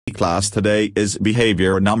class today is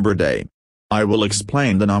behavior number day. I will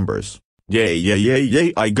explain the numbers. Yay yay yay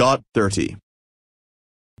yay, I got 30.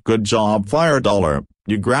 Good job $5,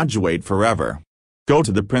 you graduate forever. Go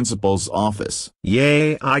to the principal's office.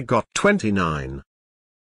 Yay, I got 29.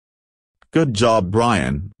 Good job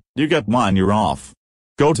Brian, you get 1 year off.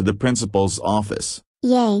 Go to the principal's office.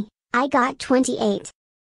 Yay, I got 28.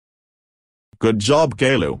 Good job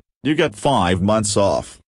Kaylu, you get 5 months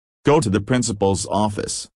off. Go to the principal's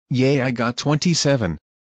office. Yay, I got 27.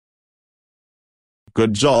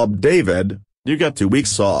 Good job David, you get 2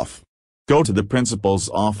 weeks off. Go to the principal's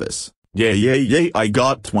office. Yay yay yay, I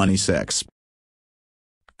got 26.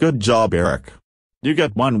 Good job Eric, you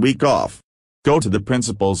get 1 week off. Go to the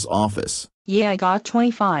principal's office. Yeah, I got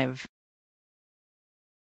 25.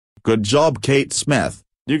 Good job Kate Smith,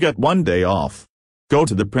 you get 1 day off. Go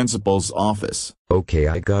to the principal's office. Okay,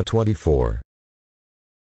 I got 24.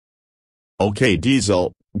 Okay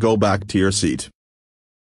Diesel, go back to your seat.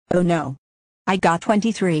 Oh no. I got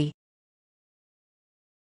 23.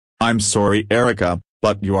 I'm sorry Erica,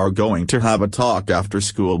 but you are going to have a talk after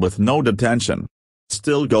school with no detention.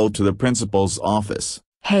 Still go to the principal's office.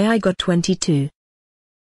 Hey, I got 22.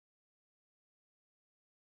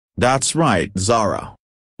 That's right Zara.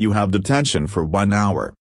 You have detention for 1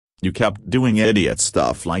 hour. You kept doing idiot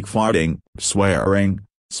stuff like farting, swearing,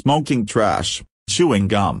 smoking trash, chewing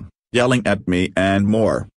gum, yelling at me and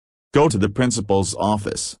more. Go to the principal's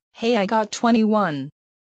office. Hey, I got 21.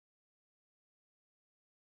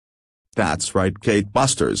 That's right Kate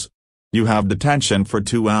Busters. You have detention for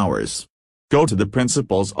 2 hours. Go to the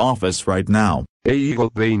principal's office right now. Hey, I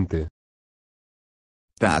got 20.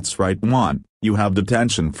 That's right Juan, you have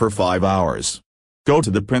detention for 5 hours. Go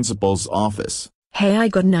to the principal's office. Hey, I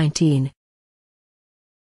got 19.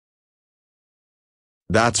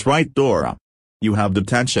 That's right Dora. You have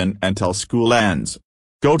detention until school ends.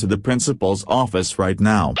 Go to the principal's office right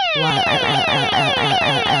now.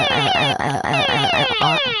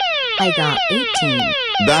 I got 18.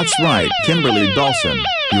 That's right Kimberly Dawson.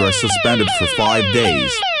 You are suspended for 5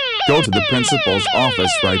 days. Go to the principal's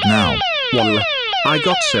office right now. Well, I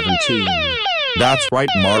got 17. That's right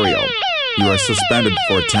Mario. You are suspended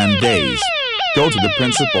for 10 days. Go to the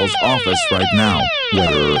principal's office right now.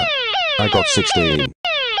 Well, I got 16.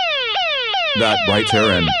 That right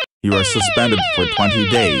Aaron. You are suspended for 20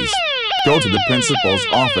 days. Go to the principal's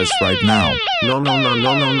office right now. No.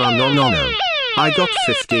 I got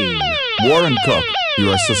 15. Warren Cook,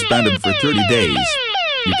 you are suspended for 30 days.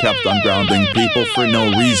 You kept on grounding people for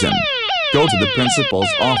no reason. Go to the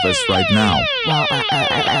principal's office right now.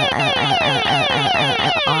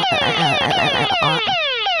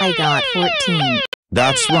 I got 14.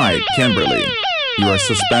 That's right Kimberly. You are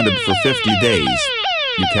suspended for 50 days.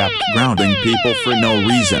 You kept grounding people for no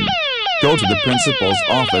reason. Go to the principal's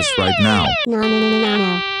office right now. No.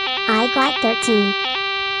 I got 13.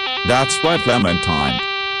 That's right Clementine.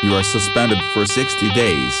 You are suspended for 60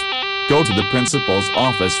 days. Go to the principal's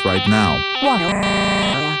office right now.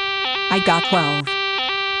 I got 12.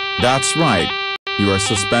 That's right. You are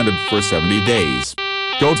suspended for 70 days.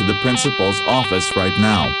 Go to the principal's office right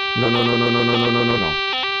now. No. I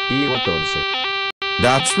got 12.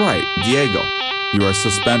 That's right Diego. You are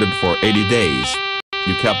suspended for 80 days.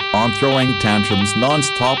 You kept on throwing tantrums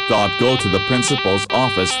non-stop. Go to the principal's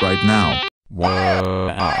office right now.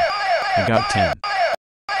 Wow. I got 10.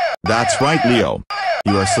 That's right Leo.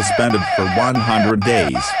 You are suspended for 100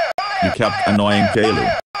 days. You kept annoying Kaylu.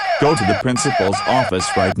 Go to the principal's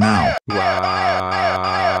office right now.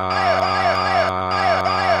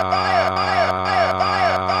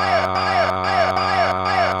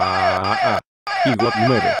 I got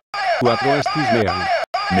murder. What was his name?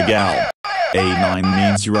 Miguel. A9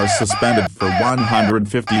 means you are suspended for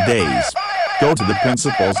 150 days. Go to the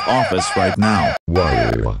principal's office right now.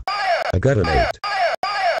 Wow. I got an 8.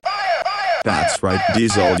 That's right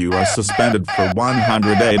Diesel, you are suspended for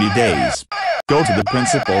 180 days. Go to the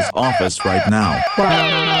principal's office right now.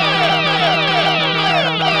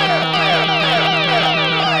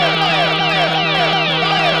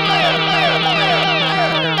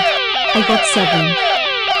 I got 7.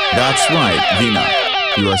 That's right Vina.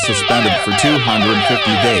 You are suspended for 250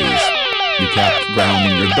 days. You kept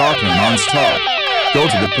grounding your daughter non-stop. Go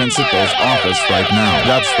to the principal's office right now.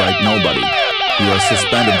 That's right Nobody. You are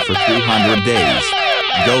suspended for 300 days.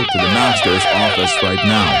 Go to the master's office right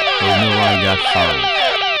now. Oh no, I got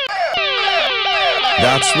 5.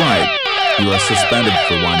 That's right. You are suspended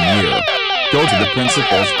for 1 year. Go to the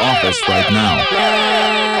principal's office right now.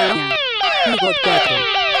 I got 4.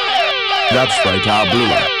 That's right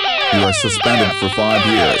Abdullah. You are suspended for 5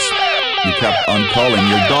 years. You kept on calling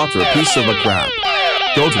your daughter a piece of a crap.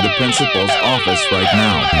 Go to the principal's office right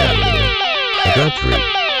now. I got 3.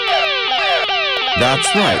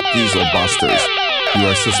 That's right, Diesel Busters. You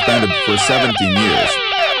are suspended for 17 years.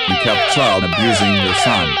 You kept child abusing your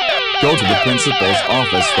son. Go to the principal's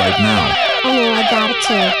office right now. Oh no, I got it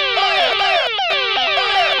too.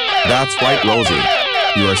 That's right, Rosie.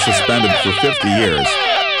 You are suspended for 50 years.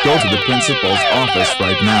 Go to the principal's office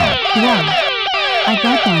right now. Wow. I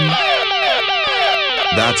got 1.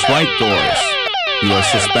 That's right, Doris. You are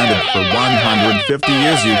suspended for 150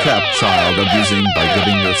 years. You kept child abusing by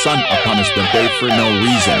giving your son a punishment day for no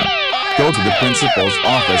reason. Go to the principal's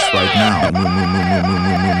office right now.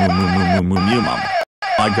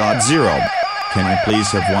 I got 0. Can I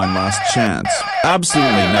please have one last chance?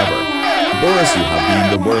 Absolutely never. Boris, you have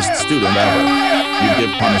been the worst student ever. You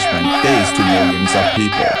give punishment days to millions of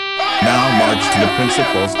people. Now march to the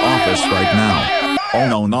principal's office right now. Oh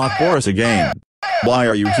no, not Boris again. Why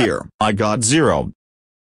are you here? I got 0.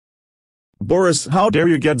 Boris, how dare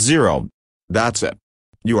you get 0? That's it.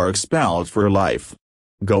 You are expelled for life.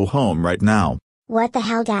 Go home right now. What the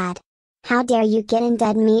hell, Dad? How dare you get in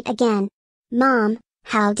dead meat again? Mom,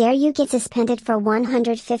 how dare you get suspended for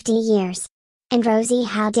 150 years? And Rosie,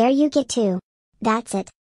 how dare you get 2? That's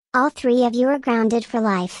it. All 3 of you are grounded for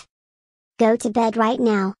life. Go to bed right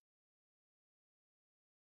now.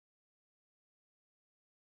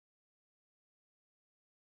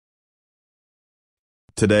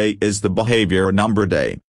 Today is the behavior number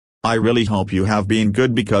day. I really hope you have been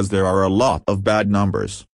good because there are a lot of bad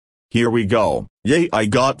numbers. Here we go. Yay, I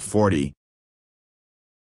got 40.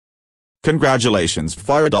 Congratulations,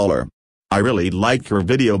 $5. I really like your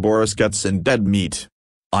video. Boris gets in dead meat.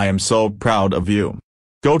 I am so proud of you.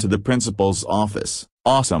 Go to the principal's office.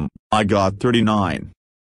 Awesome, I got 39.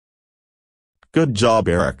 Good job,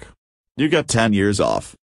 Eric. You get 10 years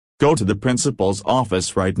off. Go to the principal's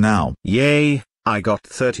office right now. Yay, I got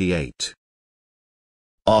 38.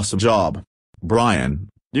 Awesome job. Brian,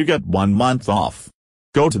 you get 1 month off.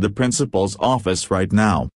 Go to the principal's office right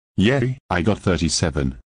now. Yay, I got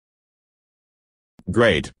 37.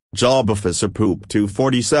 Great job, Officer Poop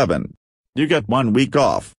 247. You get 1 week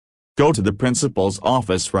off. Go to the principal's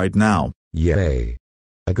office right now. Yay,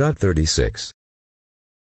 I got 36.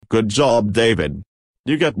 Good job, David.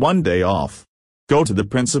 You get 1 day off. Go to the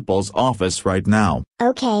principal's office right now.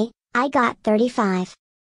 Okay, I got 35.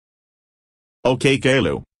 Okay,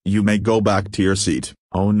 Kalu, you may go back to your seat.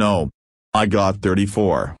 Oh no. I got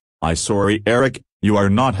 34. I sorry, Eric, you are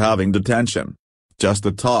not having detention. Just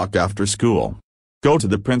a talk after school. Go to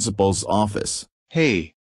the principal's office.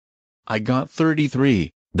 Hey. I got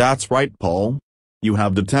 33. That's right, Paul. You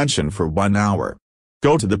have detention for 1 hour.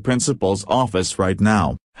 Go to the principal's office right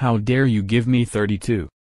now. How dare you give me 32?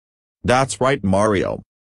 That's right, Mario.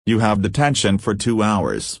 You have detention for 2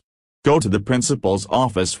 hours. Go to the principal's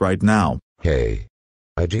office right now. Hey.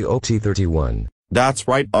 I got 31. That's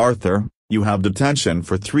right, Arthur. You have detention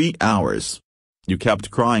for 3 hours. You kept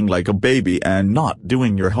crying like a baby and not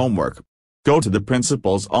doing your homework. Go to the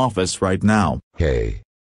principal's office right now. Hey.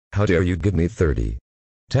 How dare you give me 30?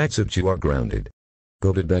 Tax it, you are grounded.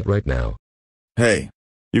 Go to bed right now. Hey.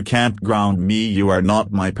 You can't ground me, you are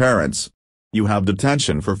not my parents. You have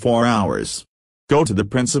detention for 4 hours. Go to the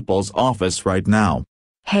principal's office right now.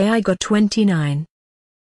 Hey, I got 29.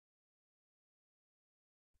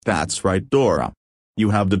 That's right, Dora.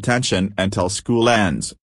 You have detention until school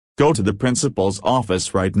ends. Go to the principal's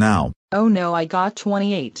office right now. Oh no, I got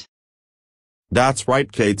 28. That's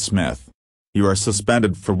right, Kate Smith. You are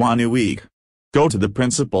suspended for 1 week. Go to the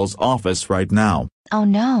principal's office right now. Oh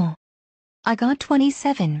no. I got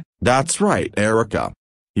 27. That's right, Erica.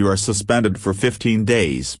 You are suspended for 15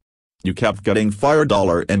 days. You kept getting fired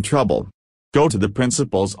or in trouble. Go to the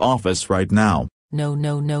principal's office right now. No,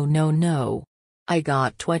 no, no, no, no. I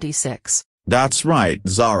got 26. That's right,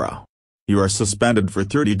 Zara. You are suspended for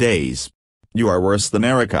 30 days. You are worse than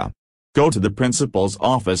Erica. Go to the principal's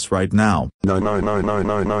office right now. No.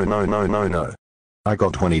 I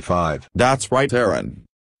got 25. That's right, Aaron.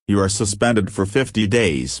 You are suspended for 50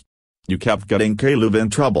 days. You kept getting Caleb in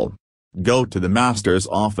trouble. Go to the master's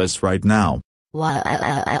office right now.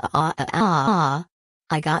 I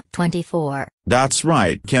got 24. That's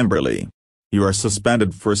right, Kimberly. You are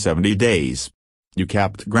suspended for 70 days. You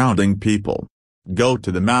kept grounding people. Go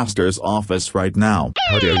to the master's office right now.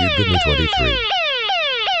 How dare you give me 23?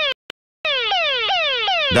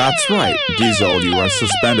 That's right, Diesel, you are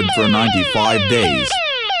suspended for 95 days.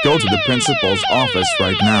 Go to the principal's office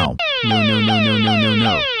right now.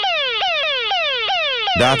 No.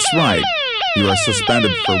 That's right. You are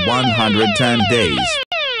suspended for 110 days.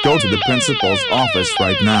 Go to the principal's office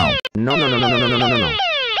right now. No.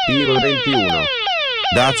 Tiro 21.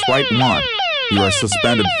 That's right, 1. You are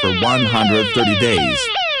suspended for 130 days.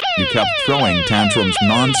 You kept throwing tantrums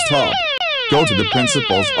non-stop. Go to the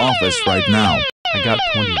principal's office right now. I got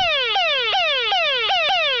 20.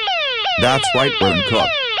 That's right, Burn Cook.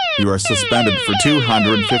 You are suspended for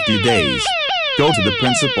 250 days. Go to the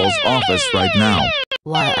principal's office right now.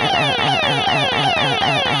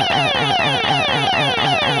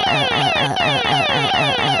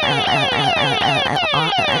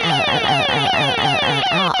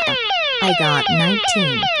 I got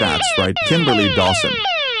 19. That's right, Kimberly Dawson.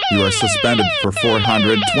 You are suspended for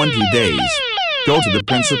 420 days. Go to the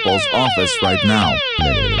principal's office right now.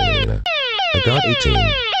 I got 18.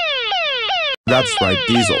 That's right,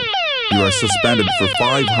 Diesel. You are suspended for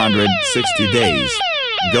 560 days.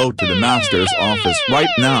 Go to the master's office right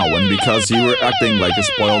now, and because you were acting like a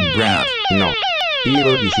spoiled brat. No.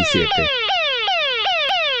 Tiro 17.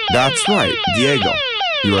 That's right, Diego.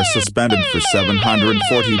 You are suspended for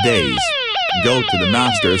 740 days. Go to the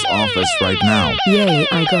master's office right now. Yay,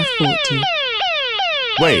 I got 40.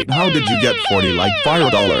 Wait, how did you get 40 like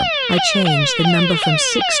 $5? I changed the number from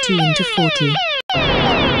 16 to 40.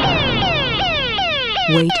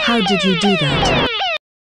 Wait, how did you do that?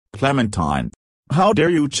 Clementine. How dare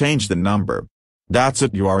you change the number? That's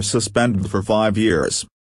it, you are suspended for 5 years.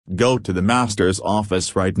 Go to the master's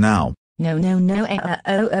office right now. No.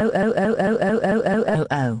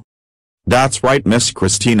 That's right, Miss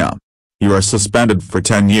Christina. You are suspended for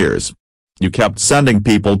 10 years. You kept sending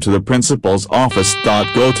people to the principal's office.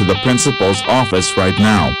 Go to the principal's office right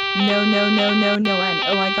now. No, and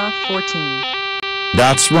I got 14.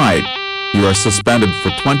 That's right. You are suspended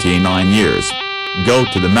for 29 years. Go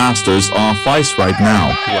to the master's office right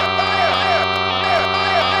now.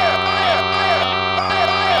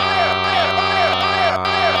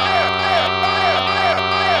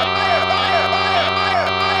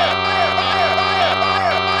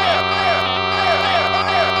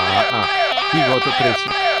 He got 13.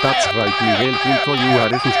 That's right, Miguel. You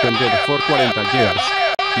are suspended for 40 years.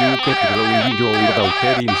 You kept growing your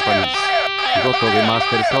daughter in Spanish. Go to the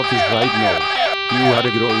master's office right now. You are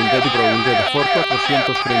grounded for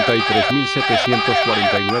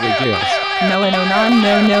 433,749 years. No.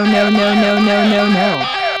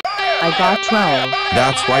 I got 12.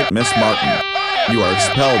 That's right, Miss Martin. You are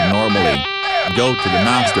expelled normally. Go to the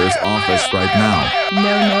master's office right now.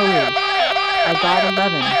 No. I got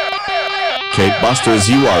 11. Kate Busters,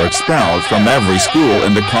 you are expelled from every school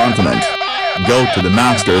in the continent. Go to the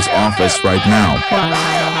master's office right now.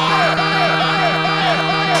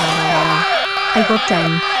 I got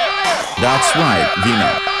 10. That's right,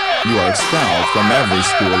 Vina. You are expelled from every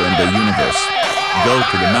school in the universe. Go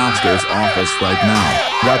to the master's office right now.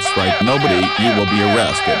 That's right, nobody, you will be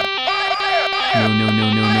arrested. No,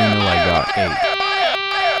 I got 8.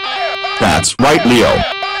 That's right, Leo.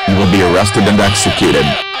 You will be arrested and executed.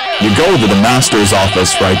 You go to the master's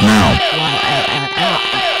office right now.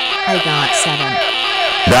 I got 7.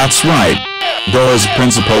 That's right. Dora's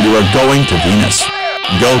principal, you are going to Venus.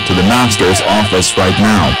 Go to the master's office right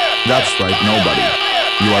now. That's right, nobody.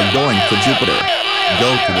 You are going to Jupiter.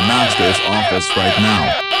 Go to the master's office right now.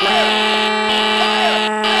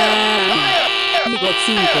 You got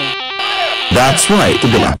 5. That's right,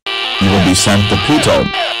 Dilla. You will be sent to Pluto.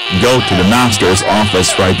 Go to the master's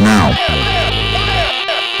office right now.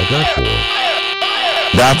 I got 4.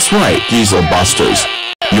 That's right, Diesel Busters.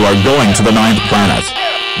 You are going to the 9th planet.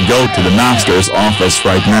 Go to the master's office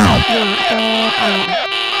right now.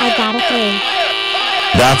 I got a 3.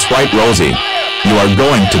 That's right, Rosie. You are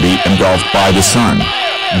going to be engulfed by the sun.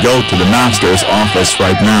 Go to the master's office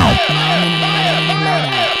right now. No.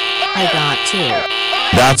 I got 2.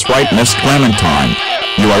 That's right, Miss Clementine.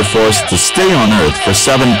 You are forced to stay on Earth for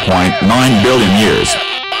 7.9 billion years.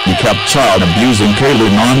 You kept child abusing Kaylee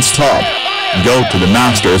non-stop. Go to the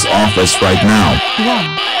master's office right now.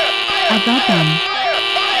 Wow. I got them.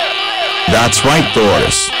 That's right,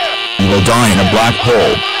 Doris. You will die in a black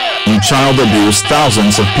hole. You child abuse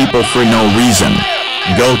thousands of people for no reason.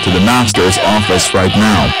 Go to the master's office right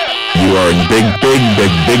now. You are in big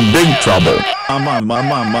trouble.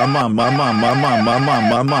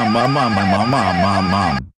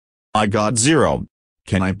 I got 0.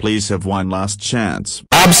 Can I please have one last chance?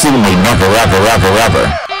 Absolutely never ever.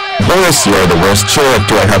 Boris, you are the worst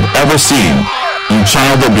character I have ever seen. You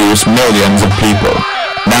child abuse millions of people.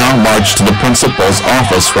 Now march to the principal's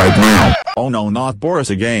office right now. Oh no, not Boris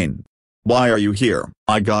again. Why are you here?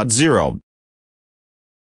 I got 0.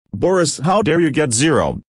 Boris, how dare you get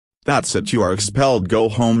 0? That's it, you are expelled. Go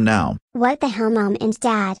home now. What the hell, Mom and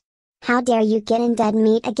Dad? How dare you get in dead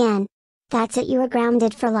meat again? That's it, you are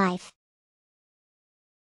grounded for life.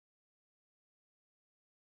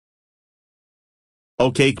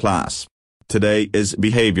 Okay class. Today is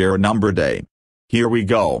behavior number day. Here we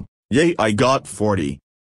go. Yay, I got 40.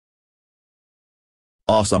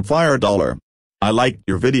 Awesome fire dollar. I liked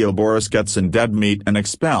your video. Boris gets in dead meat and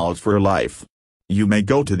expelled for life. You may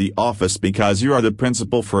go to the office because you are the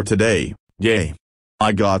principal for today. Yay.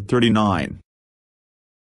 I got 39.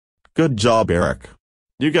 Good job Eric.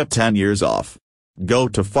 You get 10 years off. Go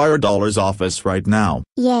to fire dollar's office right now.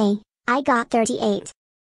 Yay, I got 38.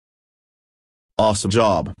 Awesome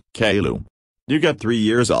job, Kaylu. You get 3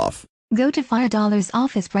 years off. Go to fire dollar's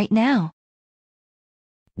office right now.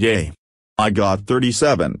 Yay. I got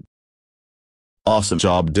 37. Awesome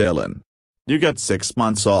job Dylan. You get 6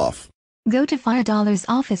 months off. Go to fire dollar's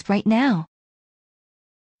office right now.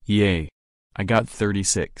 Yay. I got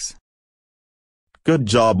 36. Good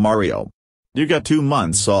job Mario. You get 2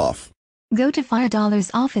 months off. Go to fire dollar's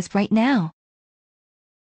office right now.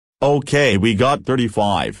 Okay, we got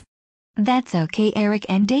 35. That's okay Eric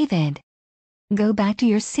and David. Go back to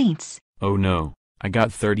your seats. Oh no, I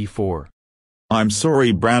got 34. I'm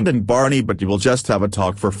sorry Brandon Barney, but you will just have a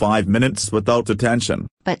talk for 5 minutes without detention.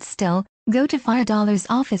 But still, go to fire dollar's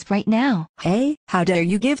office right now. Hey, how dare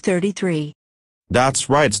you give 33? That's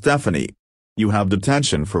right Stephanie. You have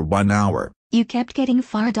detention for 1 hour. You kept getting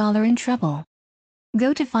fire dollar in trouble.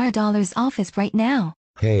 Go to fire dollar's office right now.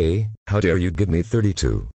 Hey, how dare you give me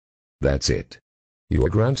 32? That's it. You are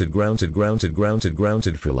grounded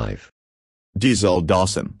for life. Diesel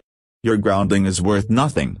Dawson. Your grounding is worth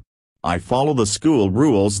nothing. I follow the school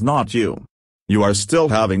rules, not you. You are still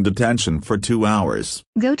having detention for 2 hours.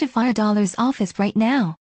 Go to fire dollar's office right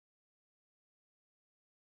now.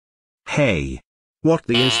 Hey. What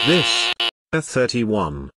the is this? A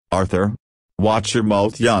 31. Arthur. Watch your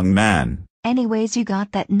mouth young man. Anyways, you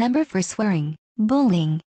got that number for swearing,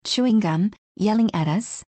 bullying, chewing gum, yelling at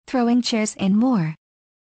us, throwing chairs and more.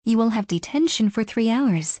 You will have detention for 3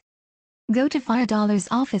 hours. Go to fire dollar's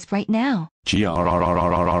office right now.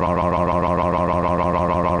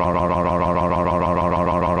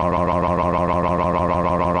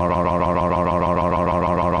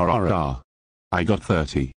 I got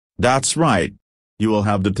 30. That's right. You will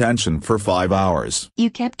have detention for 5 hours. You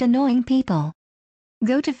kept annoying people.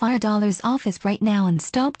 Go to fire dollar's office right now and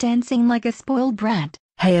stop dancing like a spoiled brat.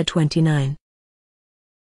 Hey, a 29.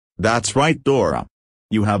 That's right Dora.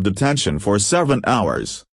 You have detention for 7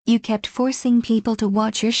 hours. You kept forcing people to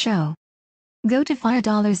watch your show. Go to fire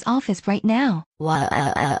dollar's office right now.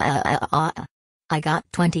 I got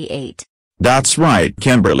 28. That's right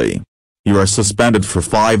Kimberly. You are suspended for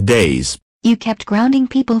 5 days. You kept grounding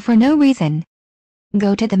people for no reason.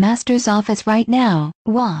 Go to the master's office right now.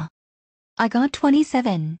 Wah. I got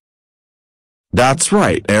 27. That's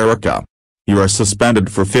right Erica. You are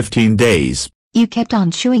suspended for 15 days. You kept on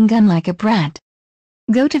chewing gum like a brat.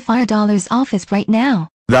 Go to fire dollar's office right now.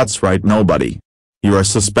 That's right nobody. You are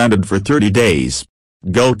suspended for 30 days.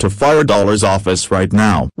 Go to fire dollar's office right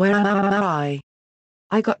now. Where am I?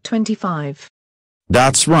 I got 25.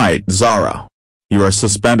 That's right Zara. You are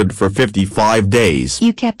suspended for 55 days.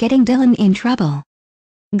 You kept getting Dylan in trouble.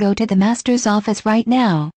 Go to the master's office right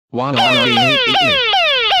now. I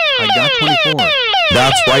got 24.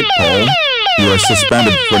 That's right Paul. You are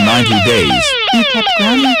suspended for 90 days. You kept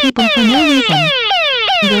grounding people for no reason.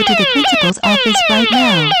 Go to the principal's office right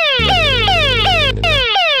now.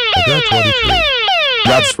 I got 23.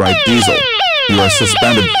 That's right Diesel. You are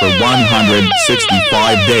suspended for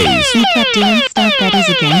 165 days. You kept doing stuff that is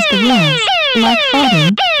against the rules, like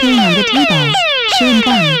farting, peeing on the tables, chewing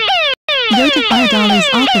gum. Go to fire dollar's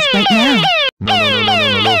office right now. No.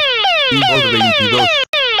 Igual 22.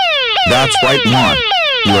 That's right Juan.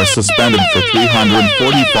 You are suspended for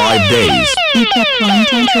 345 days. You kept throwing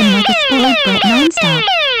tantrum like a spoiled brat non-stop.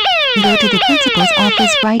 Go to the principal's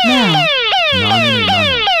office right now. No.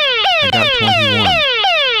 I got 21.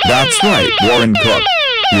 That's right Warren Cook.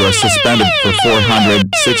 You are suspended for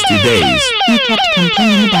 460 days. You kept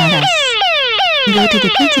complaining about us. Go to the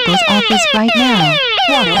principal's office right now.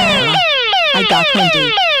 I got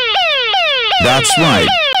 20. That's right.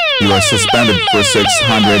 You are suspended for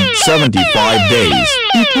 675 days.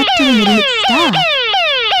 You kept doing idiot stuff.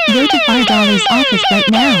 Go to fire dollar's office right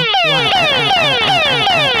now.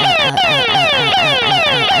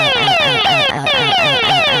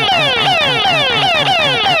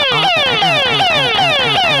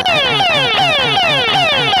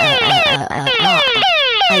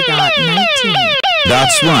 I got 19.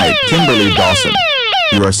 That's right Kimberly Dawson.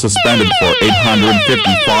 You are suspended for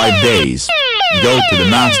 855 days. Go to the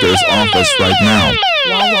master's office right now.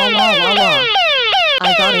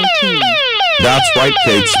 I got 18. That's right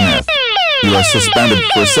Kate Smith. You are suspended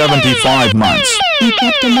for 75 months. You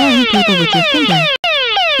kept annoying people with your finger.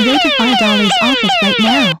 Go to $5 office right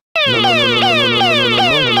now. No.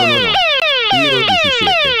 Tiro 17.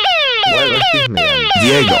 Huevos chismean.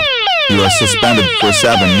 Diego, you are suspended for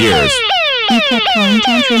 7 years. You kept throwing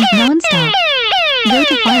tantrums non-stop. Go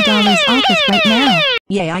to $5 office right now.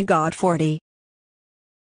 Yay, I got 40.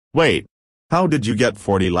 Wait. How did you get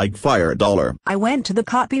 40 like fire $? I went to the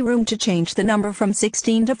copy room to change the number from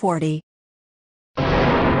 16 to 40.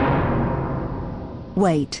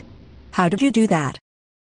 Wait. How did you do that?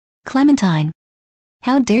 Clementine.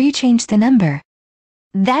 How dare you change the number?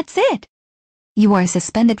 That's it. You are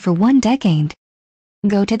suspended for 1 decade.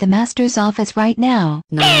 Go to the master's office right now.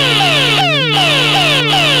 No. I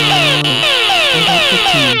got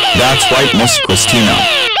 15. That's right, Miss Christina.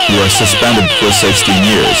 You are suspended for 16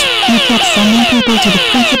 years. You kept sending people to the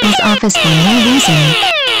principal's office for no reason.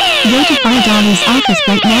 Go to $5 office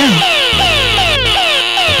right now.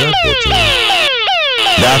 I got 14.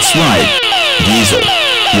 That's right. Diesel.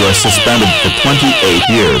 You are suspended for 28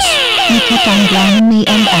 years. You kept on grounding me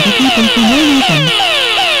and other people for no reason.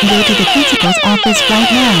 Go to the principal's office right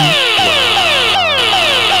now.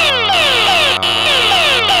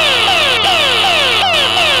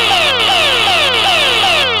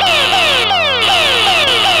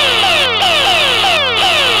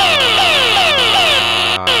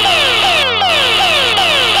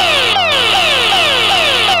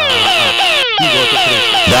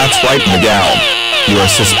 That's right, Miguel. You are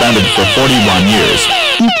suspended for 41 years.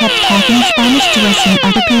 You kept talking Spanish to us and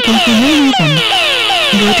other people for no reason.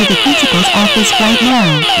 Go to the principal's office right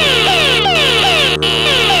now.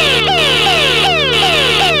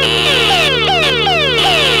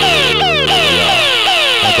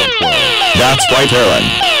 That's right, Aaron.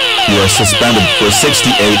 You are suspended for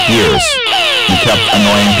 68 years. You kept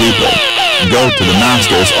annoying people. Go to the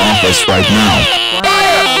master's office right now.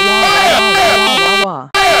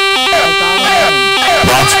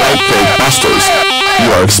 That's right, Cake Busters.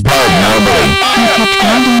 You are expelled normally. You kept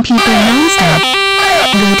grounding people non-stop.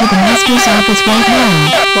 Go to the master's office right now.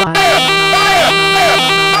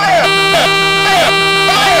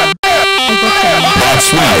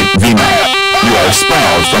 That's right, Vina. You are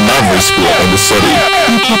expelled from every school in the city.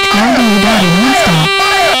 You kept grounding your daughter non-stop.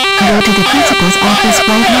 Go to the principal's office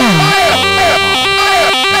right now.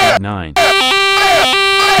 9.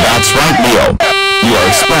 That's right, Leo. You are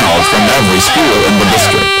expelled from every school in the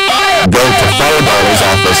district. Go to $5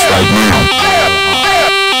 office right now.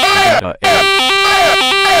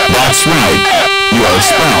 That's right. You are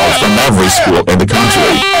expelled from every school in the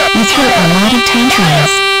country. You threw a lot of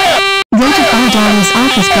tantrums. Go to $5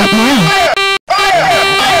 office right now.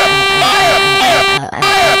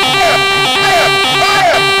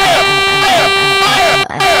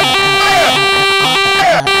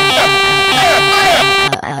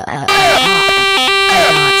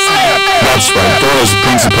 That's right, Dora's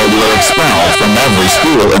principal, you are expelled from every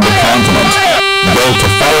school in the continent. Go to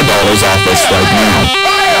 $5 office right now.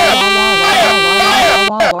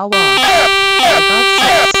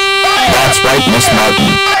 That's right, Miss Martin.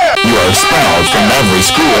 You are expelled from every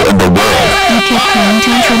school in the world. You kept throwing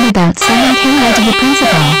tantrum about sending Kayla to the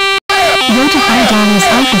principal. Go to $5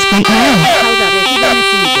 office right now.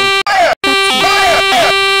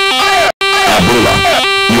 Abula.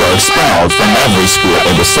 You are expelled from every school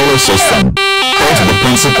in the solar system. Go to the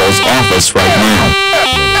principal's office right now.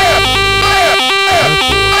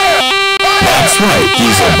 That's right,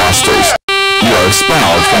 Diesel Busters. You are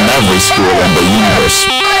expelled from every school in the universe.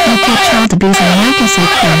 You kept child abusing Naoki.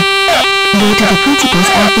 Go to the principal's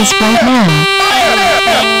office right now.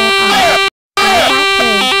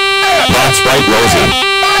 That's right, Rosie.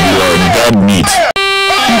 You are in dead meat.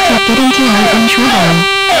 You kept getting Kayla in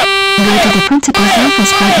trouble. Go to the principal's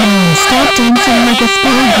office right now and stop dancing like a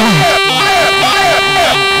spoiled brat.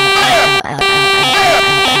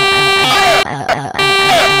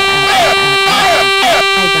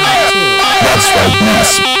 That's right, Miss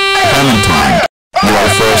Clementine. You are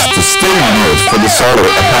forced to stay on Earth for the solar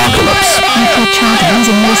apocalypse. You kept child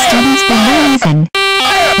abusing your students for no reason.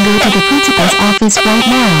 Go to the principal's office right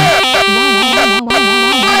now.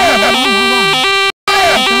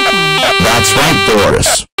 That's right,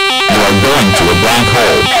 Doris. You are going to a black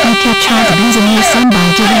hole. You kept child abusing your son by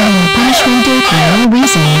giving him a punishment day for no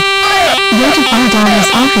reason. Go to $5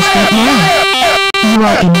 office right now. You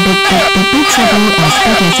are in big trouble as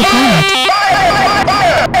big as a planet.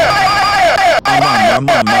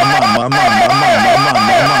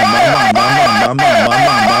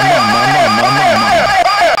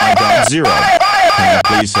 I got 0. Can you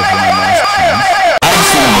please have one last chance? I've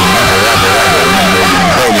seen you never ever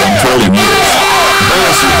in a trillion years.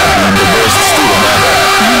 Doris, you have been the worst student ever.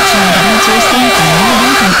 You child abuse your son for no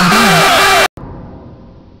reason at all.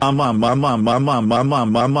 I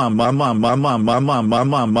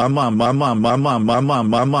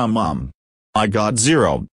got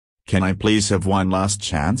 0. Can I please have one last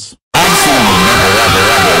chance? I've seen you never ever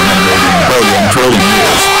ever eliminating billion trillion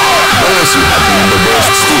years. Boris, you have been the worst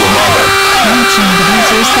student ever. Watching the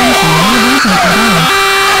answers, thank you, no reason at all.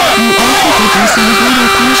 You also give yourself little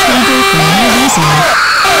punishment day for no reason.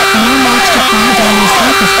 Now march to $5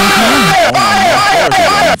 office right now.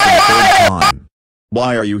 For the third time.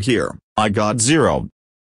 Why are you here? I got 0.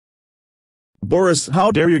 Boris,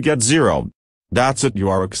 how dare you get 0? That's it, you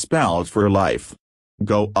are expelled for life.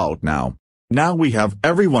 Go out now. Now we have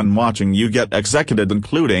everyone watching you get executed,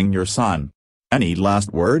 including your son. Any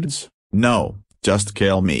last words? No, just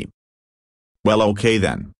kill me. Well, okay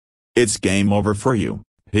then. It's game over for you.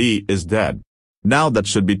 He is dead. Now that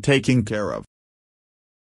should be taken care of.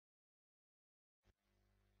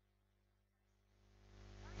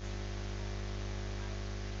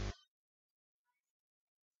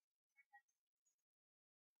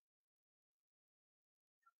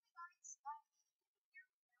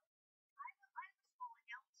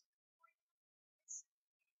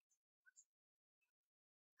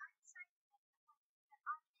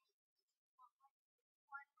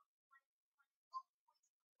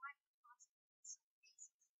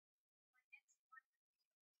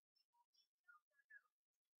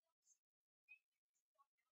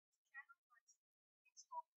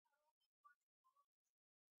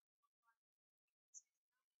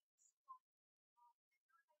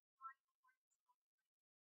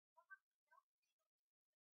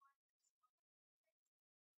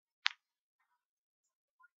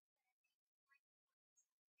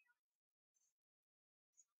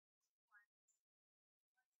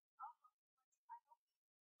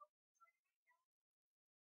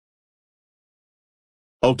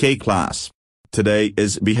 Okay class. Today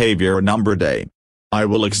is behavior number day. I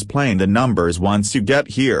will explain the numbers once you get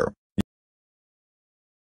here.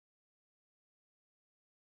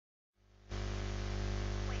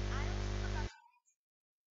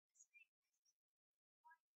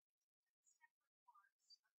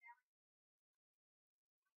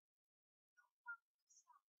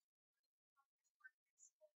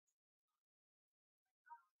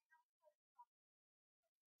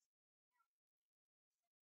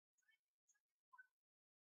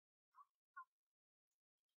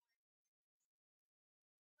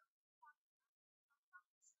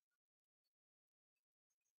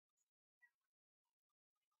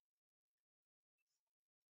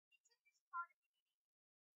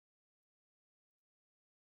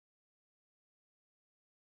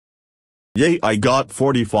 Yay, I got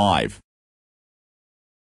 45.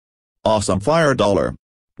 Awesome, fire dollar.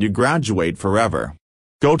 You graduate forever.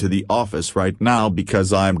 Go to the office right now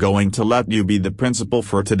because I'm going to let you be the principal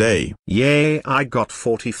for today. Yay, I got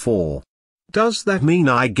 44. Does that mean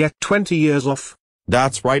I get 20 years off?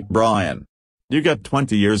 That's right, Brian. You get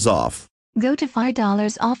 20 years off. Go to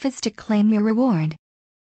 $5 office to claim your reward.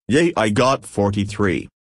 Yay, I got 43.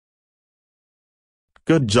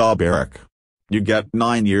 Good job, Eric. You get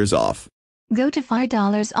 9 years off. Go to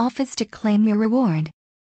 $5 office to claim your reward.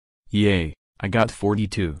 Yay, I got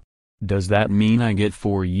 42. Does that mean I get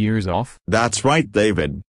 4 years off? That's right,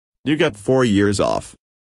 David. You get 4 years off.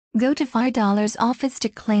 Go to $5 office to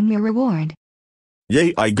claim your reward.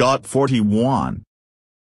 Yay, I got 41.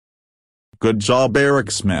 Good job,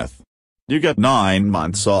 Eric Smith. You get 9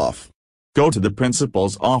 months off. Go to the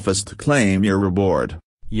principal's office to claim your reward.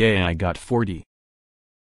 Yay, I got 40.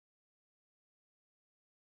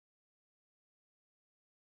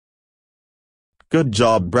 Good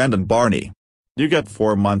job, Brendan Barney. You get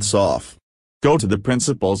 4 months off. Go to the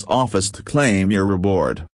principal's office to claim your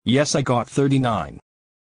reward. Yes, I got 39.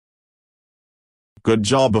 Good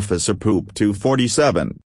job, Officer Poop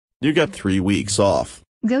 247. You get 3 weeks off.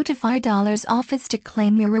 Go to $5 office to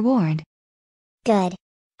claim your reward. Good.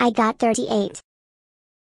 I got 38.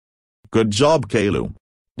 Good job, Kalu.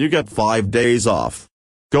 You get 5 days off.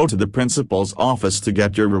 Go to the principal's office to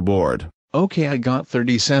get your reward. Okay, I got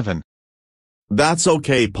 37. That's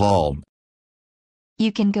okay, Paul.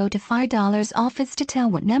 You can go to $5 office to tell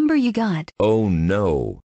what number you got. Oh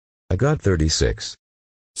no. I got 36.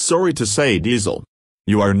 Sorry to say, Diesel.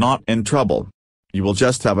 You are not in trouble. You will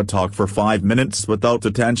just have a talk for 5 minutes without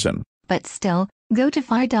detention. But still, go to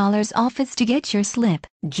 $5 office to get your slip.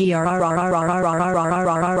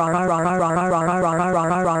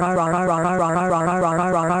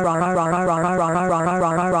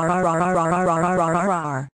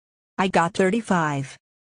 I got 35.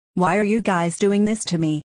 Why are you guys doing this to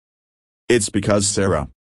me? It's because, Sarah,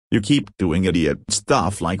 you keep doing idiot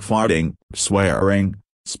stuff like farting, swearing,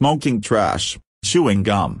 smoking trash, chewing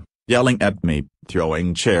gum, yelling at me,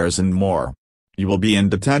 throwing chairs and more. You will be in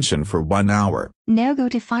detention for 1 hour. Now go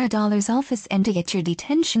to $5 office and to get your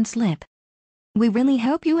detention slip. We really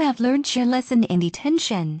hope you have learned your lesson in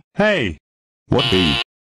detention. Hey! What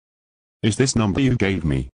is this number you gave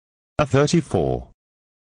me? A 34.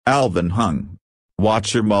 Alvin hung.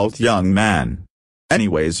 Watch your mouth, young man.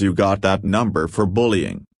 Anyways, you got that number for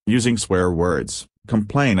bullying, using swear words,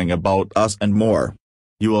 complaining about us and more.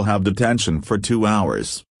 You will have detention for 2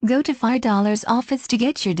 hours. Go to $5 office to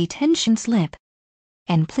get your detention slip.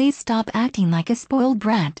 And please stop acting like a spoiled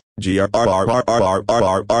brat.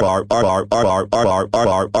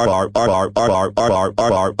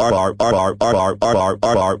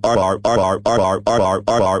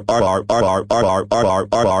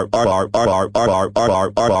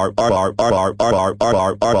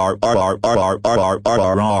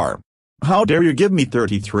 How dare you give me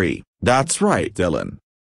 33? That's right, Dylan.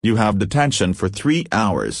 You have detention for 3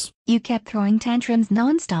 hours. You kept throwing tantrums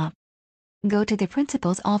nonstop. Go to the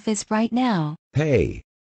principal's office right now. Hey!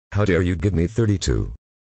 How dare you give me 32?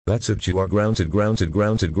 That's it, you are grounded.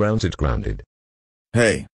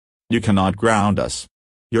 Hey! You cannot ground us.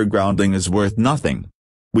 Your grounding is worth nothing.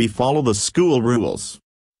 We follow the school rules.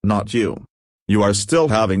 Not you. You are still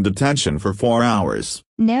having detention for 4 hours.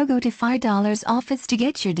 Now go to $5 office to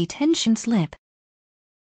get your detention slip.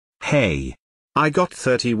 Hey! I got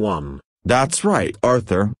 31. That's right,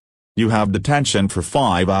 Arthur. You have detention for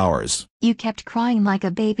 5 hours. You kept crying like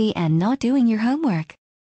a baby and not doing your homework.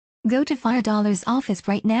 Go to $5 office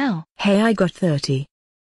right now. Hey, I got 30.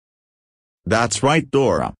 That's right,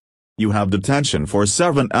 Dora. You have detention for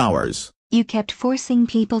 7 hours. You kept forcing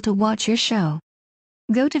people to watch your show.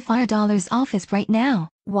 Go to $5 office right now.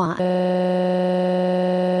 Why?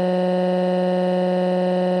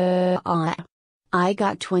 I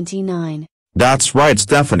got 29. That's right,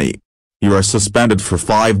 Stephanie. You are suspended for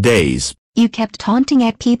 5 days. You kept taunting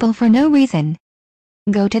at people for no reason.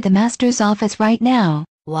 Go to the master's office right now.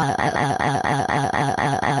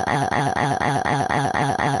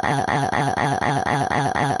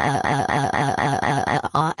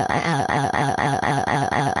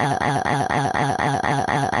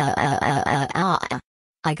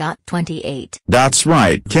 I got 28. That's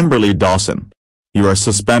right, Kimberly Dawson. You are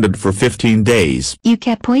suspended for 15 days. You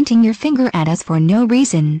kept pointing your finger at us for no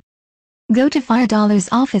reason. Go to $5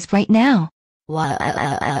 office right now.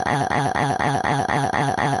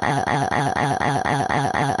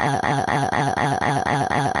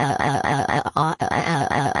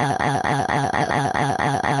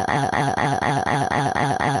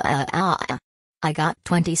 I got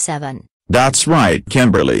 27. That's right,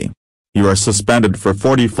 Kimberly. You are suspended for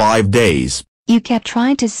 45 days. You kept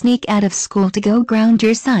trying to sneak out of school to go ground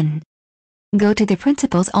your son. Go to the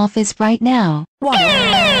principal's office right now.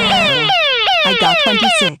 I got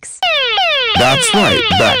 26. That's right,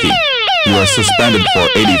 Becky. You are suspended for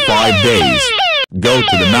 85 days. Go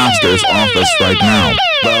to the master's office right now.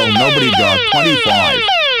 Well, nobody got 25.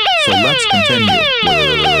 So let's continue.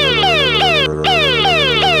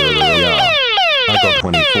 Yeah, I got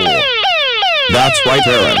 24. That's right,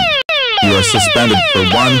 Aaron. You are suspended for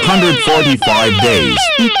 145 days.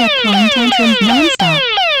 You kept throwing tantrums nonstop.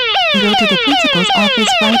 Go to the principal's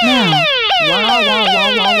office right now.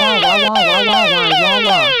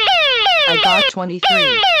 I got 23.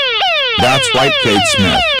 That's right, Kate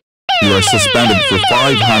Smith. You are suspended for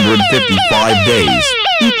 555 days.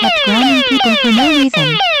 You kept grounding people for no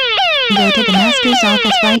reason. Go to the master's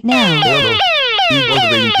office right now.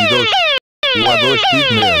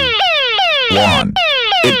 1.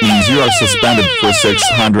 It means you are suspended for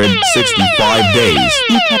 665 days.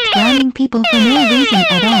 You kept grounding people for no reason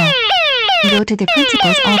at all. Go to the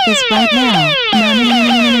principal's office right now. No.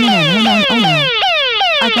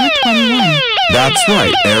 I got 21. That's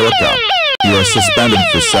right, Erica. You are suspended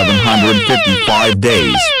for 755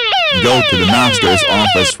 days. Go to the master's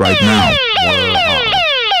office right now.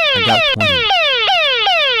 I got 20.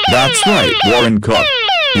 That's right, Warren Cook.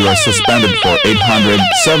 You are suspended for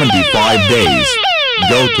 875 days.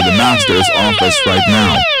 Go to the master's office right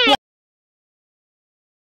now.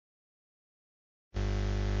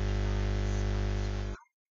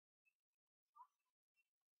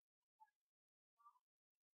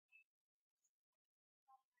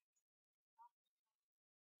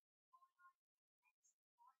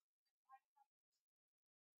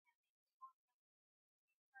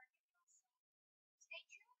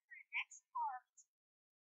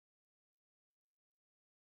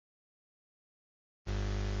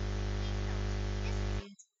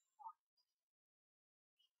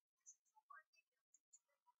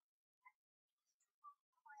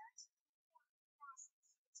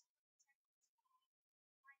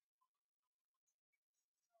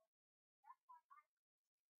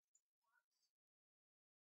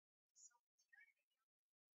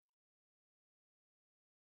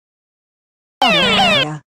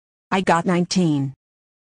 I got 19.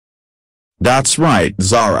 That's right,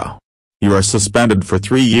 Zara. You are suspended for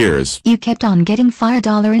 3 years. You kept on getting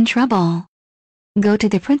 $5 in trouble. Go to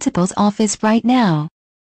the principal's office right now.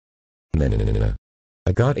 No.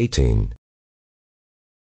 I got 18.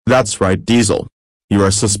 That's right, Diesel. You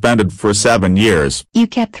are suspended for 7 years. You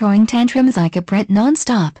kept throwing tantrums like a brat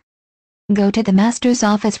non-stop. Go to the master's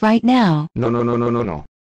office right now. No.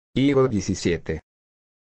 Diego 17.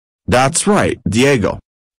 That's right, Diego.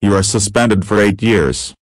 You are suspended for 8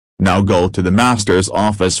 years. Now go to the master's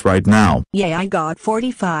office right now. Yeah, I got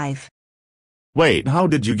 45. Wait, how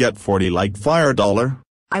did you get 40 like $5?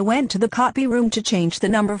 I went to the copy room to change the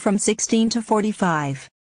number from 16 to 45.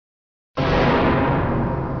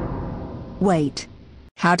 Wait.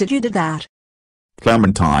 How did you do that?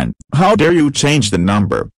 Clementine, how dare you change the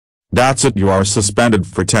number? That's it, you are suspended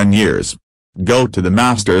for 10 years. Go to the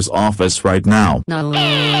master's office right now. No.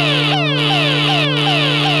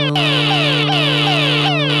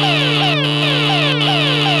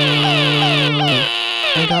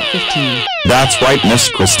 I got 15. That's right, Miss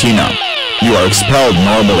Christina. You are expelled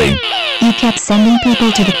normally. You kept sending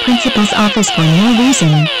people to the principal's office for no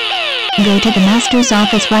reason. Go to the master's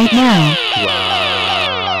office right now.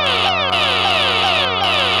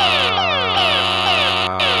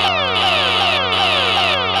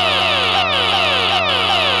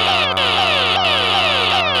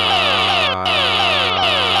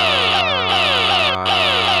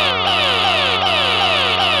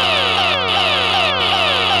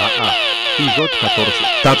 He got 14.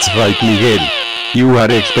 That's right, Miguel. You are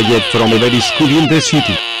expelled from every school in the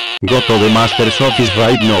city. Go to the master's office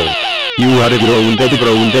right now. You are grounded for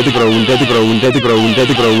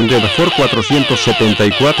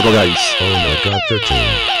 474 guys. Oh my god, 13.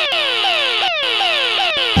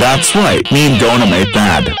 That's right, mean donate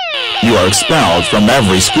bad. You are expelled from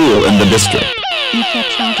every school in the district. You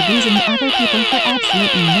kept abusing other people for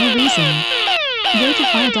absolutely no reason. Go to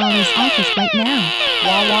 $5 office right now.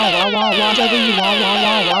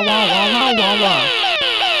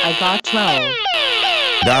 I got 12.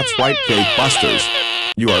 That's right, Cake Busters.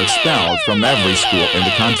 You are expelled from every school in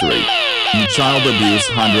the country. You child abuse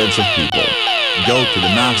hundreds of people. Go to the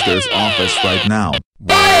master's office right now.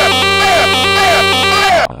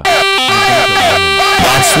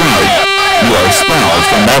 That's right. You are expelled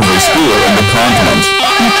from every school in the continent.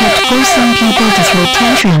 You kept forcing people to throw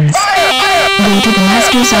tantrums. Go to the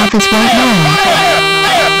master's office right now.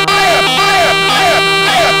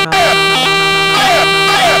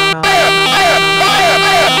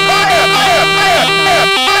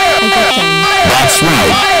 That's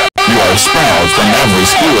right. You are expelled from every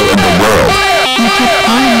school in the world. You kept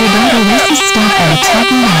calling your daughter racist stuff and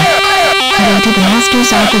attacking her. Go to the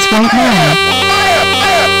master's office right now.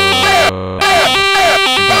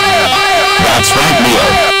 That's right, Leo.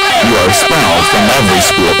 You are expelled from every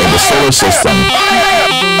school in the solar system.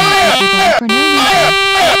 For no reason.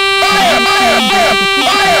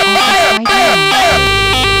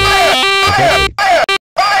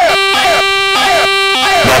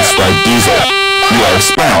 That's right, Diesel. You are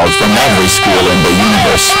expelled from every school in the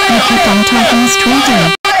universe. You keep on talking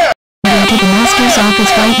straighter. Go to the master's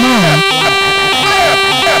office right now.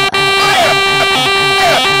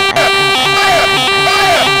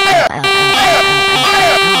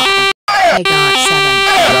 I got 7.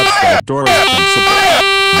 That's right, Dora's principal.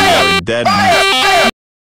 You are in dead meat.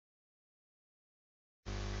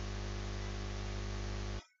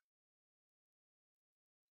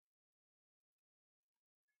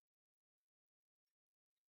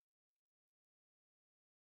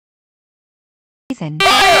 Go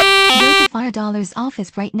to $5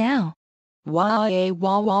 office right now.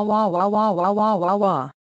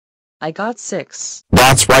 I got 6.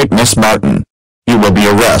 That's right, Miss Martin. You will be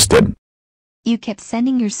arrested. You kept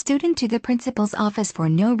sending your student to the principal's office for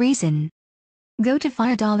no reason. Go to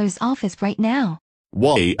 $5 office right now.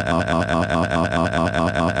 Why?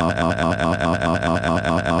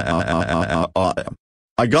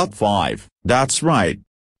 I got 5. That's right.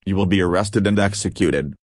 You will be arrested and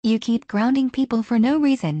executed. You keep grounding people for no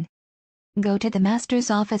reason. Go to the master's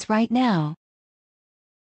office right now.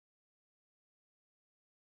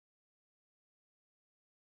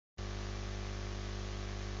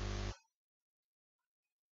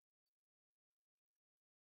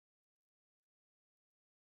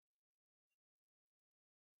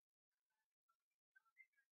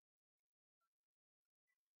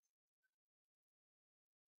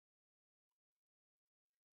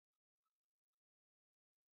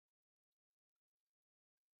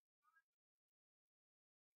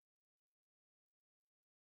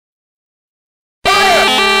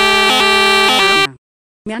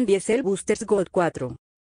 Me han 10 el Boosters God 4.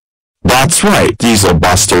 That's right, Diesel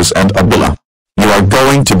Busters and Abila. You are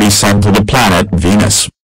going to be sent to the planet Venus.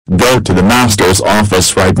 Go to the master's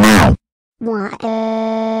office right now.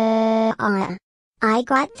 I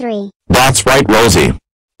got 3. That's right, Rosie.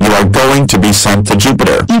 You are going to be sent to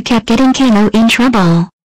Jupiter. You kept getting Kalo in trouble.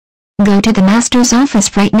 Go to the master's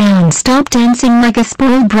office right now and stop dancing like a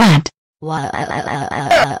spoiled brat. That's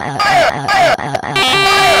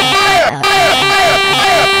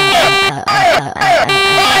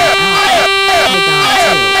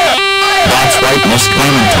right, Miss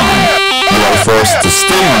Clementine. You are forced to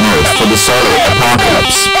stay on Earth for the solar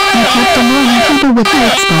apocalypse. You kept annoying people with your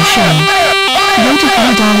expulsion. Go to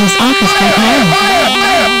 $4 office right now.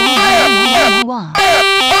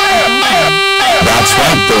 That's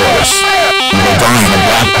right, Doris. You will die in a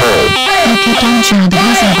black hole. You kept on child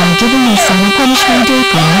abusing by giving your son a punishment day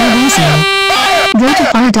for no reason. Go to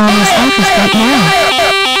 $4 office right now.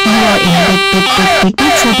 You are in big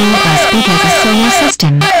trouble as big as a solar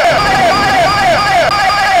system.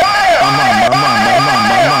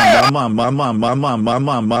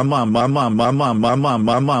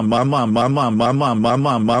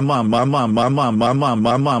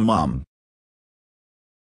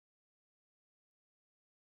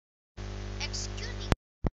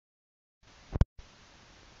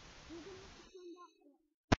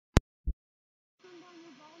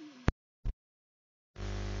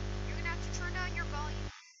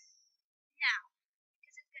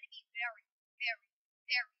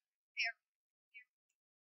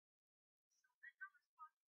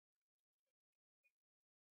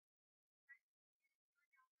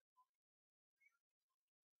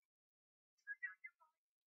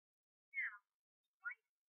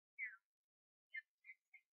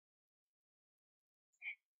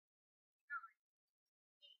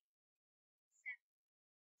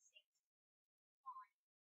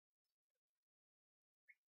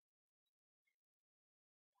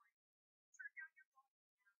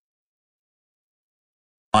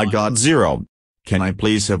 I got 0. Can I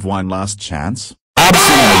please have one last chance?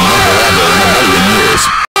 Absolutely never ever in a million years.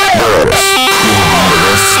 Doris, you have been the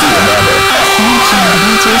worst student ever. You child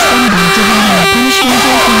abused your son by giving him a punishment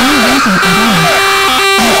day for no reason at all.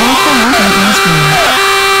 You also want an answer.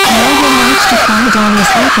 Log your march to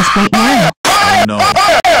 $5 office right now. Oh no.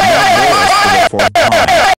 Not Doris for the 4th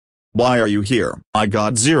time. Why are you here? I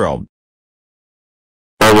got 0.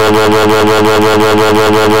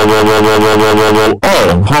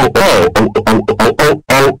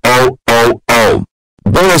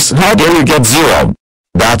 Boris, how dare you get 0?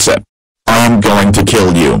 That's it. I am going to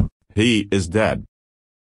kill you. He is dead.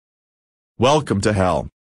 Welcome to hell.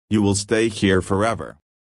 You will stay here forever.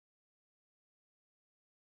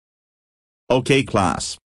 Okay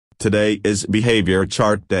class. Today is behavior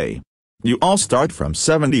chart day. You all start from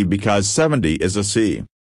 70 because 70 is a C.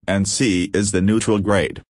 And C is the neutral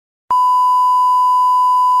grade.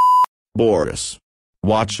 Boris.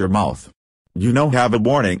 Watch your mouth. You know have a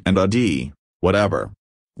warning and a D, whatever.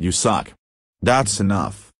 You suck. That's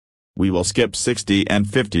enough. We will skip 60 and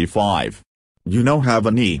 55. You know have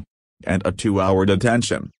an E. And a 2-hour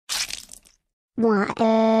detention.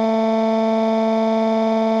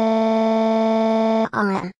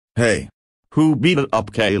 Hey. Who beat it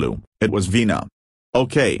up Kalu? It was Vina.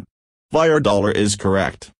 Okay. $5 is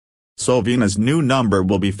correct. So Vina's new number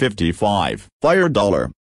will be 55.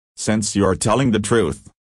 $5. Since you're telling the truth,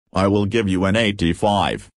 I will give you an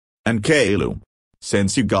 85. And Kalu,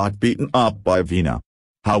 since you got beaten up by Vina,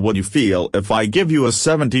 how would you feel if I give you a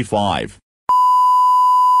 75?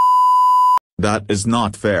 That is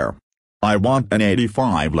not fair. I want an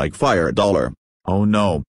 85 like $5. Oh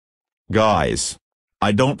no. Guys.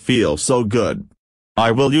 I don't feel so good.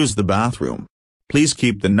 I will use the bathroom. Please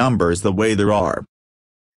keep the numbers the way they are.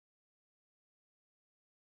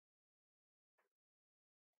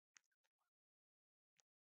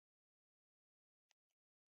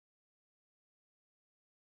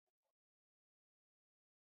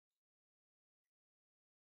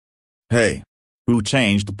 Hey. Who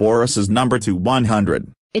changed Boris's number to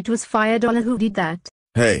 100? It was $5 who did that.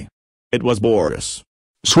 Hey. It was Boris.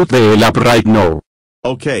 Shoot the hell up right now.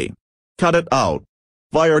 Okay. Cut it out.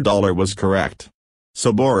 $5 was correct.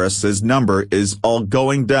 So Boris's number is all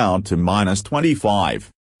going down to -25.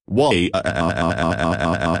 Why?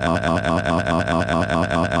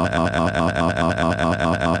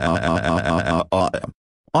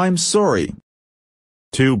 I'm sorry.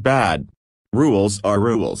 Too bad. Rules are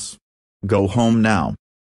rules. Go home now.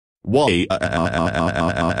 Why?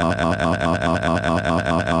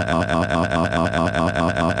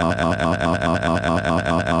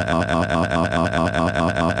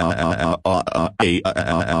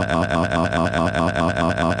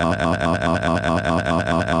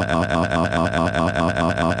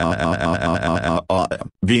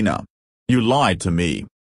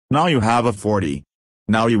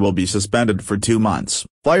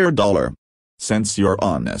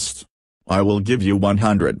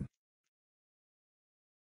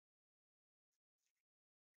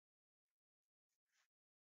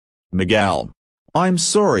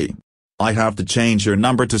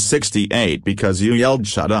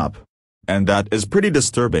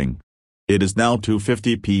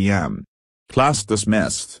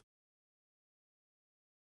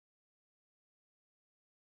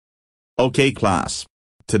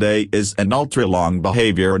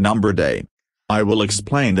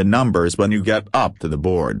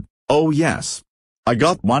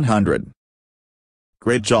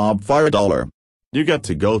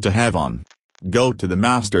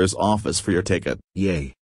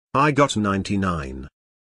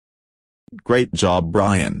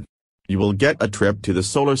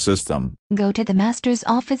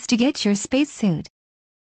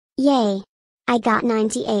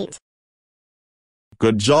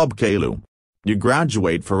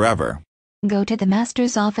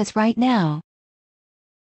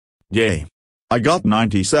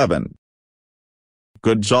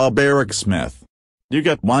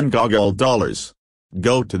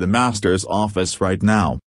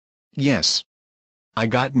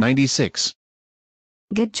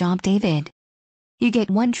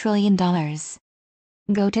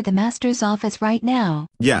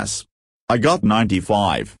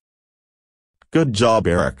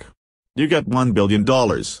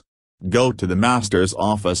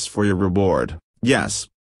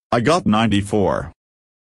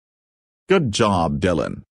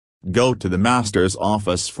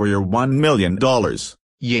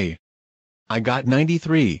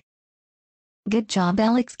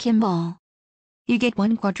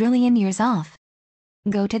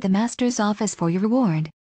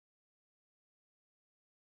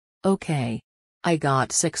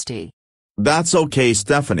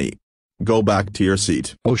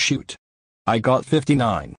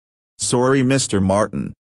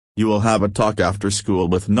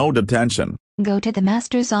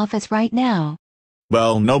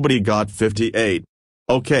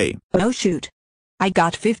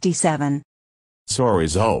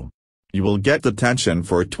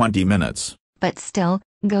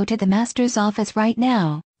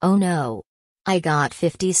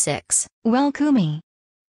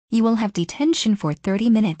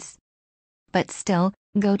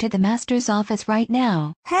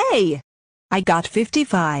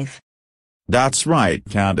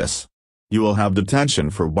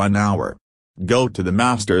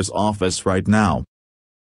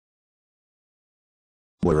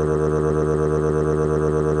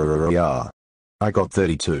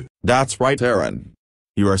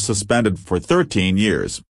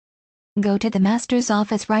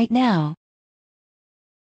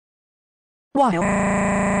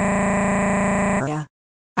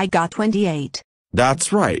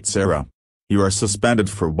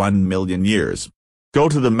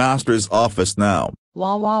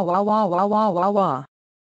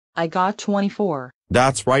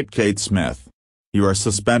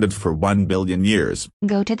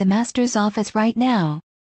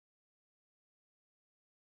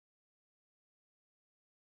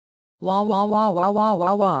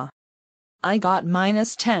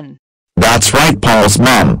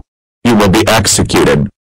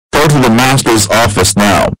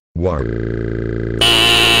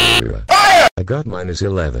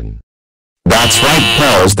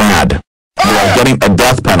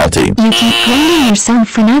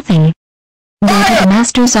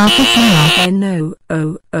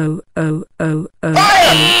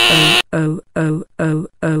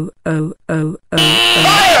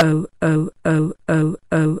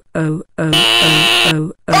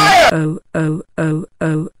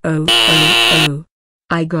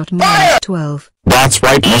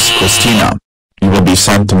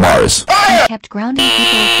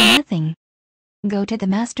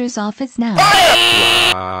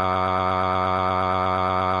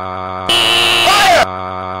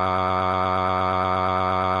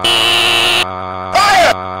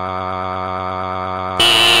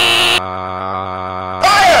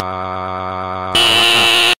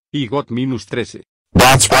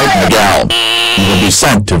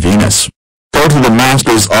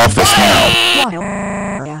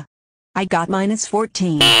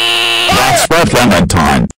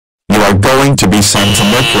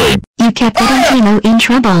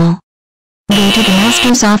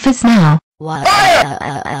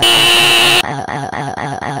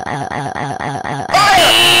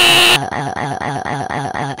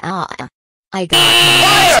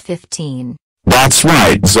 That's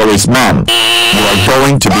right, Zoe's mom. You are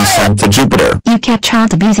going to be sent to Jupiter. You kept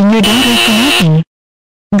child abusing your daughter for nothing.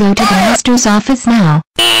 Go to the master's office now.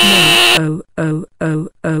 I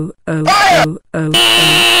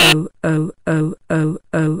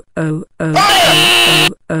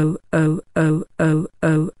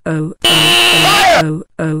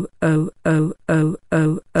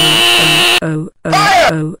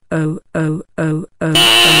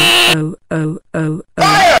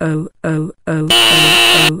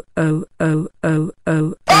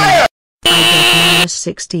get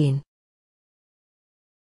 -16.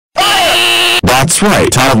 That's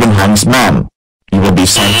right, Alvin Hung's mom. You will be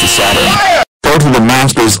sent to Saturn. Go to the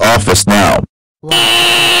master's office now.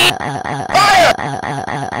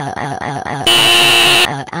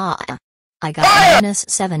 I got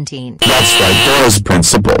 -17. That's right, Dora's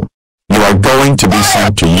principal. You are going to be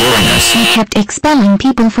sent to Uranus. You kept expelling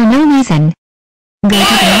people for no reason. Go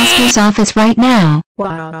to the master's office right now.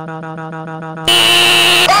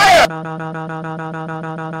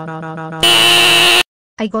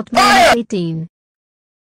 I got -18.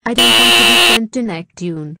 I don't want to be sent to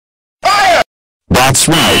Neptune. That's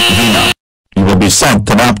right, Vina. You will be sent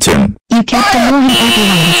to Neptune. You kept annoying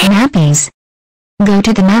everyone with nappies. Go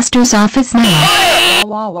to the master's office now.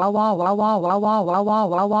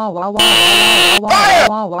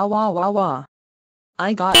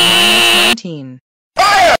 I got -19.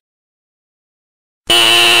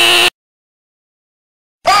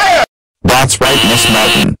 That's right, Miss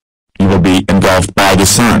Martin. You will be engulfed by the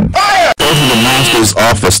sun. Go to the master's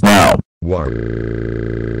office now.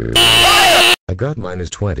 I got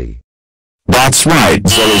 -20. That's right,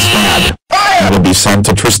 Zoe's dad. You will be sent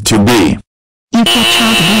to Trist 2B. You kept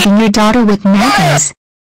child abusing your daughter with nappies.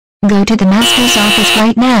 Go to the master's office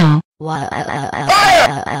right now.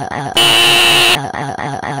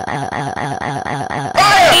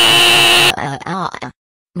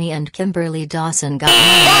 Me and Kimberly Dawson got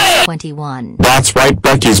 -21. That's right,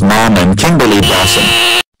 Becky's mom and Kimberly Dawson.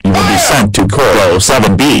 You will be sent to Coro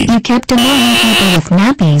 7B. You kept annoying people with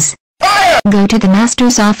nappies. Go to the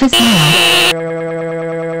master's office now.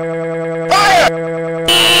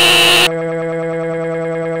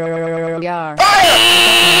 Yeah.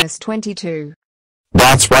 I got -22.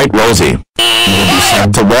 That's right, Rosie. You will be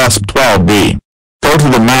sent to Wasp 12B. Go to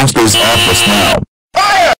the master's office now.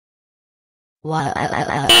 I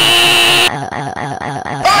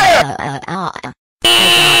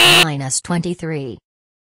got -23.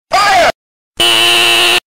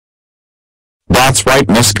 That's right,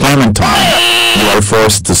 Miss Clementine. You are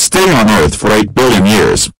forced to stay on Earth for 8 billion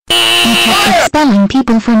years. You kept expelling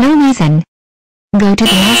people for no reason. Go to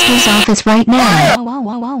the master's office right now.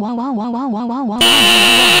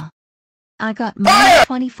 I got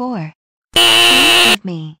 -24. Please leave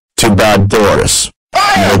me. Too bad, Doris.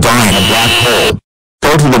 You will die in a black hole.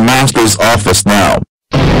 Go to the master's office now.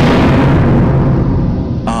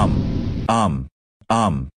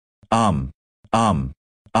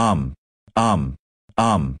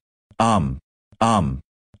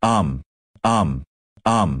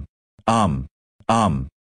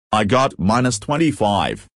 I got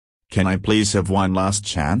 -25. Can I please have one last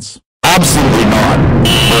chance? Absolutely not.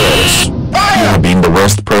 Doris, you have been the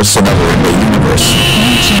worst person ever in the universe.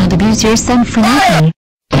 You child abuse your son for nothing.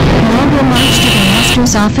 Now we'll march to the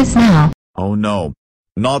master's office now. Oh no.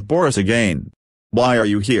 Not Boris again. Why are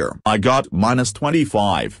you here? I got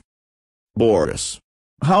 -25. Boris.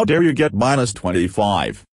 How dare you get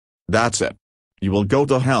 -25? That's it. You will go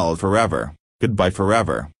to hell forever. Goodbye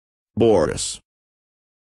forever. Boris.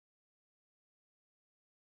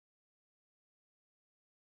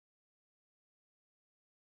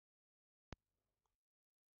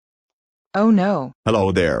 Oh no.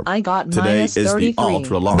 Hello there. I got Today is the -33.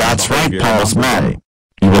 ultra-long That's right, behavior Paul's number mom. day.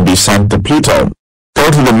 You will be sent to Pluto. Go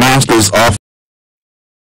to the master's office.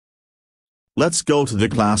 Let's go to the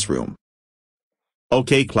classroom.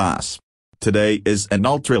 Okay class. Today is an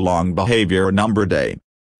ultra-long behavior number day.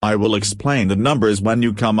 I will explain the numbers when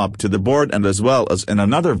you come up to the board and as well as in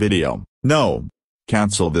another video. No.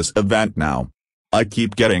 Cancel this event now. I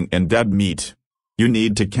keep getting in dead meat. You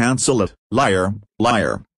need to cancel it, liar,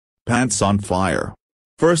 liar. Pants on fire.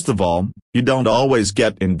 First of all, you don't always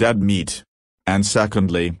get in dead meat. And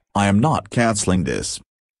secondly, I am not canceling this.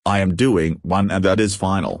 I am doing one and that is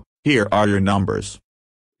final. Here are your numbers.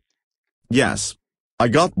 Yes. I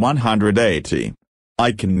got 180.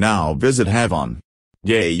 I can now visit heaven.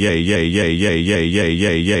 Yay yay yay yay yay yay yay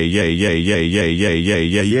yay yay yay yay yay yay yay yay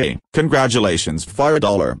yay yay. Congratulations,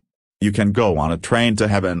 $5. You can go on a train to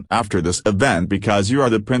heaven after this event because you are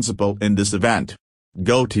the principal in this event.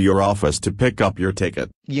 Go to your office to pick up your ticket.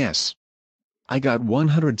 Yes. I got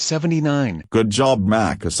 179. Good job,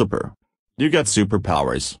 Super. You get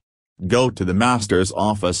superpowers. Go to the master's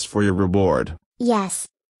office for your reward. Yes.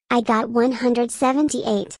 I got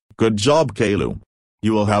 178. Good job, Kalu.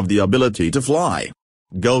 You will have the ability to fly.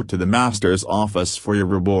 Go to the master's office for your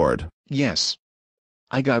reward. Yes.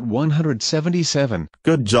 I got 177.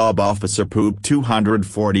 Good job, Officer Poop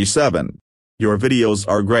 247. Your videos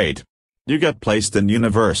are great. You get placed in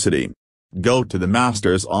university. Go to the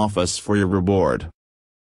master's office for your reward.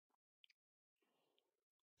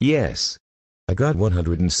 Yes. I got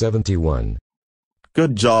 171.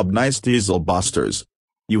 Good job, nice Diesel Busters.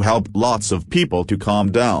 You helped lots of people to calm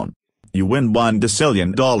down. You win $1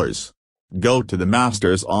 decillion. Go to the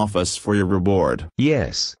master's office for your reward.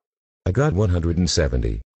 Yes. I got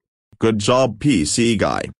 170. Good job, PC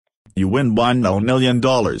guy. You win $1 million.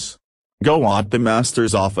 Go at the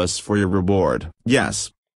master's office for your reward.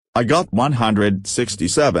 Yes. I got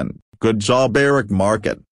 167. Good job, Eric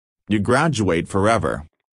Market. You graduate forever.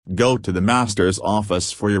 Go to the master's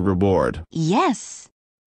office for your reward. Yes.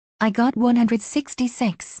 I got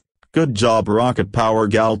 166. Good job, Rocket Power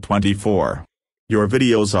Gal 24. Your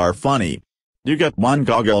videos are funny. You get 1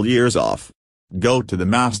 goggle years off. Go to the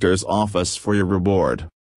master's office for your reward.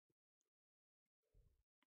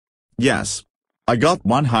 Yes. I got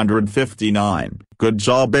 159. Good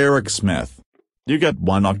job, Eric Smith. You get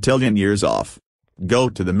 1 octillion years off. Go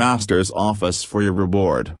to the master's office for your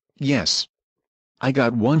reward. Yes. I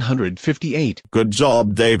got 158. Good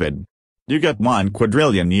job, David. You get 1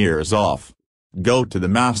 quadrillion years off. Go to the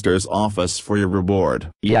master's office for your reward.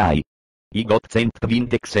 Yay. I got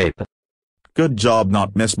 127. Good job,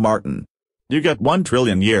 not Miss Martin. You get 1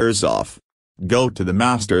 trillion years off. Go to the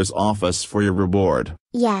master's office for your reward.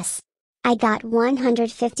 Yes. I got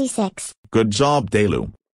 156. Good job,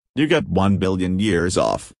 Delu. You get 1 billion years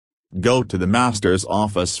off. Go to the master's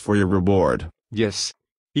office for your reward. Yes.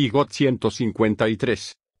 I got 153.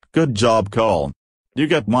 Good job, Cole. You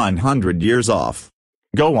get 100 years off.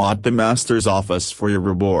 Go at the master's office for your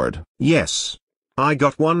reward. Yes. I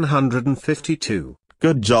got 152.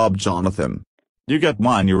 Good job, Jonathan. You get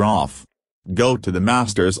 1 year off. Go to the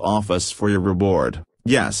master's office for your reward.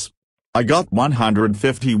 Yes. I got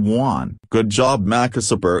 151. Good job,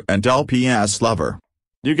 Super and LPS Lover.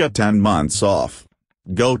 You get 10 months off.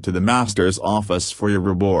 Go to the master's office for your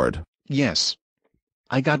reward. Yes.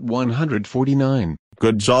 I got 149.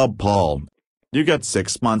 Good job, Paul. You get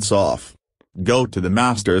 6 months off. Go to the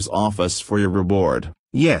master's office for your reward.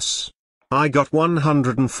 Yes. I got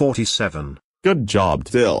 147. Good job,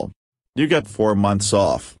 Dill. You get 4 months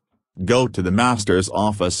off. Go to the master's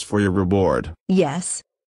office for your reward. Yes.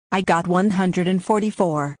 I got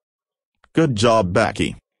 144. Good job,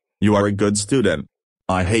 Becky. You are a good student.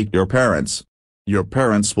 I hate your parents. Your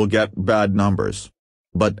parents will get bad numbers.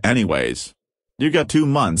 But anyways, you get 2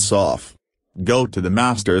 months off. Go to the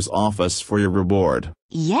master's office for your reward.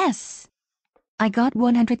 Yes. I got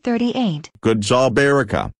 138. Good job,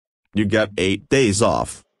 Erica. You get 8 days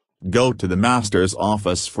off. Go to the master's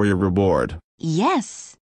office for your reward.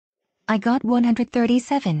 Yes. I got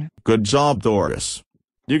 137. Good job, Doris.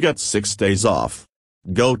 You get 6 days off.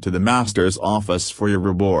 Go to the master's office for your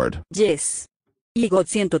reward. Yes. I got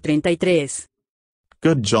 133.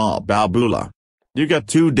 Good job, Babula. You get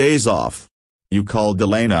 2 days off. You called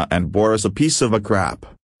Elena and Boris a piece of a crap.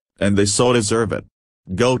 And they so deserve it.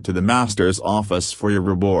 Go to the master's office for your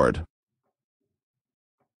reward.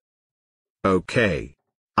 Okay.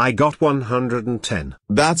 I got 110.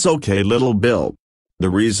 That's okay, little Bill. The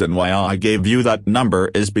reason why I gave you that number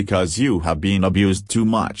is because you have been abused too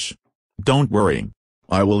much. Don't worry.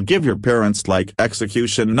 I will give your parents like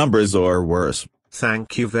execution numbers or worse.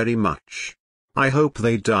 Thank you very much. I hope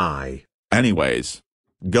they die. Anyways,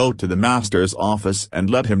 go to the master's office and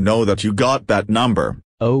let him know that you got that number.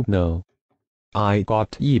 Oh no. I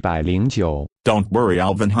got 109. Don't worry,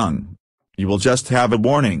 Alvin Hung. You will just have a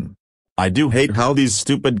warning. I do hate how these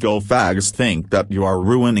stupid go-fags think that you are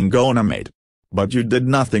ruining Gonamate. But you did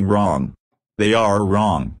nothing wrong. They are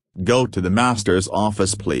wrong. Go to the master's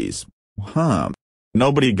office, please.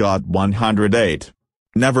 Nobody got 108.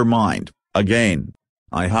 Never mind. Again.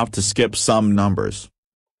 I have to skip some numbers.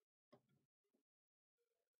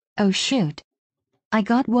 Oh shoot. I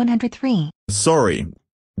got 103. Sorry.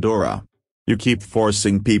 Dora. You keep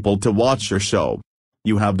forcing people to watch your show.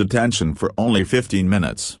 You have detention for only 15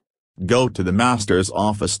 minutes. Go to the master's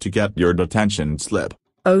office to get your detention slip.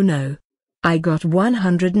 Oh no. I got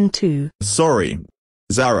 102. Sorry.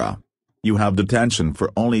 Zara. You have detention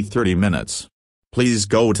for only 30 minutes. Please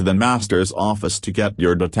go to the master's office to get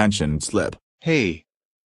your detention slip. Hey.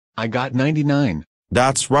 I got 99.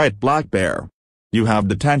 That's right, Black Bear. You have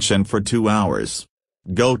detention for 2 hours.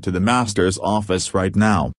 Go to the master's office right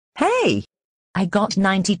now. Hey! I got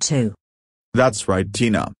 92. That's right,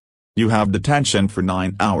 Tina. You have detention for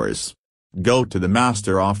 9 hours. Go to the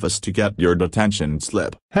master office to get your detention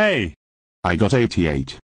slip. Hey! I got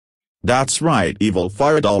 88. That's right, evil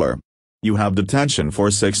fire dollar. You have detention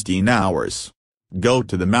for 16 hours. Go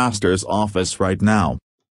to the master's office right now.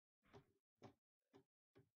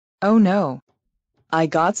 Oh no. I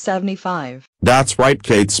got 75. That's right,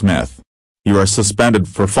 Kate Smith. You are suspended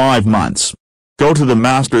for 5 months. Go to the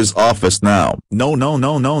master's office now. No.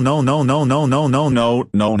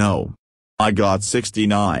 I got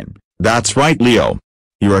 69. That's right, Leo.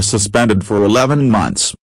 You are suspended for 11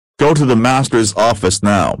 months. Go to the master's office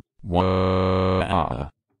now. I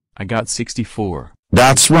got 64.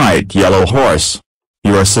 That's right, Yellow Horse.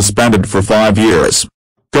 You are suspended for 5 years.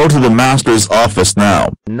 Go to the master's office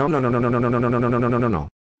now. No. I got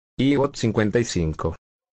 55.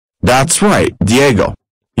 That's right, Diego.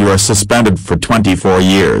 You are suspended for 24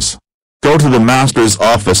 years. Go to the master's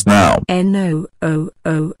office now.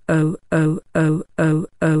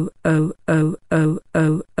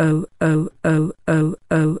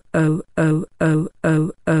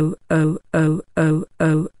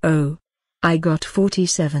 I got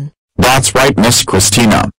 47. That's right, Miss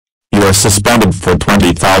Christina. You are suspended for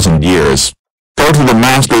 20,000 years. Go to the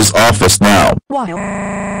master's office now.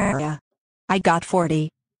 I got 40.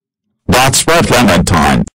 That's right,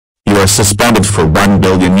 Clementine. You are suspended for 1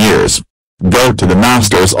 billion years. Go to the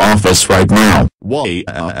master's office right now.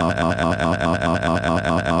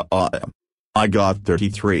 I got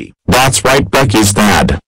 33. That's right, Becky's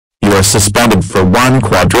dad. You are suspended for 1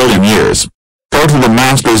 quadrillion years. Go to the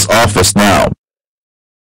master's office now.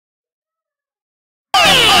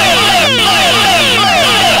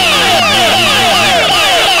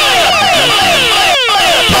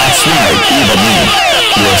 That's right, even me.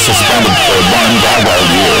 You are suspended for 1 billion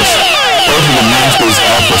years. Go to the master's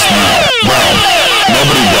office now. Well,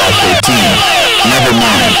 nobody got 13. Never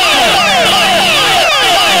mind.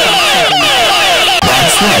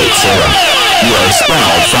 That's right, Sarah. You are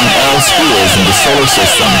expelled from all schools in the solar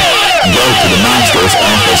system. Go to the master's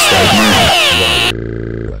office right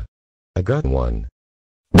now. I got 1.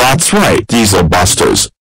 That's right, Diesel Busters.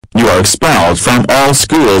 You are expelled from all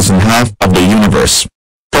schools in half of the universe.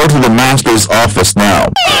 Go to the master's office now.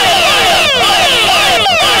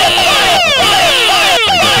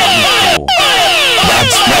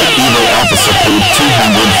 That's right, Evil Officer Code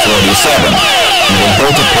 247. You will go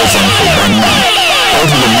to prison for 1 month. Go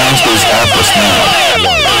to the master's office now.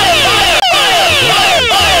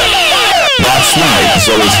 That's right,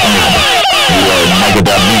 Zoe's dad. You are mega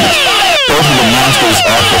dead meat. Go to the master's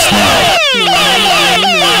office now.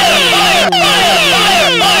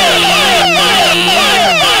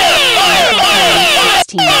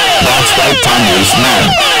 That's right, Tiny's man.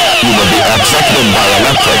 You will be executed by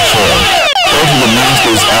electric chair. Go to the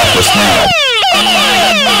master's office now.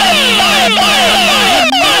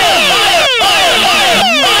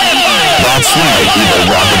 That's right, evil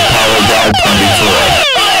rocket power guard 24.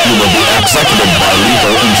 You will be executed by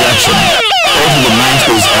lethal injection. Go to the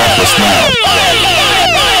master's office now.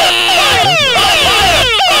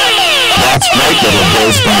 That's right, little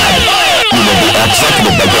Bill's dad. You will be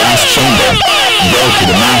executed by gas chamber. Go to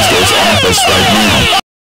the master's office right now.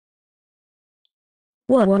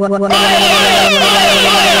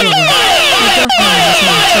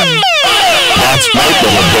 That's right,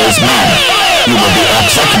 little Bill's mom. You will be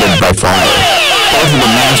executed by fire. Go to the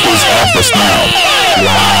master's office now.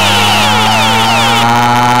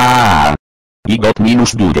 I got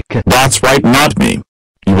 -2. That's right, not me.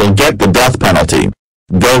 You will get the death penalty.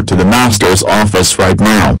 Go to the master's office right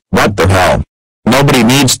now. What the hell? Nobody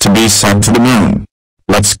needs to be sent to the moon.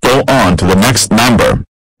 Let's go on to the next number.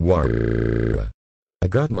 I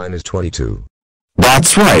got -22.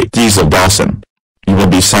 That's right, Diesel Dawson. You will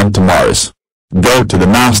be sent to Mars. Go to the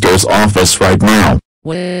master's office right now.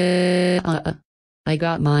 I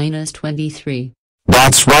got -23.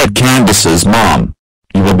 That's right, Candace's mom.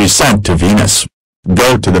 You will be sent to Venus.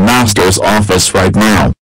 Go to the master's office right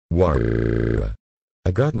now.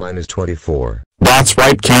 I got -24. That's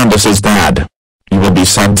right, Candace's dad. You will be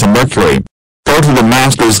sent to Mercury. Go to the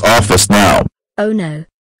master's office now. Oh no.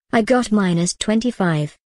 I got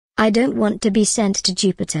 -25. I don't want to be sent to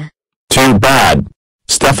Jupiter. Too bad.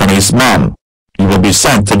 Stephanie's mom. You will be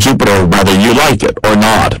sent to Jupiter whether you like it or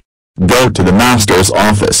not. Go to the master's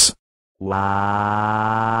office.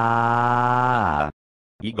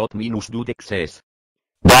 I got -2.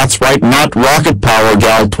 That's right, not Rocket Power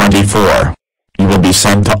Gal 24. You will be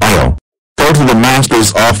sent to Io. Go to the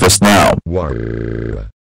master's office now.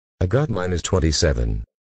 I got minus 27.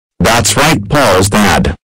 That's right, Paul's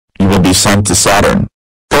dad. You will be sent to Saturn.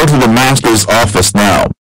 Go to the master's office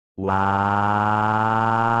now. Wow.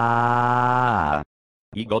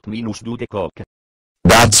 I got minus 20.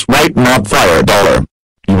 That's right, not fire dollar.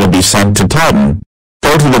 You will be sent to Titan.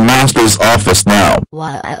 Go to the master's office now.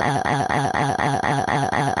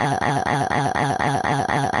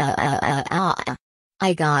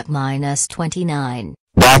 I got minus 29.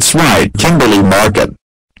 That's right, Kimberly Market.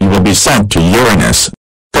 You will be sent to Uranus.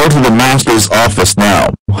 Go to the master's office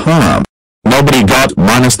now. Nobody got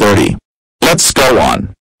minus 30. Let's go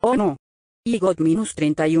on. Oh no. I got minus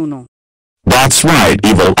 31. That's right,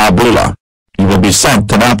 evil Abula. You will be sent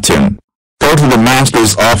to Neptune. Go to the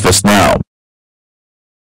master's office now.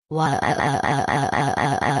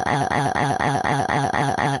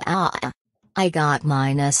 I got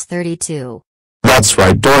minus 32. That's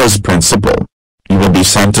right, Dora's principal. You will be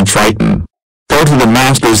sent to Triton. Go to the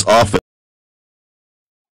master's office.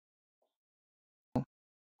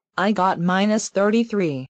 I got minus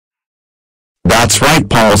 33. That's right,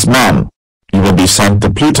 Paul's mom. You will be sent to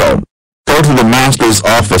Pluto. Go to the master's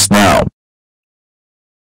office now.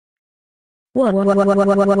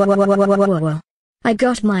 I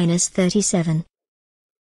got minus 37.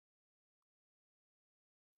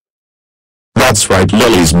 That's right,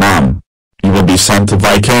 Lily's mom. You will be sent to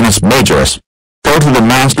Vicanus Majoris. Go to the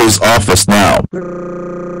master's office now.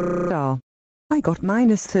 I got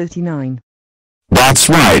minus 39. That's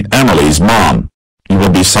right, Emily's mom. You will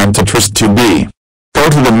be sent to Trist 2B. Go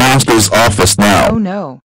to the master's office now. Oh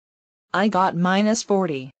no. I got minus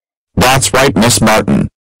 40. That's right, Miss Martin.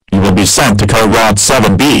 You will be sent to Carrot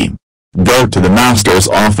 7B. Go to the master's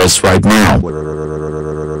office right now.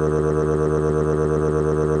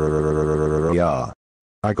 Yeah.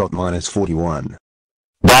 I got minus 41.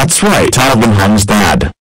 That's right, Alvin Hung's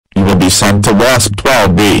dad. You will be sent to Wasp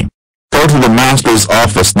 12B. Go to the master's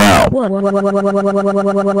office now.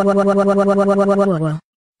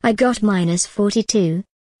 I got minus 42.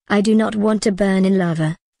 I do not want to burn in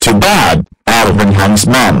lava. Too bad, Alvin Hung's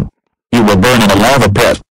mom. You will burn in a lava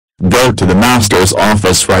pit. Go to the master's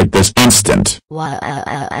office right this instant.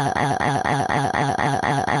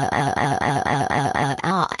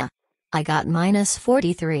 I got minus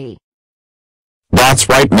 43. That's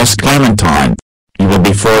right, Miss Clementine. You will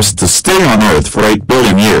be forced to stay on Earth for 8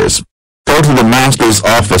 billion years. Go to the master's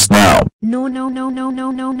office now. No.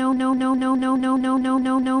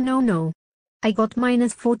 I got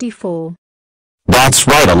minus 44. That's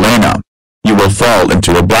right, Elena. You will fall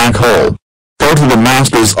into a black hole. Go to the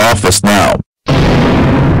master's office now.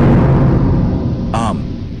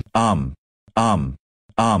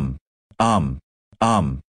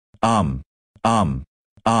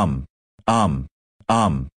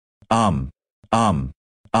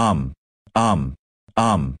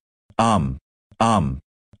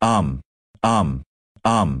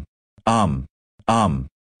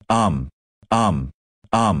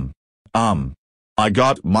 I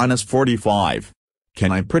got minus 45.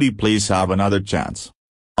 Can I pretty please have another chance?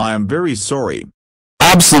 I am very sorry.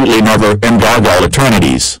 Absolutely never in gargoyle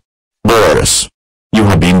eternities. Boris. You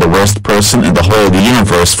have been the worst person in the whole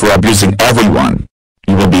universe for abusing everyone.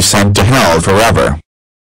 You will be sent to hell forever.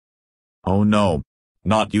 Oh no.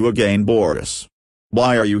 Not you again, Boris.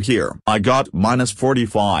 Why are you here? I got minus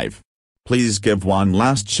 45. Please give one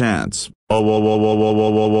last chance.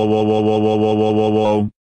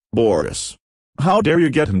 Boris. How dare you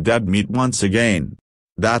get him dead meat once again?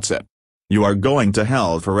 That's it. You are going to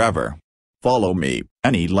hell forever. Follow me.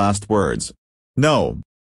 Any last words? No.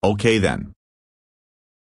 Okay then.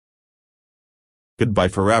 Goodbye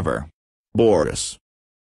forever. Boris.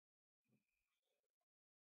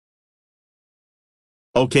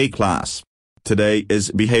 Okay class. Today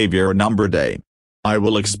is behavior number day. I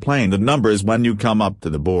will explain the numbers when you come up to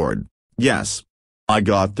the board. Yes. I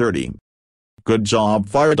got 30. Good job,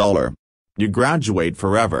 Fire Dollar. You graduate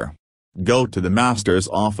forever. Go to the master's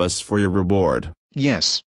office for your reward.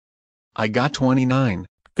 Yes. I got 29.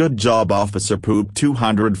 Good job, Officer Poop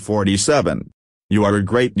 247. You are a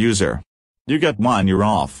great user. You get 1 year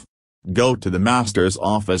off. Go to the master's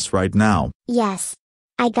office right now. Yes.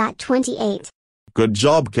 I got 28. Good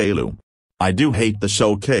job, Kalu. I do hate the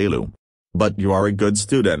show, Kalu. But you are a good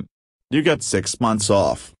student. You get 6 months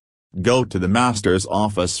off. Go to the master's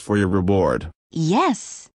office for your reward.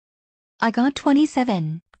 Yes. I got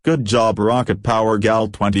 27. Good job, Rocket Power Gal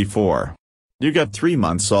 24. You get 3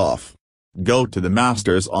 months off. Go to the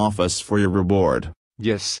master's office for your reward.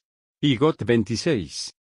 Yes. I got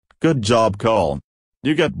 26. Good job, Cole.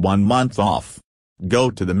 You get 1 month off. Go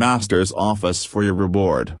to the master's office for your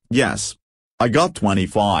reward. Yes. I got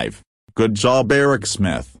 25. Good job, Eric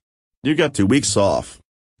Smith. You get 2 weeks off.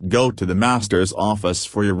 Go to the master's office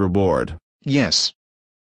for your reward. Yes.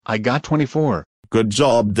 I got 24. Good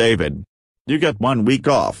job, David. You get 1 week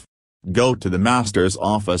off. Go to the master's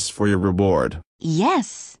office for your reward.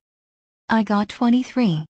 Yes. I got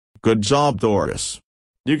 23. Good job, Doris.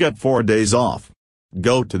 You get 4 days off.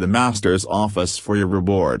 Go to the master's office for your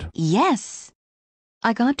reward. Yes.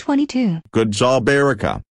 I got 22. Good job,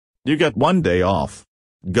 Erica. You get 1 day off.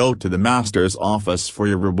 Go to the master's office for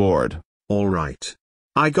your reward. All right.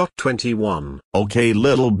 I got 21. Okay,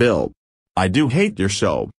 little Bill. I do hate your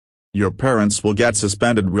show. Your parents will get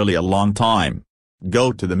suspended really a long time.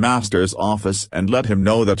 Go to the master's office and let him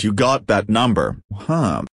know that you got that number.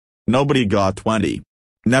 Nobody got 20.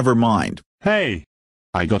 Never mind. Hey!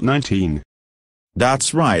 I got 19.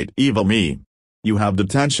 That's right, evil me. You have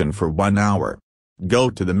detention for 1 hour.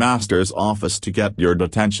 Go to the master's office to get your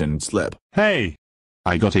detention slip. Hey!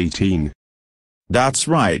 I got 18. That's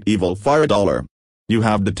right, evil fire dollar. You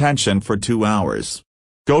have detention for 2 hours.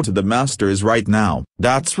 Go to the master's right now.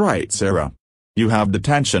 That's right, Sarah. You have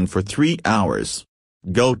detention for 3 hours.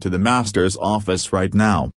 Go to the master's office right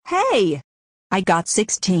now. Hey! I got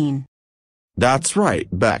 16. That's right,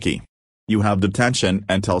 Becky. You have detention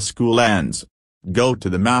until school ends. Go to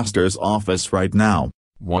the master's office right now.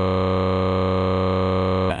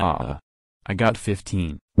 I got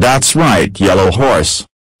 15. That's right, Yellow Horse.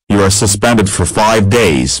 You are suspended for 5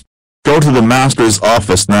 days. Go to the master's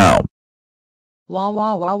office now. Wah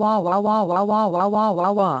wah wah wah wah wah wah wah wah wah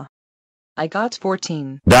wah wah. I got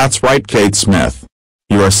 14. That's right, Kate Smith.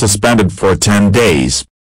 You are suspended for 10 days.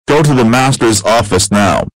 Go to the master's office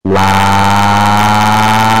now.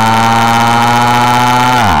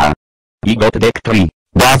 He got deck 3.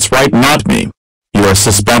 That's right, not me. You are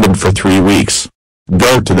suspended for 3 weeks.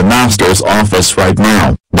 Go to the master's office right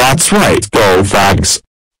now. That's right, go fags.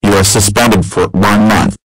 You are suspended for 1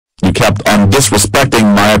 month. You kept on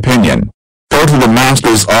disrespecting my opinion. Go to the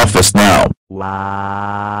master's office now.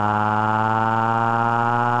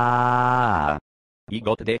 He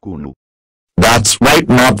got deck 1. That's right,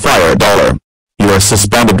 not fire dollar. You are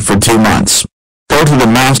suspended for 2 months. Go to the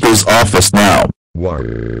master's office now.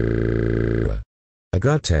 I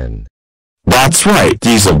got 10. That's right,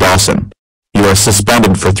 Diesel Dawson. You are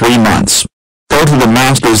suspended for 3 months. Go to the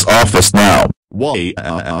master's office now.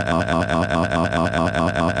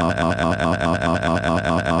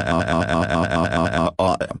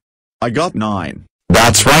 I got 9.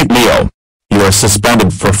 That's right, Leo. You are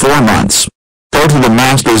suspended for 4 months. Go to the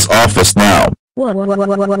master's office now.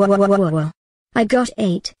 I got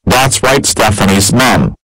 8. That's right, Stephanie's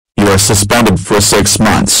mom. You are suspended for 6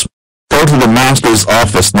 months. Go to the master's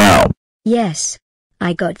office now. Yes.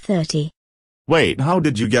 I got 30. Wait, how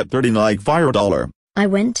did you get 30 like fire dollar? I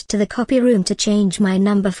went to the copy room to change my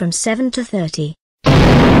number from 7 to 30.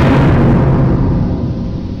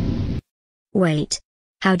 Wait.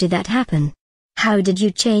 How did that happen? How did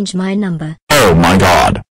you change my number? Oh my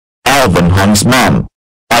god. Alvin Hung's mom.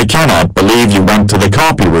 I cannot believe you went to the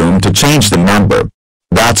copy room to change the number.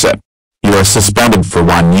 That's it. You are suspended for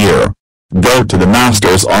 1 year. Go to the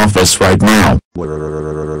master's office right now.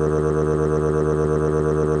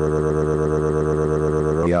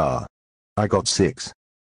 Yeah. I got 6.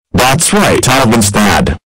 That's right, Alvin's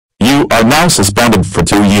dad. You are now suspended for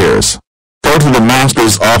 2 years. Go to the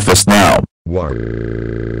master's office now.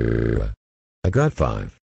 I got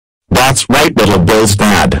 5. That's right, little Bill's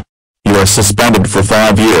dad. You are suspended for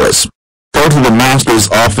 5 years. Go to the master's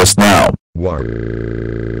office now.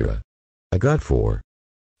 I got 4.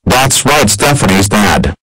 That's right, Stephanie's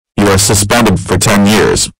dad. You are suspended for 10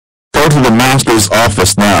 years. Go to the master's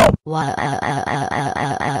office now.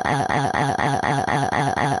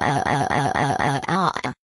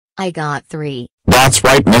 I got 3. That's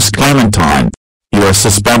right, Miss Clementine. You are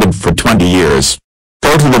suspended for 20 years.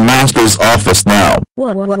 Go to the master's office now.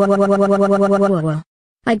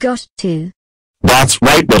 I got 2. That's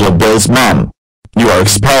right, little Bill's mom. You are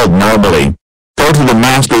expelled normally. Go to the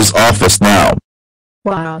master's office now.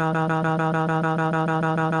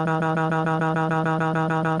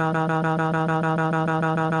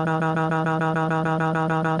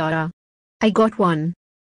 I got 1.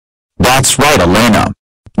 That's right, Elena.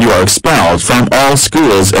 You are expelled from all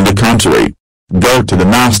schools in the country. Go to the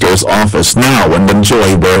master's office now and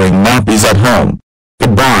enjoy wearing nappies at home.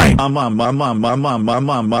 Goodbye.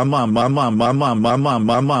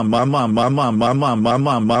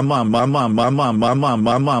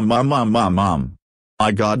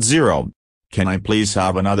 I got 0. Can I please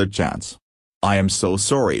have another chance? I am so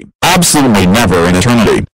sorry. Absolutely never in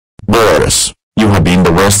eternity. Boris, you have been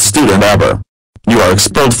the worst student ever. You are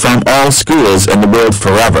expelled from all schools in the world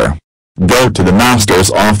forever. Go to the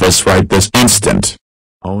master's office right this instant.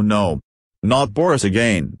 Oh no. Not Boris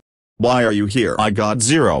again. Why are you here? I got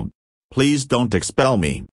 0. Please don't expel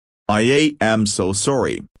me. I am so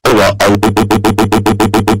sorry. That's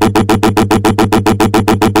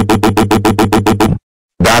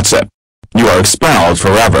it. You are expelled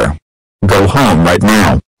forever. Go home right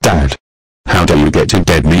now. Dad. How dare you get to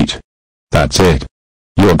dead meat? That's it.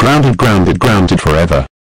 You're grounded forever.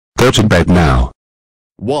 Go to bed now.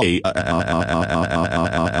 Why?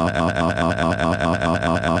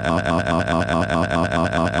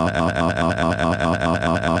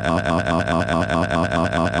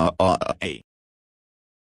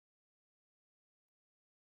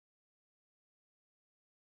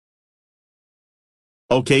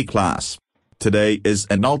 Okay class. Today is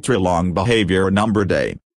an ultra-long behavior number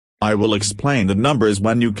day. I will explain the numbers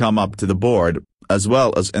when you come up to the board, as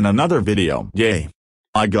well as in another video. Yay!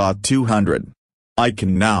 I got 200. I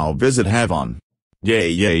can now visit heaven. Yay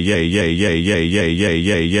yay yay yay yay yay yay yay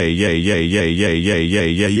yay yay yay yay yay yay yay yay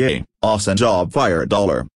yay yay. Awesome job fire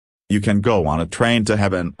 $. You can go on a train to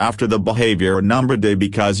heaven after the behavior number day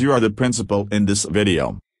because you are the principal in this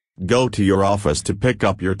video. Go to your office to pick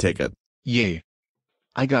up your ticket. Yay.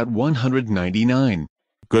 I got 199.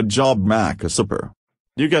 Good job Mac Super.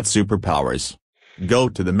 You get superpowers. Go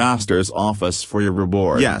to the master's office for your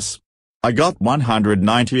reward. Yes. I got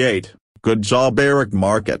 198. Good job Eric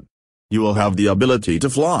Market. You will have the ability to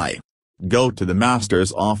fly. Go to the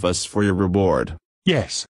master's office for your reward.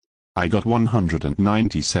 Yes. I got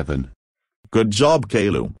 197. Good job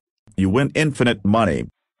Kalu. You win infinite money.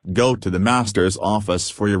 Go to the master's office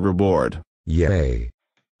for your reward. Yay.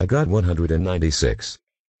 I got 196.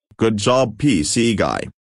 Good job PC Guy.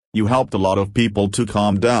 You helped a lot of people to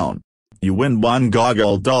calm down. You win $1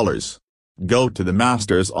 goggle. Go to the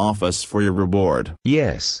master's office for your reward.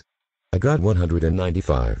 Yes. I got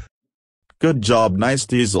 195. Good job Nice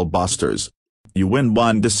Diesel Busters. You win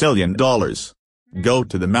 $1 decillion. Go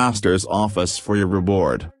to the master's office for your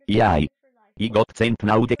reward. Yay. He got sent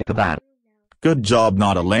now that. Good job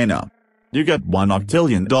Not Elena. You get $1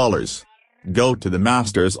 octillion. Go to the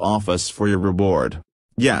master's office for your reward.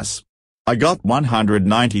 Yes. I got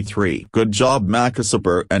 193. Good job Maca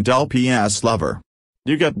Super and LPS Lover.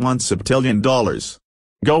 You get $1 septillion.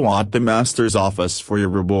 Go at the master's office for your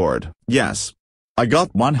reward. Yes. I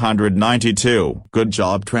got 192. Good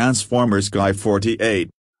job Transformers Guy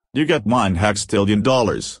 48. You get $1 hextillion.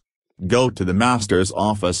 Go to the master's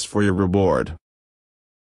office for your reward.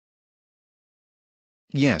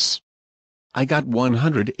 Yes. I got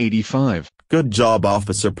 185. Good job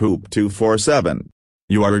Officer Poop 247.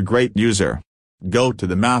 You are a great user. Go to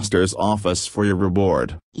the master's office for your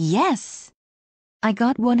reward. Yes. I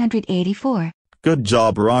got 184. Good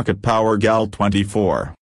job Rocket Power Gal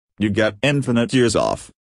 24. You get infinite years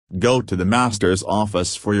off. Go to the master's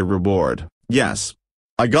office for your reward. Yes.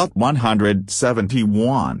 I got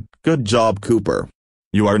 171. Good job Cooper.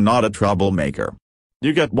 You are not a troublemaker.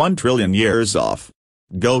 You get 1 trillion years off.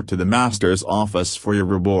 Go to the master's office for your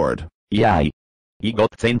reward. Yay. He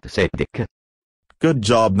got sent septic. Good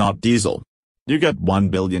job Not Diesel. You get 1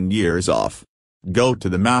 billion years off. Go to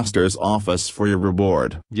the master's office for your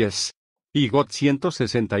reward. Yes. He got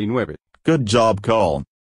 169. Good job Cole.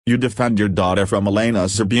 You defend your daughter from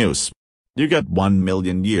Elena's abuse. You get 1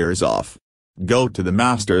 million years off. Go to the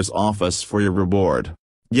master's office for your reward.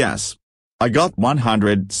 Yes. I got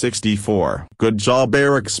 164. Good job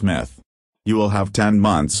Eric Smith. You will have 10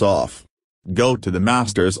 months off. Go to the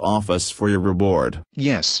master's office for your reward.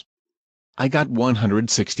 Yes. I got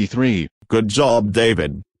 163. Good job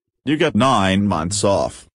David. You get 9 months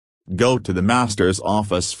off. Go to the master's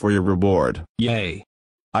office for your reward. Yay.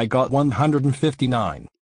 I got 159.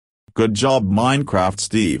 Good job Minecraft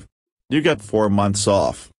Steve. You get 4 months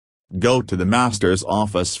off. Go to the master's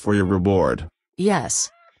office for your reward. Yes.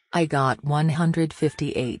 I got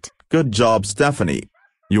 158. Good job Stephanie.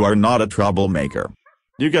 You are not a troublemaker.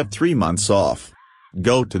 You get 3 months off.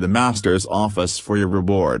 Go to the master's office for your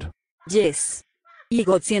reward. Yes. Y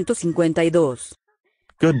got 152.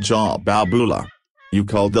 Good job Babula. You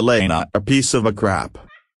called Elena a piece of a crap.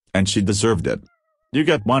 And she deserved it. You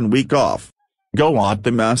get 1 week off. Go at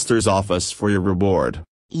the master's office for your reward.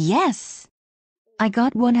 Yes. I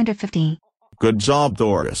got 150. Good job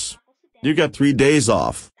Doris. You get 3 days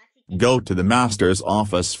off. Go to the master's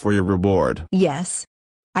office for your reward. Yes.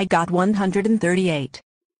 I got 138.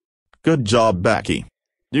 Good job Becky.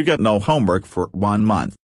 You get no homework for 1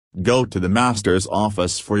 month. Go to the master's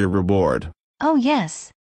office for your reward. Oh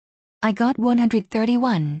yes. I got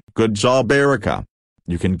 131. Good job Erica.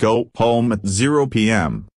 You can go home at 0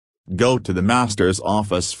 p.m. Go to the master's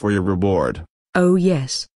office for your reward. Oh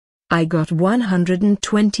yes. I got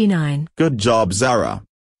 129. Good job, Zara.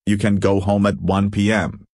 You can go home at 1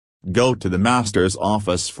 p.m. Go to the master's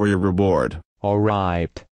office for your reward.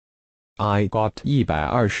 Alright. I got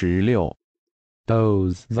 126.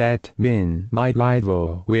 Those that win my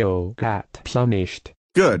rival will get punished.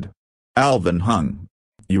 Good. Alvin Hung.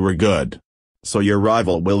 You were good. So your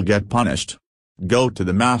rival will get punished. Go to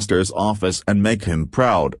the master's office and make him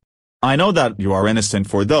proud. I know that you are innocent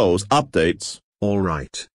for those updates.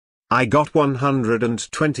 Alright. I got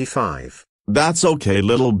 125. That's okay,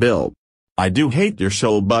 little Bill. I do hate your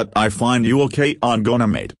show, but I find you okay on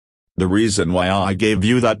Gonamate. The reason why I gave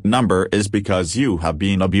you that number is because you have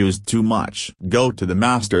been abused too much. Go to the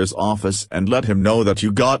master's office and let him know that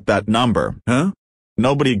you got that number. Huh?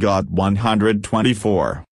 Nobody got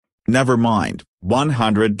 124. Never mind,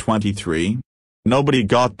 123. Nobody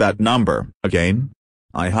got that number. Again?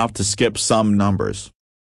 I have to skip some numbers.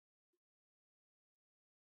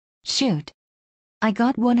 Shoot. I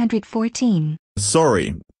got 114.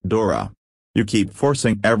 Sorry, Dora. You keep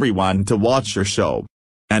forcing everyone to watch your show.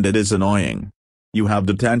 And it is annoying. You have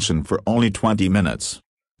detention for only 20 minutes.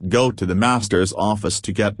 Go to the master's office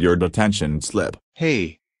to get your detention slip.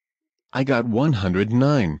 Hey. I got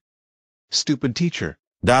 109. Stupid teacher.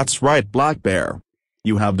 That's right, Black Bear.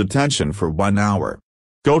 You have detention for 1 hour.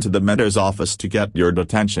 Go to the mentor's office to get your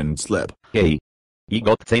detention slip. Hey. He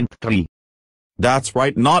got sent 3. That's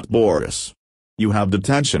right, not Boris. You have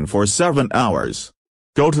detention for 7 hours.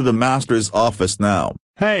 Go to the master's office now.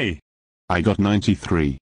 Hey. I got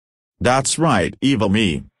 93. That's right, evil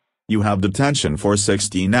me. You have detention for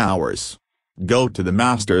 16 hours. Go to the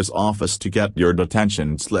master's office to get your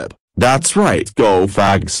detention slip. That's right, go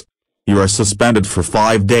fags. You are suspended for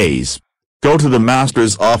 5 days. Go to the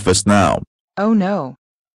master's office now. Oh no.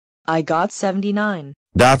 I got 79.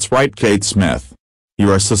 That's right, Kate Smith. You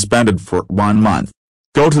are suspended for 1 month.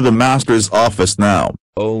 Go to the master's office now.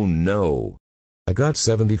 Oh no. I got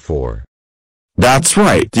 74. That's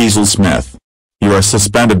right, Diesel Smith. You are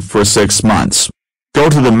suspended for 6 months. Go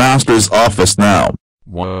to the master's office now.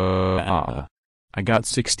 Wow. I got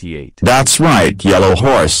 68. That's right, Yellow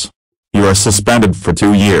Horse. You are suspended for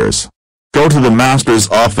 2 years. Go to the master's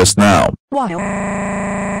office now.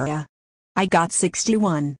 Wow. I got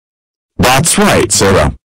 61. That's right,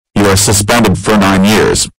 Sarah. You are suspended for 9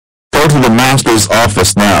 years. Go to the master's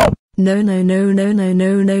office now. No.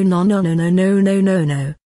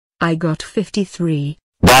 I got 53.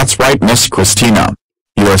 That's right, Miss Christina.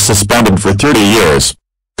 You are suspended for 30 years.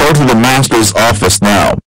 Go to the master's office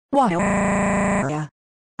now. Wow.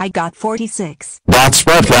 I got 46. That's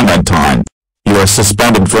right, Clementine. You are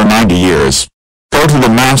suspended for 90 years. Go to the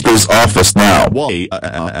master's office now.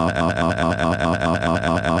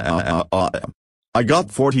 I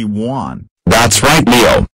got 41. That's right,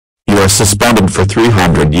 Leo. You are suspended for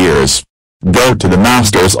 300 years. Go to the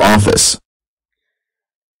master's office.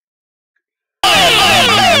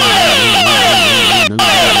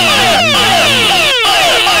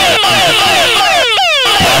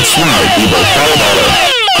 That's right, evil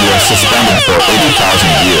 $4. You are suspended for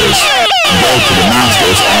 80,000 years. Go to the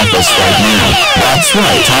master's office right now. That's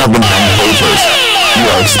right, Alvin and haters. You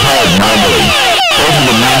are expelled normally. Go to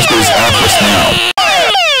the master's office now.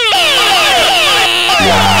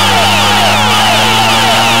 Wow!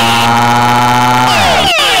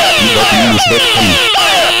 You got minus 3.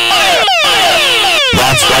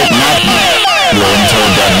 That's right, not me. You are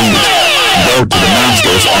untold dead meat. Go to the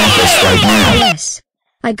master's office right now. Yes.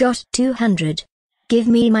 I got 200. Give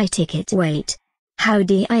me my ticket. Wait. How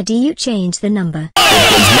did you change the number? It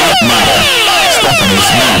does not matter. Stephanie's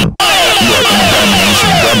mom. You are in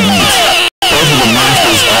abomination dead meat. Go to the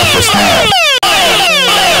master's office now.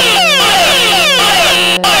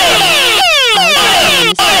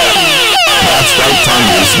 That's right,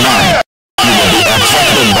 Tanya's mom. You will be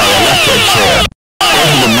executed by electric chair. Go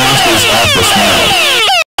to the master's office now.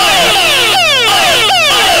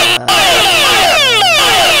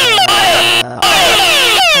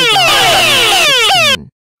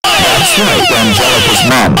 That's right, Angelica's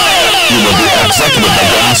mom. You will be executed by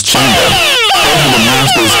gas chamber. Go to the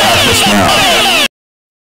master's office now.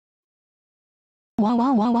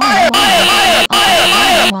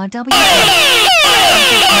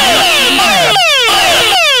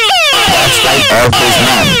 That's right, Arthur's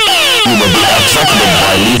mom. You will be executed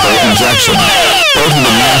by lethal injection. Go to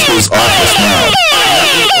the master's office now.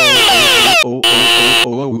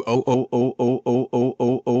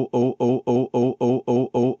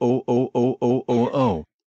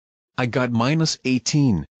 I got minus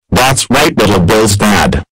 18. That's right, little Bill's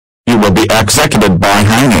dad. You will be executed by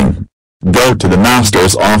hanging. Go to the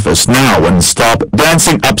master's office now and stop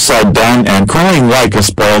dancing upside down and crying like a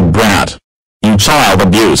spoiled brat. You child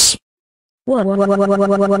abuse. I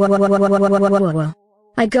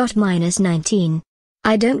got -19.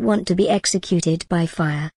 I don't want to be executed by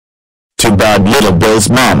fire. Too bad, little Bill's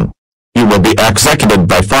mom. You will be executed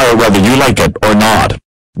by fire whether you like it or not.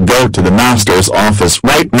 Go to the master's office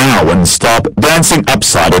right now and stop dancing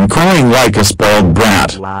upside and crying like a spoiled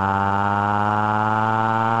brat.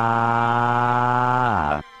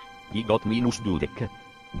 He got -20.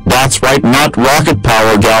 That's right, not Rocket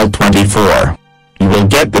Power Gal 24. You will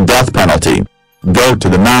get the death penalty. Go to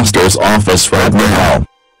the master's office right now.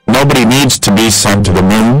 Nobody needs to be sent to the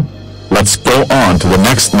moon. Let's go on to the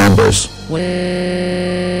next numbers.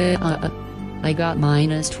 I got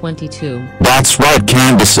 -22. That's right,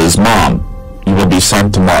 Candace's mom. You will be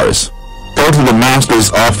sent to Mars. Go to the master's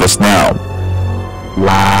office now.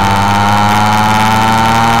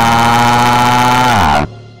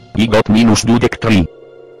 He got -23.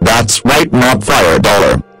 That's right, not Fire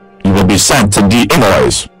Dollar. You will be sent to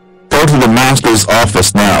Illinois. Go to the master's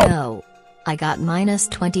office now. No. I got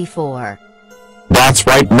 -24. That's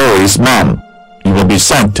right, Murray's mom. You will be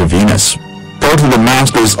sent to Venus. Go to the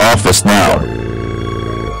master's office now.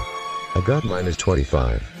 I got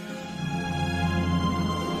 -25.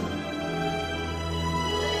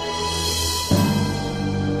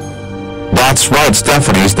 That's right,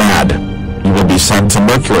 Stephanie's dad. You will be sent to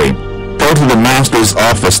Mercury. Go to the master's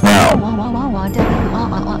office now.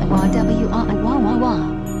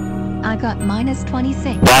 I got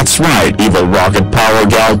 -26. That's right, evil Rocket Power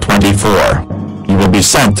Gal 24. You will be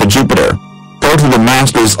sent to Jupiter. Go to the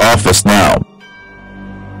master's office now.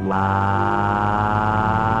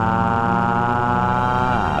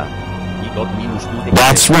 He got -20.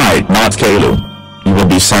 That's right, not Kalu. You will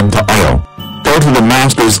be sent to Io. Go to the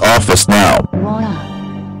master's office now.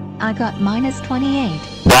 I got -28.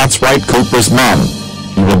 That's right, Cooper's mom.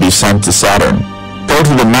 You will be sent to Saturn. Go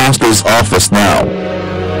to the master's office now.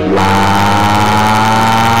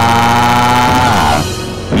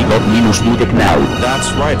 We got -20 now.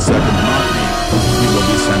 That's right, second not me. You will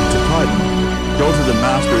be sent to Titan. Go to the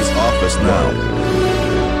master's office now.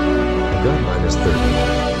 I got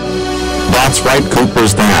 -30. That's right,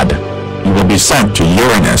 Cooper's dad. You will be sent to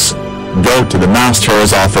Uranus. Go to the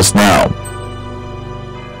master's office now.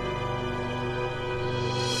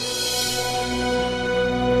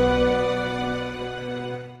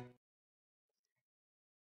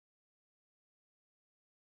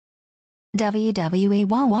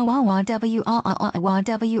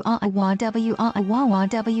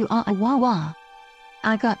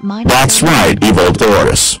 I got That's right, evil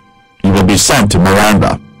Doris. You will be sent to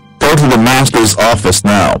Miranda. Go to the master's office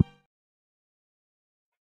now.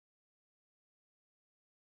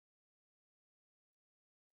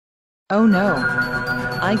 Oh no.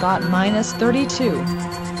 I got -32.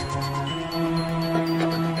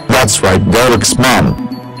 That's right, Derek's mom.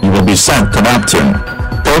 You will be sent to Neptune.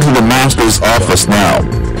 Go to the master's office now.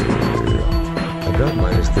 I got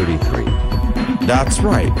 -33. That's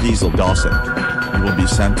right, Diesel Dawson. You will be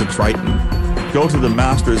sent to Triton. Go to the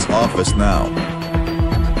master's office now.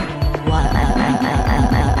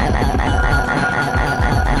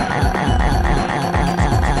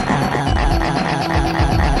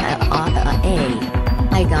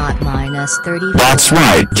 I got -30. That's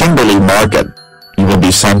right, Kimberly Market. You will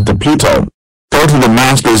be sent to Pluto. Go to the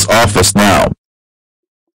master's office now.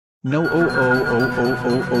 No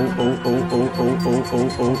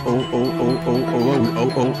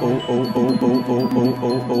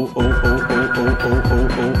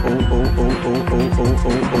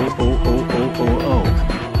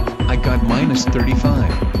I got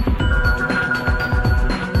 -35.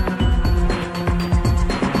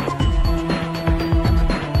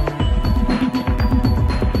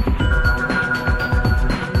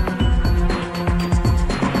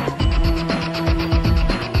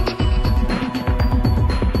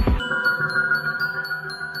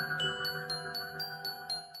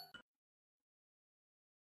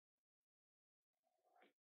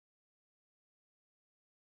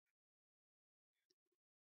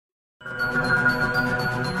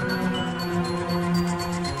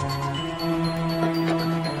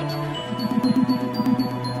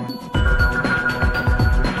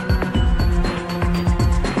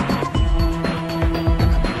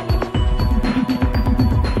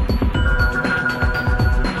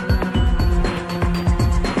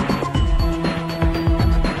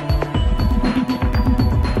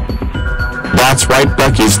 That's right,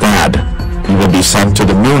 Becky's dad. You will be sent to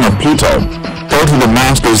the moon of Pluto. Go to the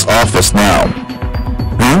master's office now.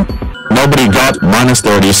 Huh? Nobody got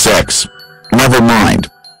 -36. Never mind.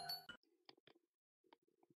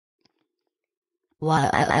 I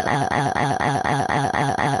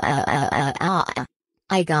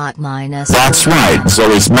got minus. That's right,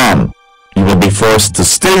 Zoe's mom. You will be forced to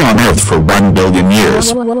stay on Earth for 1 billion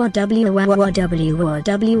years.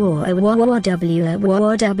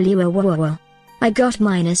 I got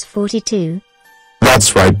minus 42.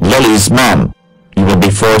 That's right, Lily's mom. You will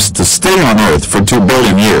be forced to stay on Earth for 2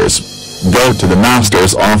 billion years. Go to the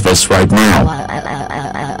Master's office right now.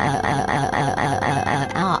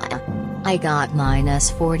 I got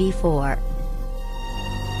minus 44.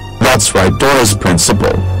 That's right, Dora's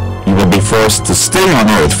principal. You will be forced to stay on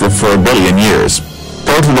Earth for 4 billion years.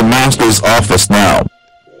 Go to the Master's office now.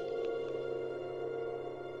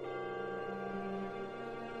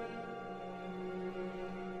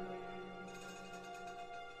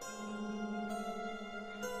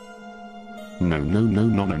 No.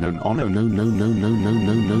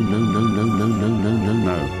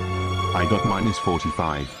 I got minus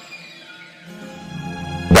 45.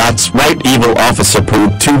 That's right, Evil Officer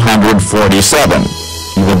Poop 247.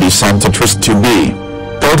 You will be sent to Trist 2B.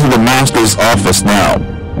 Go to the Master's office now.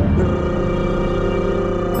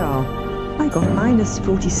 I got minus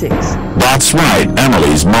 46. That's right,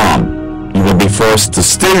 Emily's mom. You will be forced to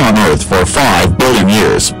stay on Earth for 5 billion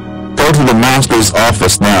years. Go to the Master's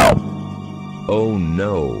office now. Oh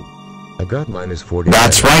no. I got minus 40.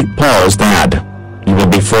 That's right, Paul's dad. You will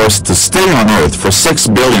be forced to stay on Earth for 6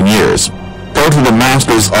 billion years. Go to the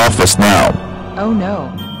Master's office now. Oh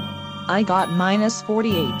no. I got minus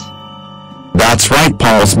 48. That's right,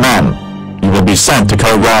 Paul's mom. You will be sent to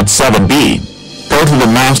Code 7B. Go to the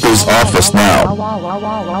Master's office now. I got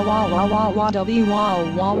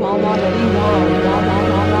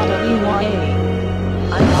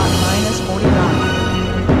minus 49.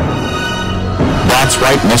 That's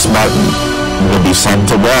right, Miss Martin. You will be sent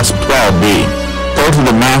to Wasp 12B. Go to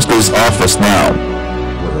the Master's office now.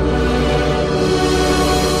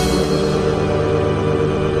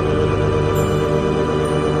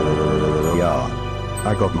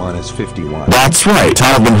 I got minus 51. That's right,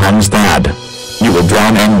 Alvin Hung's dad. You will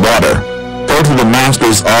drown in water. Go to the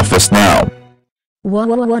Master's office now.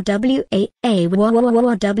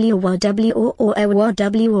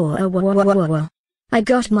 I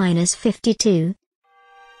got minus 52.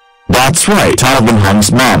 That's right, Alvin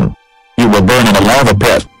Hung's mom. You will burn in a lava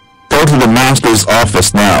pit. Go to the Master's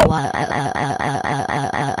office now.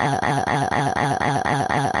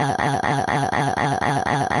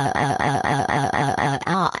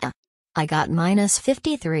 I got minus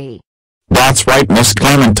 53. That's right, Miss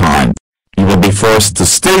Clementine. You will be forced to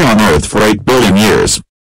stay on Earth for 8 billion years.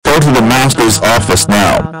 Go to the Master's office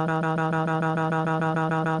now.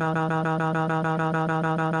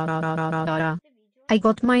 I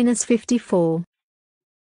got minus 54.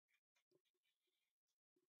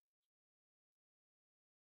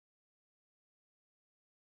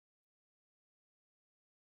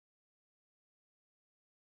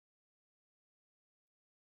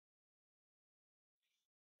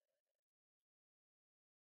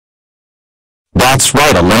 That's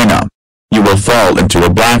right, Elena. You will fall into a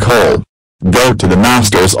black hole. Go to the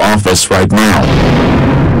Master's office right now.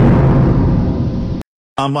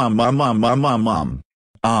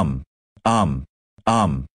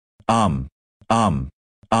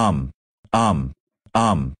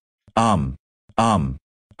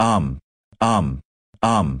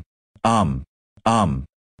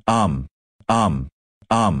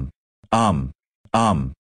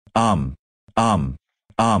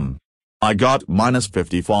 I got minus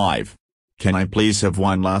 55. Can I please have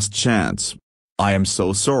one last chance? I am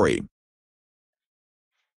so sorry.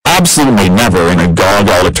 Absolutely never in a god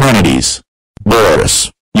all eternities.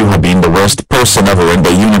 Boris, you have been the worst person ever in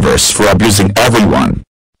the universe for abusing everyone.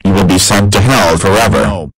 You will be sent to hell forever.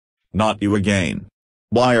 No, not you again.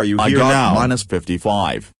 Why are you here now? I got minus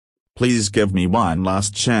 55. Please give me one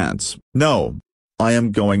last chance. No, I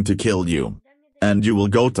am going to kill you. And you will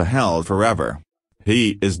go to hell forever.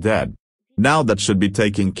 He is dead. Now that should be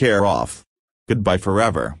taken care of. Goodbye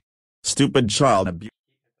forever. Stupid child abuse.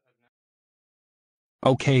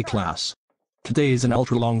 Okay class. Today is an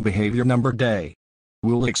ultra-long behavior number day.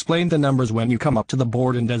 We'll explain the numbers when you come up to the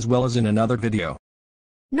board and as well as in another video.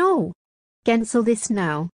 No. Cancel this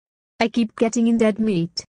now. I keep getting in dead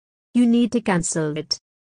meat. You need to cancel it.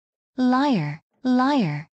 Liar,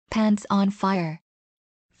 liar, pants on fire.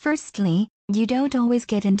 Firstly, you don't always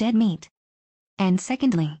get in dead meat. And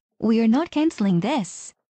secondly, we are not canceling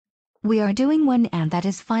this. We are doing one and that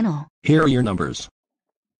is final. Here are your numbers.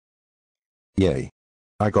 Yay.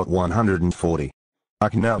 I got 140. I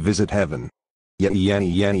can now visit heaven. Yanny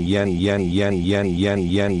yanny yanny yanny yanny yanny yanny yanny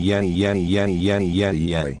yanny yanny yanny yanny yanny yanny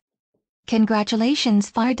yanny.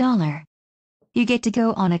 Congratulations $5. You get to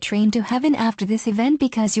go on a train to heaven after this event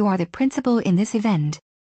because you are the principal in this event.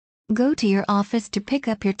 Go to your office to pick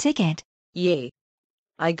up your ticket. Yay.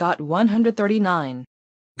 I got 139.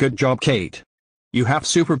 Good job, Kate. You have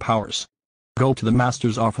superpowers. Go to the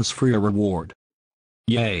master's office for your reward.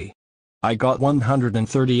 Yay. I got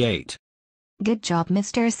 138. Good job,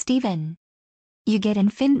 Mr. Steven. You get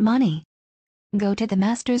infinite money. Go to the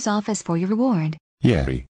master's office for your reward.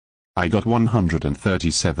 Yay. I got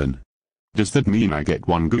 137. Does that mean I get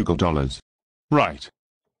 $1 Google dollars? Right.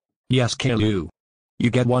 Yes, Kalu. You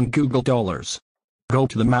get $1 Google dollars. Go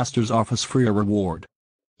to the master's office for your reward.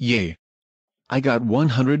 Yay. I got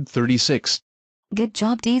 136. Good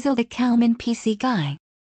job, Diesel the Cowman PC guy.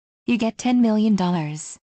 You get $10 million.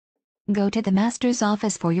 Go to the master's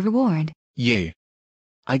office for your reward. Yay.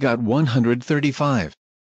 I got 135.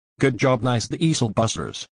 Good job, Nice the Easel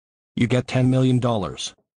Busters. You get $10 million.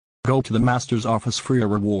 Go to the master's office for your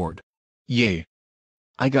reward. Yay.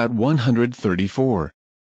 I got 134.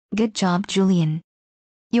 Good job, Julian.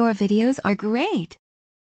 Your videos are great.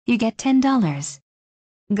 You get $10.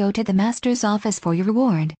 Go to the master's office for your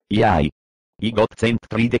reward. Yay. I got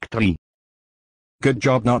 133. Good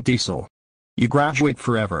job, Not Diesel. You graduate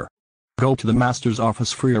forever. Go to the master's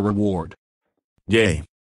office for your reward. Yay.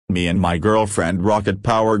 Me and my girlfriend Rocket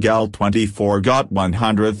Power Gal 24 got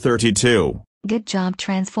 132. Good job,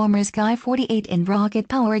 Transformers Guy 48 and Rocket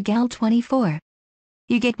Power Gal 24.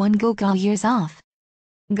 You get 1 Google years off.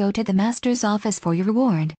 Go to the master's office for your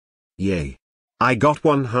reward. Yay. I got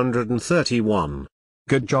 131.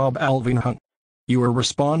 Good job, Alvin Hunt. You are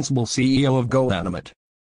responsible CEO of GoAnimate.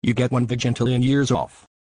 You get 1 Vigintillion years off.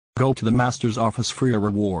 Go to the master's office for your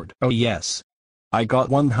reward. Oh yes. I got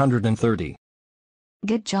 130.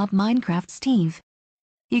 Good job, Minecraft Steve.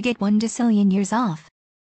 You get 1 decillion years off.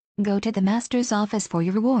 Go to the master's office for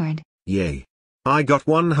your reward. Yay. I got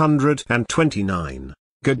 129.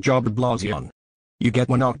 Good job, Blazion. You get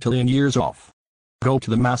 1 octillion years off. Go to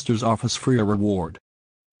the master's office for your reward.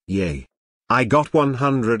 Yay. I got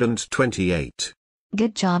 128.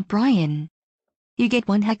 Good job, Brian. You get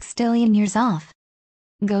 1 hextillion years off.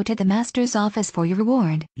 Go to the master's office for your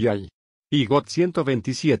reward. Yay. I got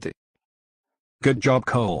 127. Good job,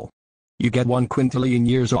 Cole. You get 1 quintillion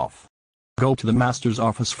years off. Go to the master's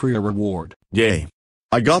office for your reward. Yay.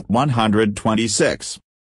 I got 126.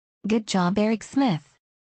 Good job, Eric Smith.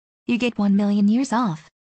 You get 1 million years off.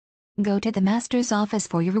 Go to the master's office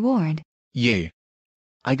for your reward. Yay.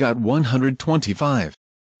 I got 125.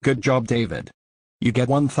 Good job, David. You get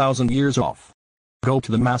 1,000 years off. Go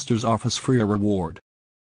to the master's office for your reward.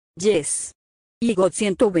 Yes. I got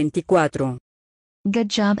 124. Good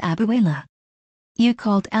job, Abuela. You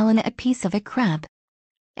called Elena a piece of a crab.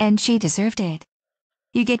 And she deserved it.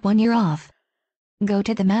 You get 1 year off. Go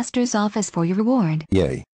to the master's office for your reward.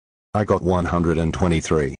 Yay. I got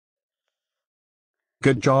 123.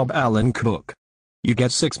 Good job, Alan Cook. You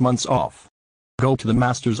get 6 months off. Go to the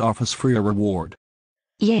master's office for your reward.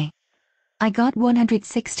 Yay. I got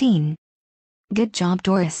 116. Good job,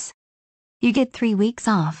 Doris. You get 3 weeks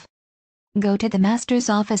off. Go to the master's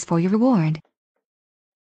office for your reward.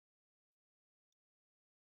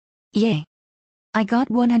 Yay. I got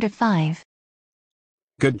 105.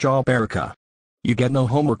 Good job, Erica. You get no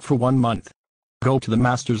homework for 1 month. Go to the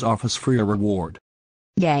master's office for your reward.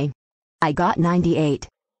 Yay. I got 98.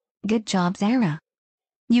 Good job, Zara.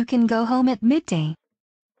 You can go home at midday.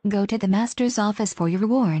 Go to the master's office for your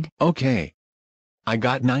reward. Okay. I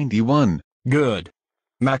got 91. Good.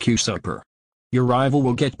 Macusuper. Your rival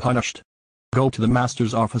will get punished. Go to the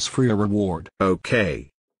master's office for your reward. Okay.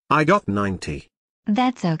 I got 90.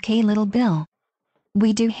 That's okay, little Bill.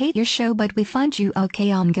 We do hate your show, but we find you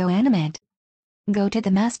okay on GoAnimate. Go to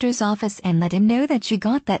the master's office and let him know that you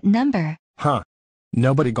got that number. Huh.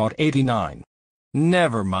 Nobody got 89.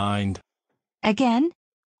 Never mind. Again?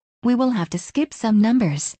 We will have to skip some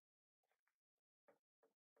numbers.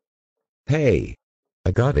 Hey.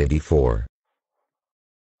 I got 84.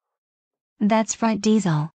 That's right,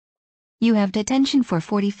 Diesel. You have detention for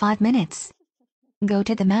 45 minutes. Go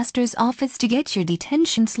to the master's office to get your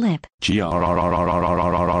detention slip.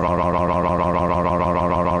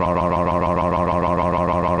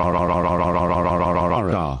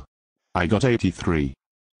 I got 83.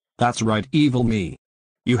 That's right, evil me.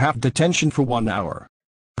 You have detention for 1 hour.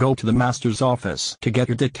 Go to the master's office to get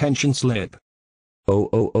your detention slip.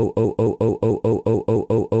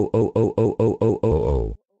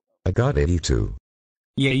 I got 82.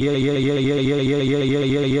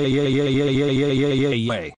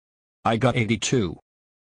 I got 82.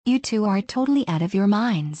 You two are totally out of your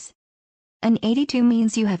minds. An 82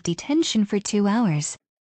 means you have detention for 2 hours.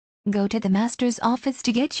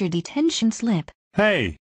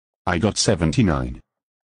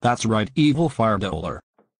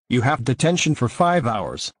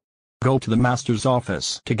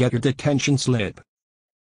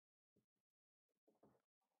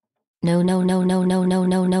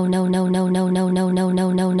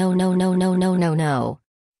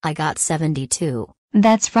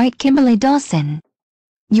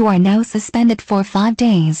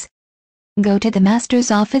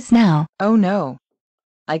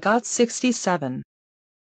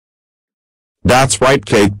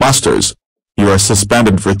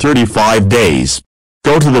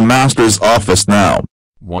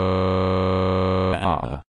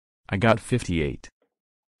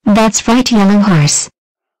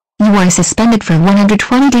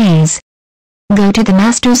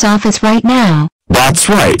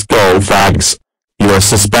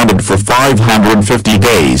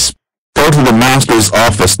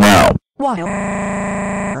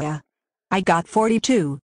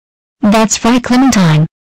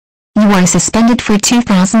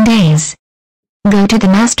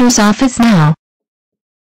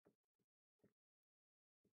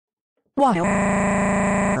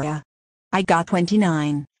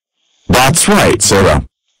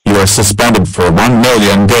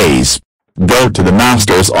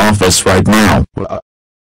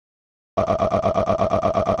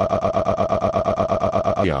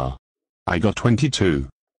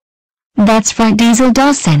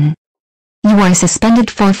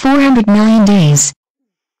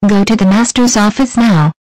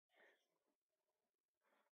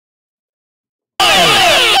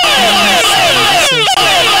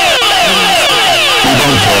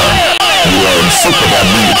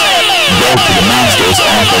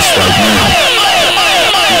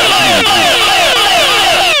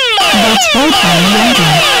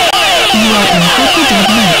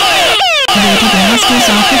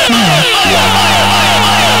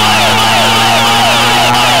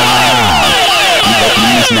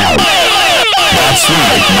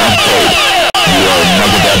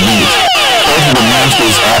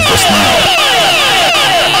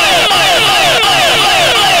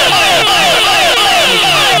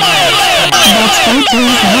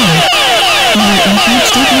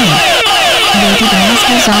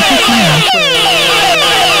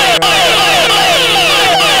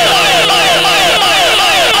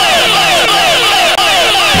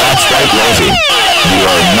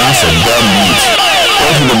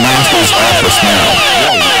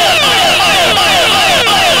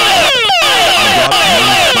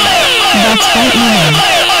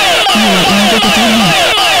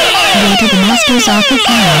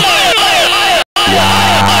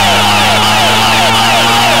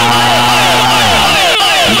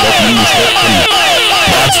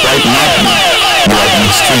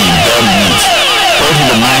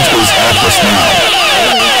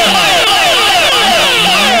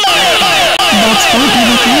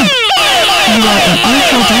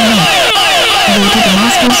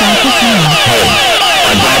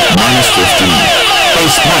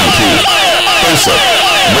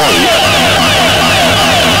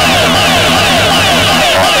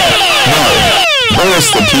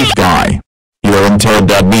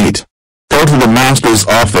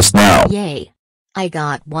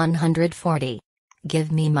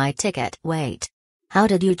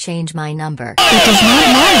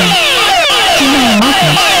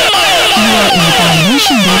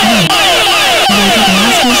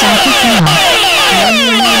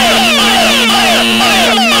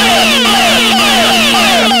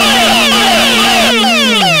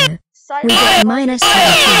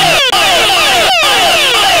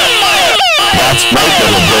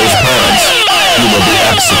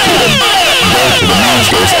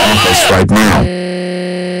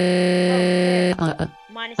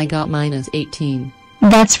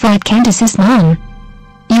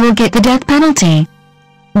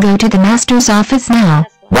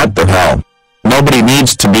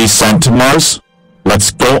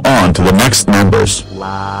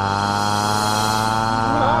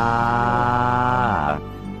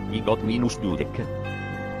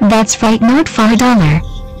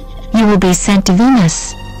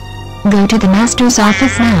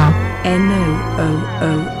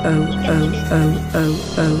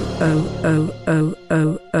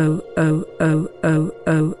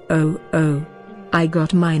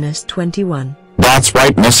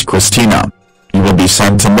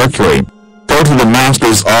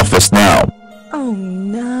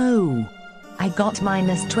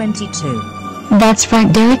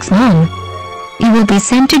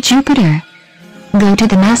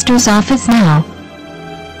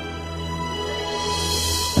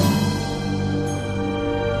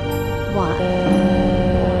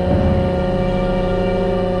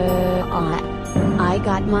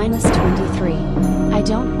 minus 23. I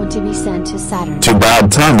don't want to be sent to Saturn. Too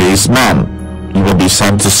bad, Tommy's mom. You will be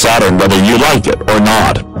sent to Saturn whether you like it or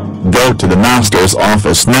not. Go to the master's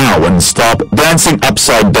office now and stop dancing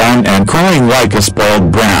upside down and crying like a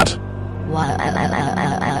spoiled brat.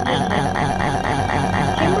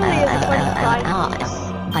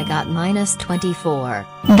 I got minus 24.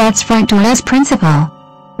 That's right, Dora's principal.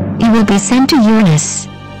 You will be sent to Uranus.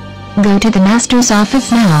 Go to the master's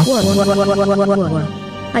office now.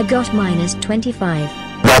 I got minus 25.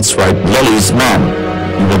 That's right, Lily's mom.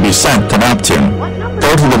 You will be sent to Neptune.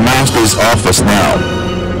 Go to the master's office now.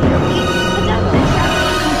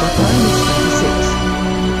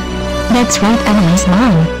 That's right, Emily's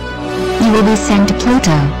mom. You will be sent to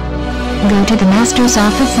Pluto. Go to the master's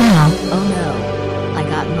office now. Oh no. I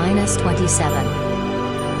got minus 27.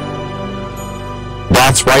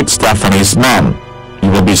 That's right, Stephanie's mom.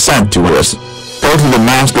 You will be sent to Earth. Go to the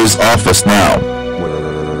master's office now.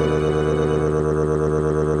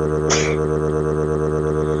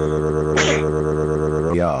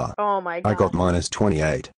 Yeah. Oh my god. I got minus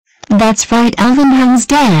 28. That's right, Elvin Hung's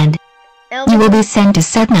dad. You will be sent to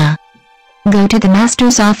Sedna. Go to the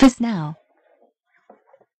master's office now.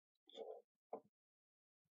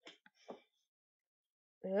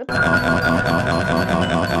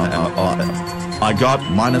 I got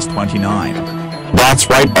minus 29. That's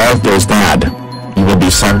right, Arthur's dad. You will be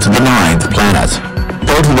sent to the 9th planet.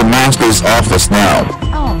 Go to the master's office now.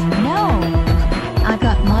 Oh no! I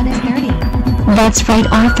got minus 30. That's right,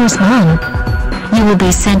 Arthur's mom. You will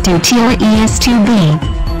be sent to TRES2B.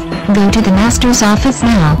 Go to the master's office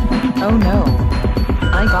now. Oh no.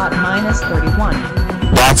 I got minus 31.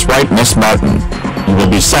 That's right, Miss Martin. You will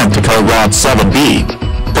be sent to Corrad 7B.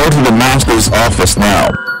 Go to the master's office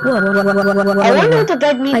now. I wonder what the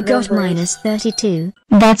dead meat I got number is. minus 32.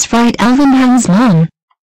 That's right, Elvin Hung's mom.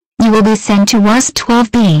 You will be sent to WAS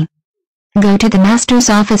 12B. Go to the master's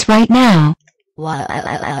office right now.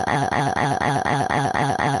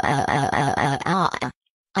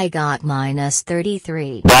 I got minus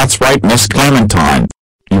 33. That's right, Miss Clementine.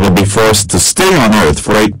 You will be forced to stay on Earth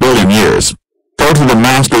for 8 billion years. Go to the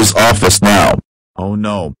master's office now. Oh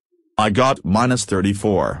no. I got minus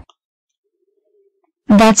 34.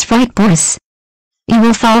 That's right, Boris. You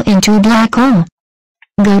will fall into a black hole.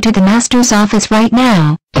 Go to the master's office right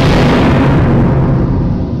now.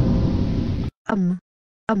 And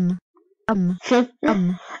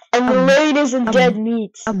the latest in dead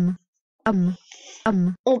meat.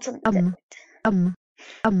 Ultimate dead.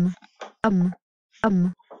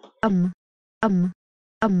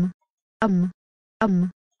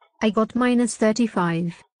 I got minus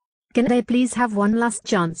 35. Can I please have one last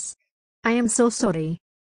chance? I am so sorry.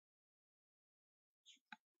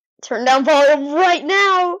 Turn down volume right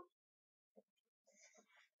now.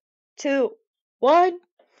 2, 1.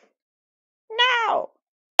 Now.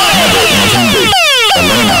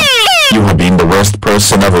 Elena, you have been the worst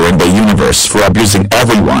person ever in the universe for abusing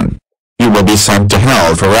everyone. You will be sent to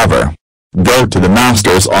hell forever. Go to the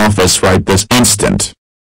master's office right this instant.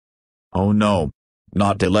 Oh no.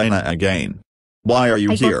 Not Elena again. Why are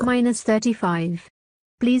you I here? got minus 35.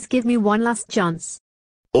 Please give me one last chance.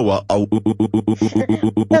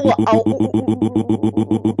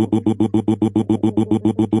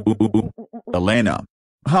 Elena,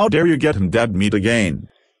 how dare you get him dead meat again?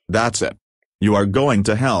 That's it. You are going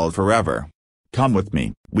to hell forever. Come with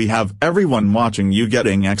me. We have everyone watching you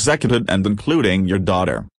getting executed and including your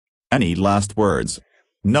daughter. Any last words?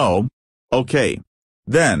 No? Okay.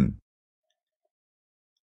 Then.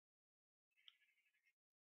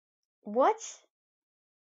 What?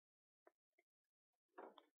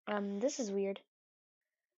 This is weird.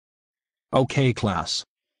 Okay class.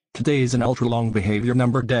 Today is an ultra-long behavior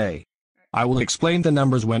number day. I will explain the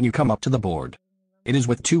numbers when you come up to the board. It is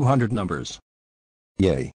with 200 numbers.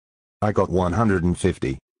 Yay. I got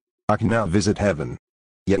 150. I can now visit heaven.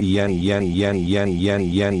 Yanny yanny yanny yanny yanny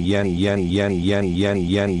yanny yanny yanny yanny yanny yanny yanny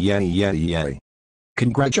yanny yanny yanny yanny.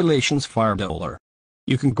 Congratulations, Fire Dollar.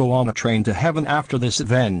 You can go on a train to heaven after this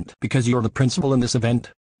event because you're the principal in this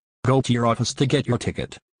event. Go to your office to get your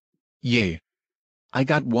ticket. Yay. I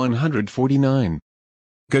got 149.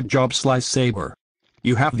 Good job, Slice Saber.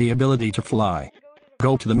 You have the ability to fly.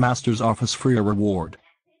 Go to the master's office for your reward.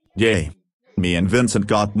 Yay. Me and Vincent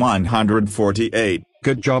got 148.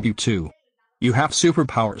 Good job, you two. You have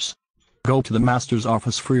superpowers. Go to the master's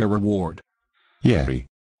office for your reward. Yay.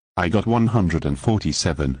 I got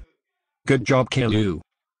 147. Good job, Kalu.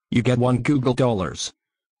 You get $1 Google dollars.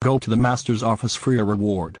 Go to the master's office for your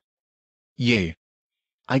reward. Yay.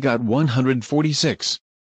 I got 146.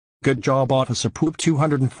 Good job, Officer Poop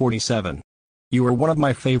 247. You are one of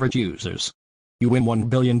my favorite users. You win $1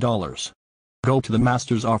 billion. Go to the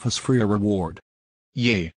master's office for your reward.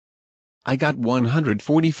 Yay. I got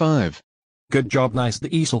 145. Good job, nice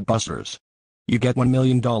the Easel Busters. You get $1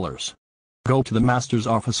 million. Go to the master's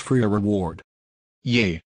office for your reward.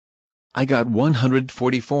 Yay. I got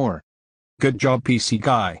 144. Good job, PC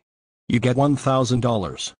Guy. You get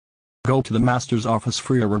 $1,000. Go to the master's office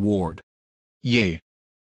for your reward. Yay.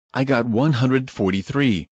 I got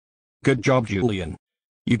 143. Good job, Julian.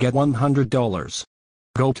 You get $100.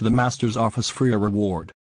 Go to the master's office for your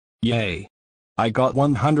reward. Yay. I got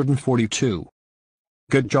 142.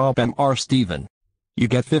 Good job, Mr. Steven. You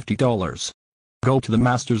get $50. Go to the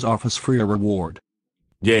master's office for your reward.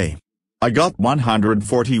 Yay. I got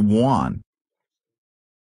 141.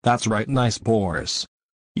 That's right, nice Boris.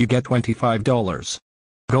 You get $25.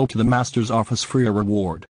 Go to the master's office for your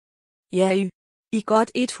reward. Yay. I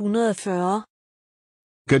got 140.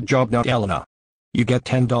 Good job, now Elena. You get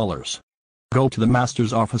 $10. Go to the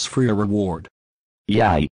master's office for your reward.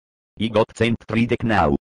 Yay. I got 130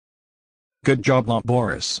 now. Good job, not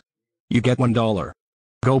Boris. You get $1.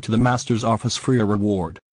 Go to the master's office for your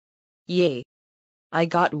reward. Yay. I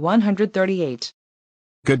got 138.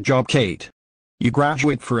 Good job, Kate. You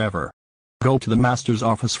graduate forever. Go to the master's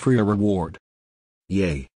office for your reward.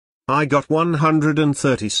 Yay. I got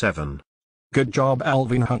 137. Good job,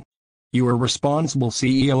 Alvin Hunt. You are responsible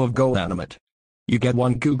CEO of GoAnimate. You get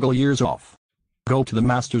 1 Google years off. Go to the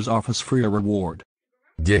master's office for your reward.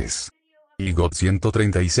 Yes. I got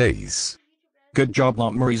 136. Good job,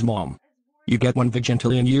 Aunt Marie's mom. You get 1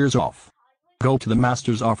 Vigintillion years off. Go to the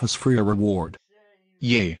master's office for your reward.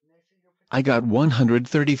 Yay. I got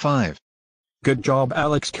 135. Good job,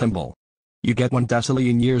 Alex Kimball. You get 1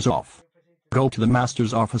 decillion years off. Go to the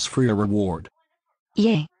master's office for your reward.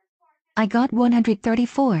 Yay. I got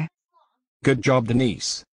 134. Good job,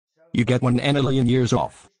 Denise. You get 1 enillion years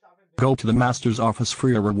off. Go to the master's office for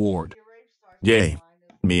your reward. Yay.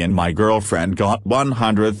 Me and my girlfriend got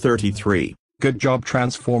 133. Good job,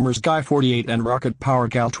 Transformers Guy 48 and Rocket Power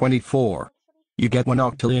Gal 24. You get 1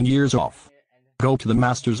 octillion years off. Go to the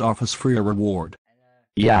master's office for your reward.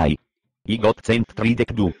 Yay. I got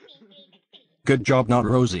 132. Good job, not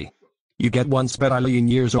Rosie. You get 1 spedillion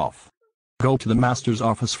years off. Go to the master's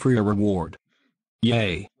office for your reward.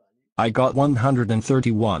 Yay. I got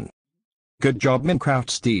 131. Good job, Minecraft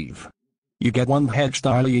Steve. You get 1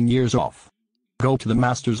 hextillion years off. Go to the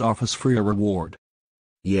master's office for your reward.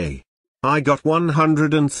 Yay. I got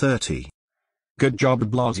 130. Good job,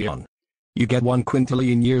 Blazion. You get 1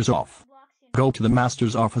 quintillion years off. Go to the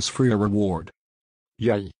master's office for your reward.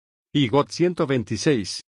 Yay. I got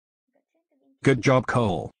 126. Good job,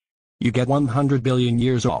 Cole. You get 100 billion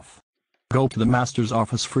years off. Go to the master's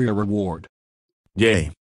office for your reward.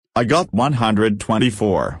 Yay. I got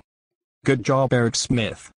 124. Good job, Eric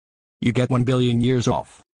Smith. You get 1 billion years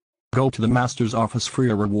off. Go to the master's office for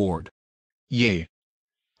your reward. Yay.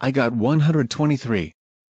 I got 123.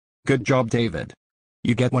 Good job, David.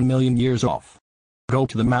 You get 1 million years off. Go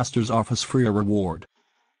to the master's office for your reward.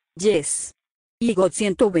 Yes. I got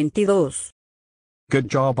 122. Good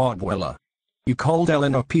job, Abuela. You called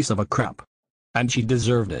Ellen a piece of a crap. And she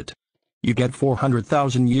deserved it. You get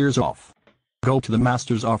 400,000 years off. Go to the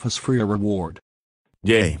master's office for your reward.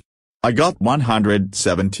 Yay. I got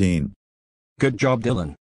 117. Good job,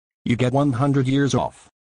 Dylan. You get 100 years off.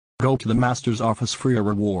 Go to the master's office for your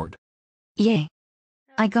reward. Yay.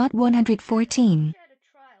 I got 114.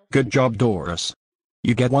 Good job, Doris.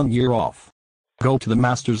 You get 1 year off. Go to the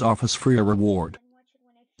master's office for your reward.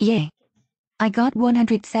 Yay. I got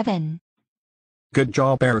 107. Good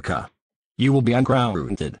job, Erica. You will be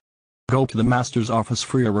ungrounded. Go to the master's office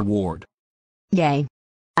for your reward. Yay.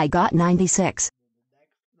 I got 96.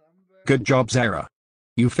 Good job, Zara.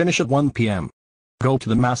 You finish at 1 p.m. Go to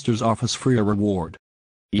the master's office for your reward.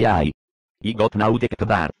 Yay. I got now the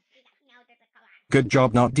bar. Good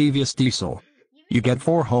job, not Devious Diesel. You get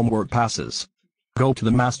 4 homework passes. Go to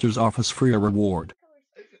the master's office for your reward.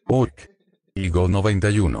 Ok. I got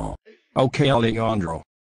 91. Okay, Alejandro.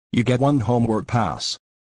 You get 1 homework pass.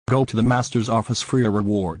 Go to the master's office for your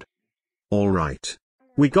reward. Alright.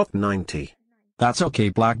 We got 90. That's okay,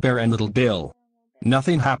 Black Bear and Little Bill.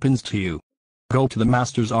 Nothing happens to you. Go to the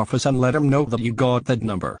master's office and let him know that you got that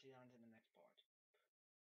number.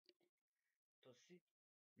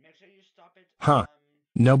 Huh.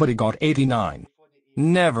 Nobody got 89.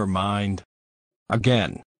 Never mind.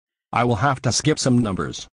 Again. I will have to skip some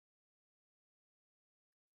numbers.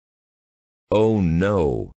 Oh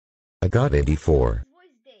no. I got 84.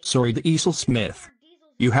 Sorry, the Easel Smith.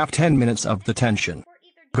 You have 10 minutes of detention.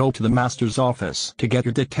 Go to the master's office to get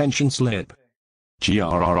your detention slip. I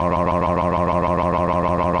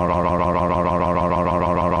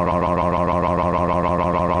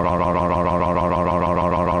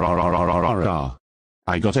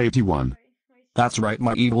got 81. That's right,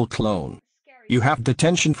 my evil clone. You have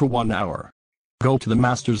detention for 1 hour. Go to the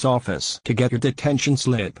master's office to get your detention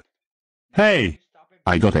slip. Hey!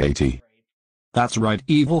 I got 80. That's right,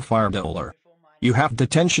 evil fireballer. You have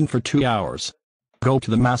detention for 2 hours. Go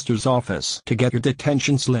to the master's office to get your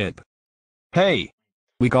detention slip. Hey!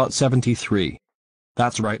 We got 73.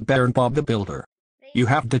 That's right, Baron Bob the Builder. You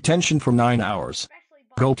have detention for 9 hours.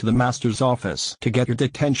 Go to the master's office to get your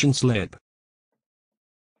detention slip.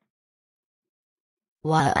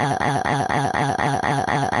 I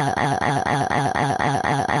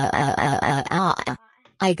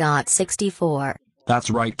got 64. That's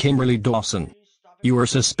right, Kimberly Dawson. You are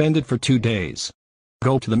suspended for 2 days.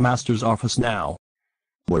 Go to the master's office now.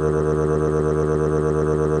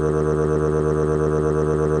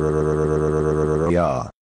 Yeah.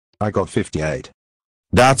 I got 58.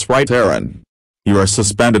 That's right, Aaron. You are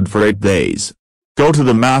suspended for 8 days. Go to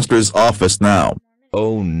the master's office now.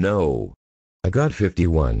 Oh no. I got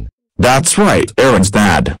 51. That's right, Aaron's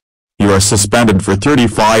dad. You are suspended for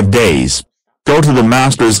 35 days. Go to the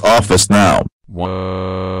master's office now.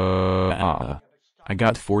 I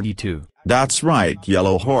got 42. That's right,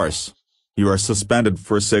 Yellow Horse. You are suspended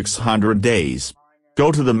for 600 days.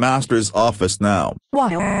 Go to the master's office now.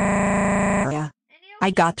 I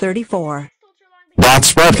got 34.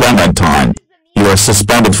 That's right, Clementine. You are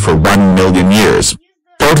suspended for 1,000,000 years.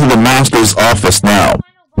 Go to the master's office now.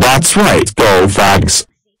 That's right, Go Fags.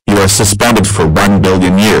 You are suspended for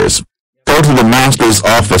 1,000,000,000 years. Go to the master's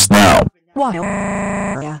office now.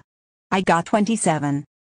 I got 27.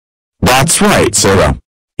 That's right, Sarah.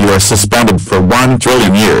 You are suspended for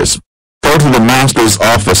 1,000,000,000,000 years. Go to the master's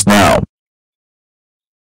office now.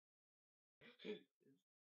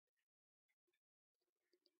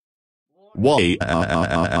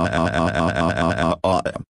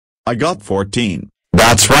 I got 14.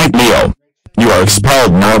 That's right, Leo. You are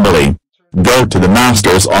expelled normally. Go to the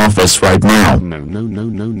master's office right now.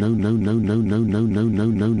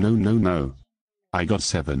 No. I got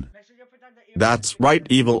 7. That's right,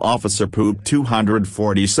 Evil Officer Poop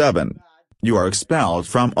 247. You are expelled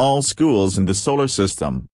from all schools in the solar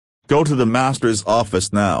system. Go to the master's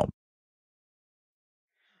office now.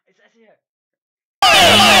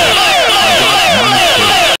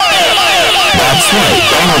 That's right,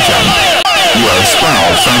 Donaldson. You are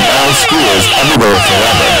expelled from all schools everywhere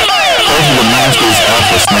forever. Go to the master's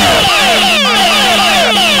office now.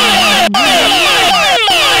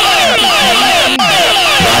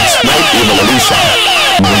 That's right, Evil Alicia.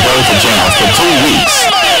 You will go to jail for 2 weeks.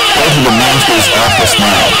 Go to the master's office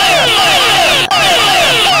now.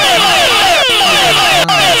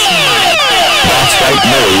 That's right,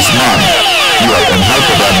 Mary's mom. You are in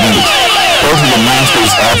hyperbad meat. Go to the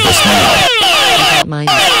master's office now.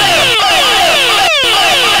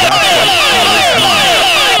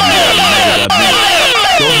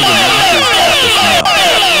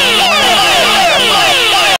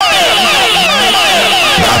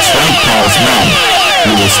 That's right, Paul's mom.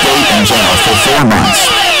 You will stay in jail for 4 months.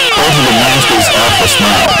 Go to the master's office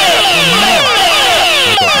now.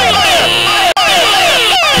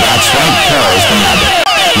 That's right, Paul's dad.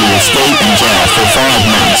 You will stay in jail for 5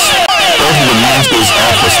 months. Go to the master's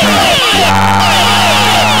office now.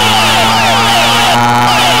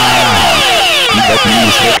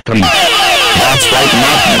 That's right,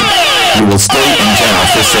 Matthew. You will stay in jail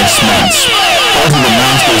for 6 months. Go to the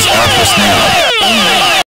master's office now.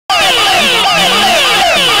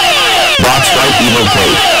 That's right, Evil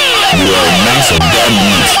Kate. You are a mess of dead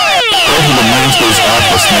meat. Go to the master's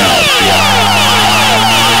office now.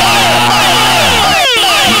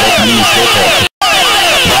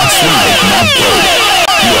 That's right, Matt Kate.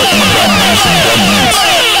 You are an abomination of dead meat.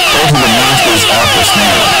 Go to the master's office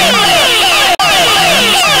now.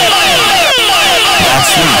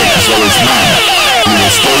 That's right, Zoe's mom. You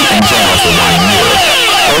will stay in jail for 1 year.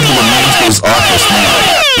 Go to the master's office now.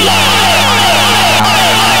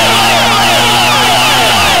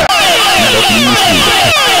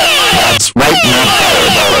 That's right, Matt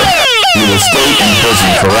Fireballer. You will stay in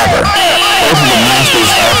prison forever. Go to the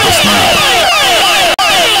master's office now.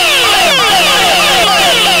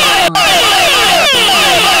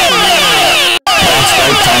 That's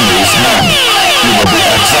right, Tandy's mom. You will be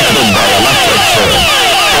executed by electric chair.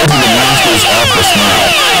 Go to the master's office now.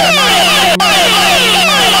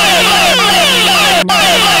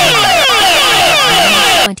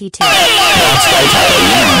 That's right, Tyler,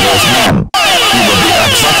 mom. You will be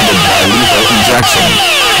executed by lethal injection.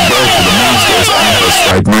 Go to the master's office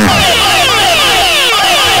right now.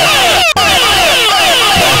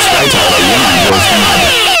 yours dad.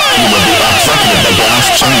 You will be executed by gas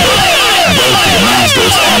chamber. Go to the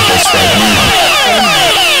master's office right now.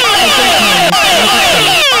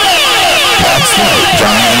 That's right,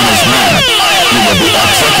 Diana's men. You will be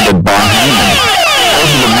executed by hangman. Go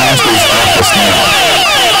to the master's office now.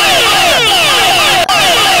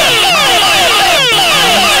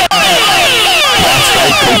 That's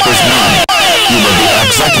right, Cooper's men. You will be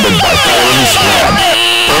executed by firing squad.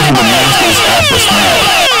 Go to the master's office now.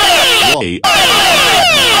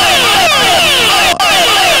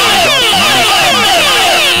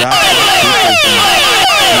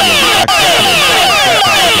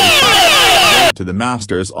 To the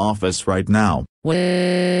master's office right now.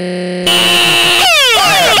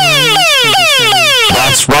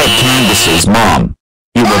 That's right, Candace's mom.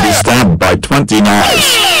 You will be stabbed by 20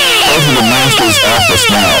 knives. Go to the master's office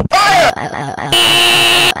now.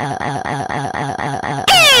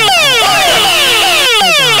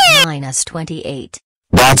 Minus 28.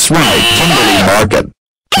 That's right, Kimberly Market.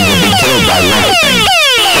 You will be killed by lightning.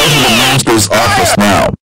 Go to the master's office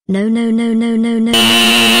now. No.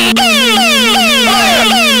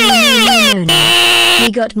 We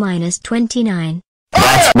got minus 29.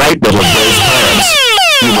 That's right, little Bill's parents.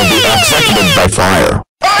 You will be executed by fire.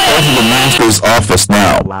 Go to the master's office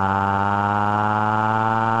now.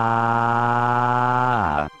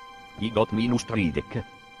 He got minus 3 dick.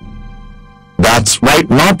 That's right,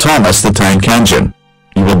 not Thomas the Tank Engine.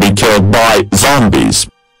 You will be killed by zombies.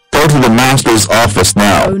 Go to the master's office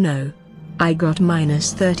now. Oh no. I got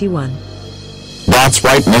minus 31. That's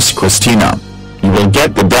right, Miss Christina. You will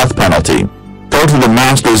get the death penalty. Go to the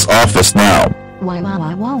master's office now. I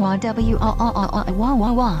got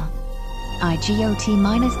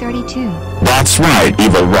minus 32. That's right,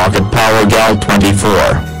 Evil Rocket Power Gal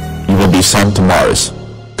 24. You will be sent to Mars.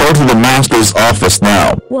 Go to the master's office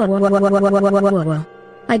now.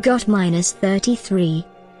 I got minus 33.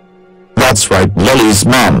 That's right, Lily's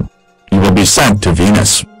mom. You will be sent to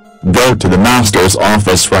Venus. Go to the master's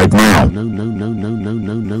office right now. No.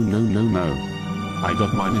 I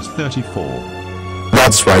got minus 34.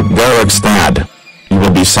 That's right, Derek's dad. You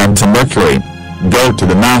will be sent to Mercury. Go to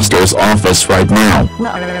the master's office right now.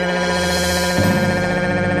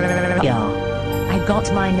 Yeah. I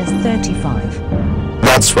got minus 35.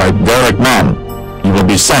 That's right, Derek mom. You will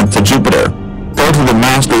be sent to Jupiter. Go to the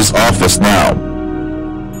master's office now.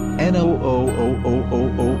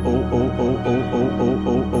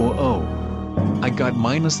 I got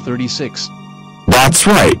minus 36. That's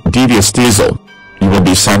right, Devious Diesel. You will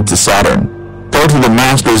be sent to Saturn. Go to the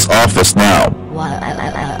master's office now.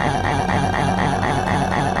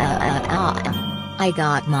 I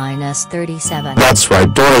got minus 37. That's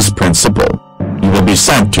right, Dora's principal. You will be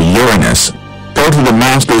sent to Uranus. Go to the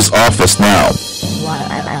master's office now.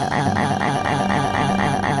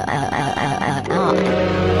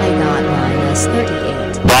 I got minus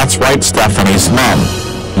 38. That's right, Stephanie's mom.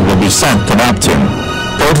 You will be sent to Neptune.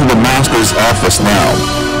 Go to the master's office now.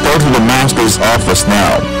 Go to the master's office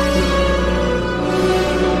now.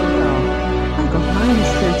 I got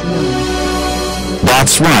minus 39.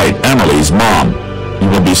 That's right, Emily's mom. You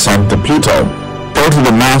will be sent to Pluto. Go to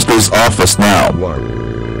the master's office now.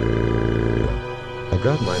 I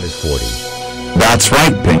got minus 40. That's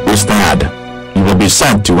right, Pinky's dad. You will be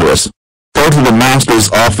sent to Earth. Go to the master's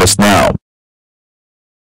office now.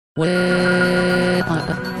 I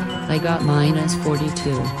got minus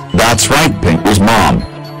 42. That's right, Pinky's mom.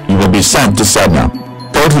 You will be sent to Sedna.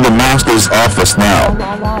 Go to the master's office now.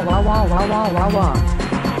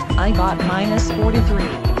 I got minus 43.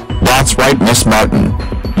 That's right, Miss Martin.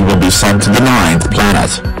 You will be sent to the 9th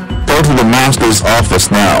planet. Go to the master's office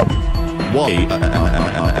now.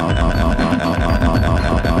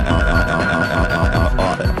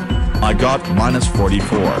 I got minus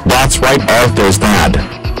 44. That's right, Arthur's dad.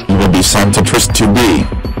 You will be sent to Trist 2B.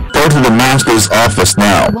 Go to the master's office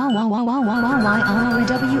now.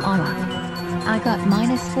 I got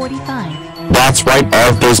minus 45. That's right,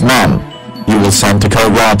 Arthur's mom. You will send to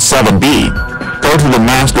Code 7B. Go to the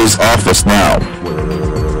master's office now.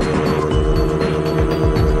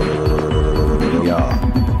 Yeah,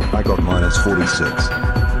 I got minus 46.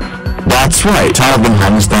 That's right, Alvin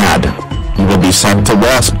Hun's dad. You will be sent to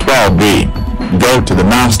Wasp 12B. Go to the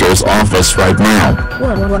master's office right now.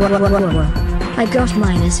 I got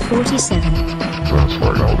minus 47. That's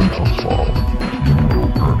right, Alvin Hun's mom. You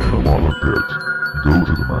will turn in a lot of bit. Go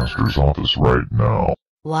to the master's office right now.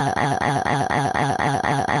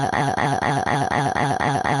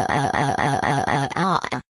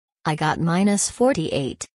 I got minus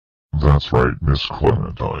 48. That's right, Miss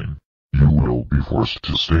Clementine. You will be forced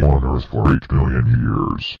to stay on Earth for 8 million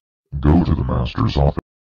years. Go to the master's office.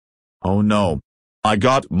 Oh no. I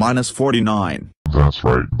got minus 49. That's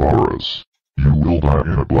right, Boris. You will die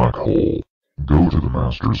in a black hole. Go to the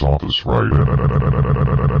master's office right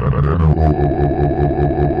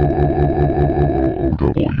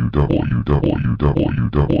www.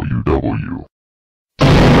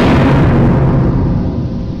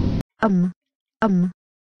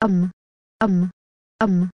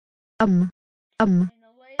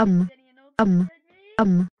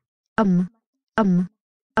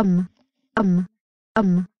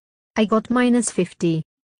 I got minus 50.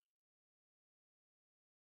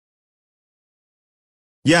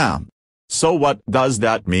 Yeah. So what does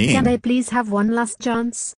that mean? Can I please have one last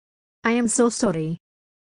chance? I am so sorry.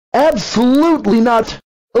 Absolutely not!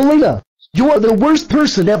 Elena, you are the worst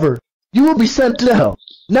person ever. You will be sent to hell.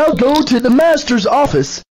 Now go to the master's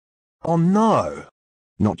office. Oh no!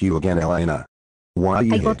 Not you again, Elena. Why are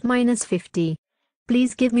you I here? got minus 50.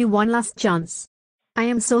 Please give me one last chance. I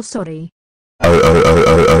am so sorry.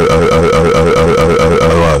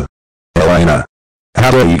 Elena.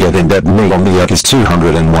 How dare you get in debt me on the Yaki's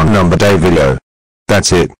 201 number day video?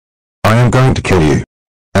 That's it. I am going to kill you.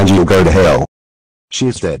 And you'll go to hell. She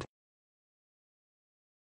is dead.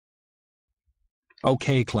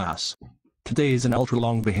 Okay class. Today is an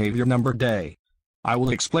ultra-long behavior number day. I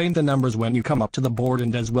will explain the numbers when you come up to the board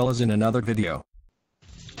and as well as in another video.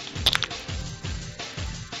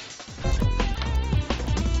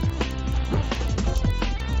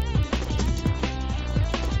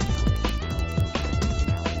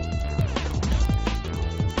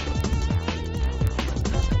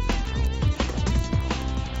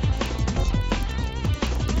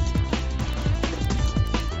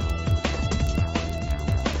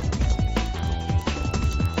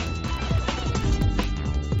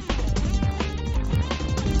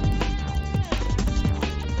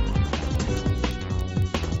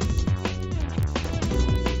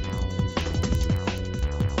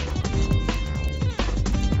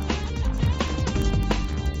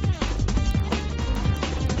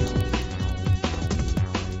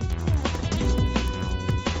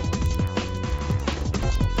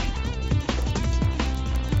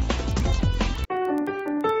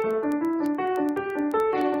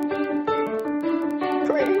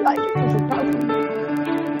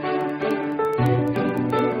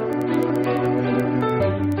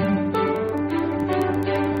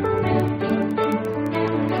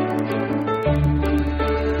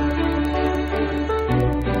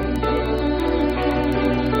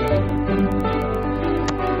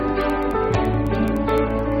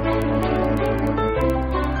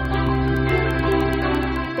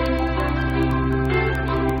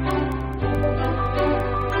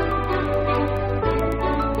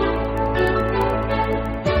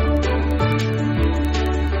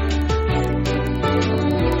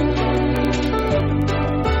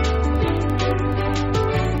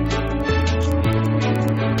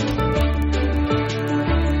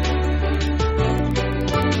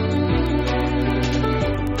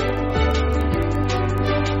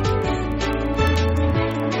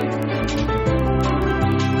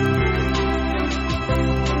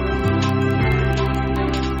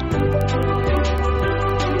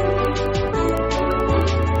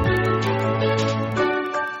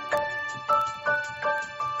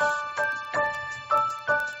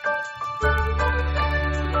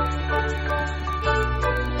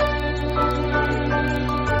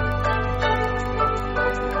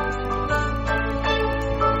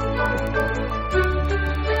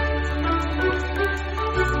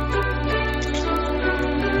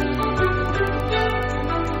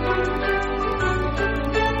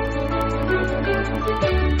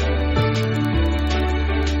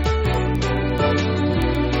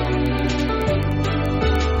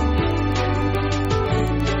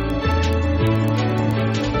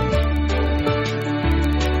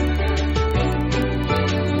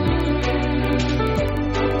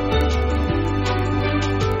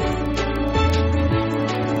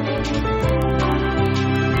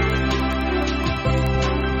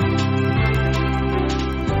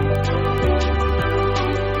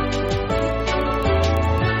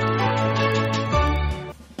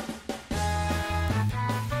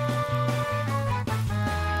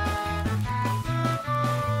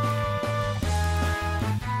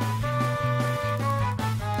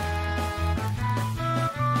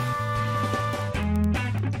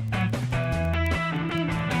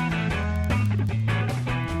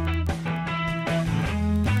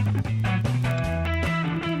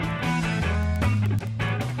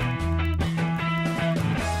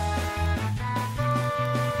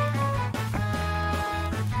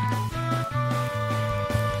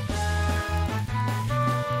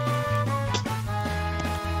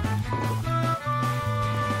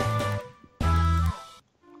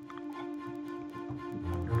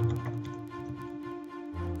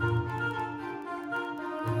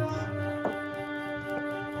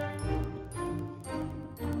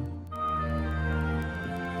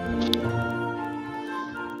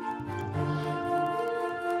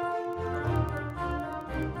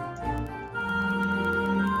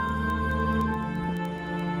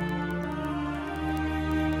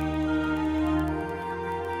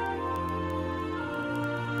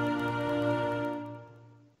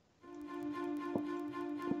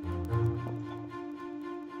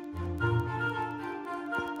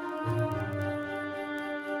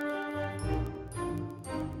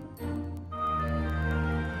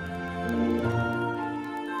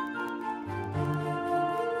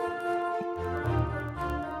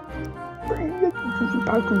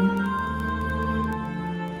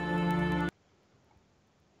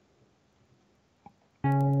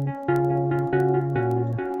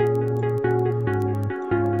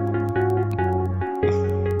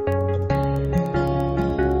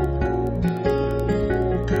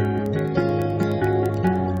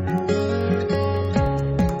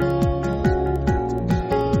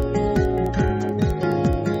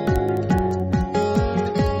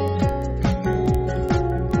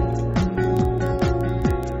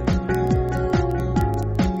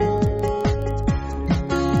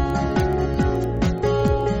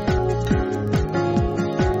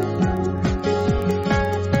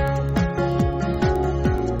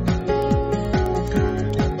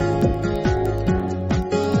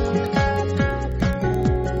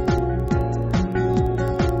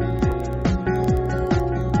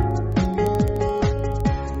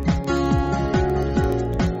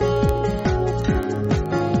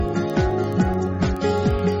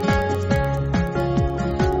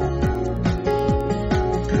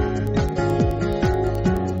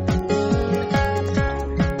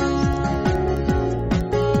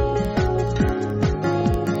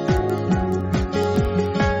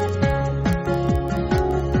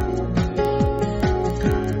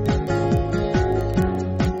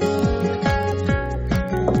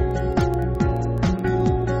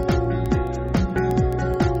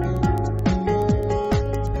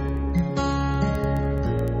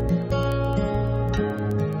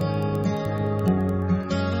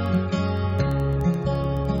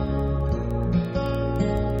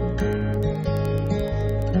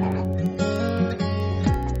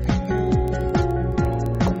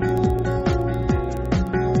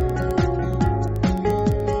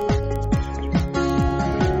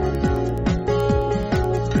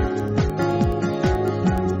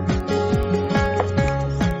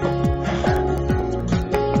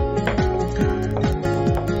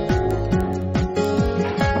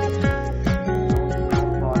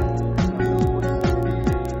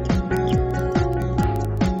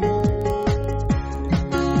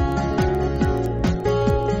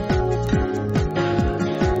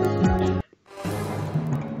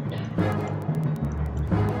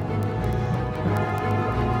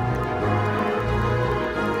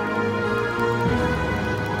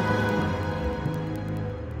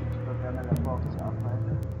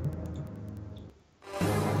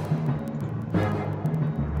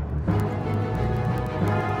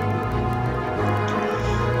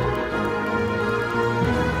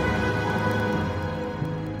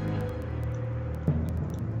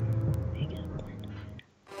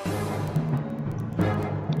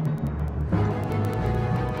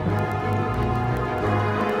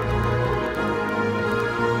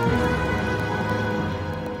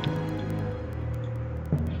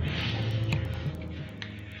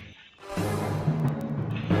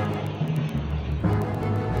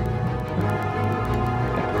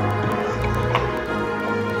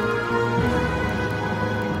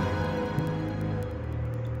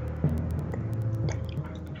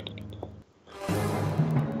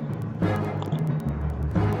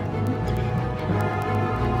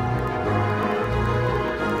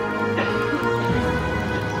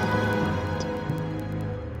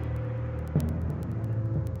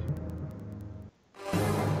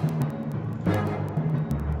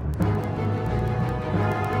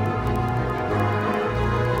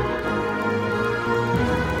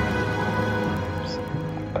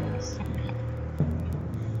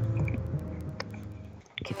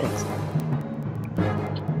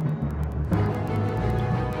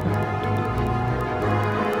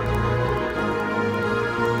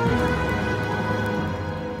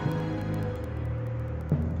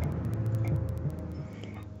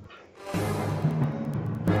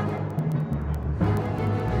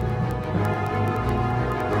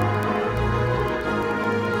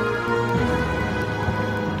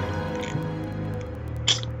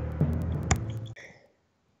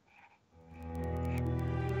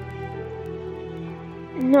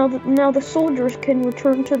 Now the soldiers can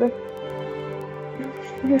return to the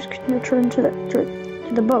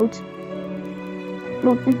boat.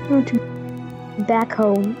 Back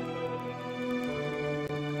home.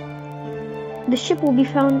 The ship will be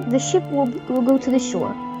found. The ship will go to the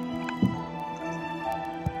shore.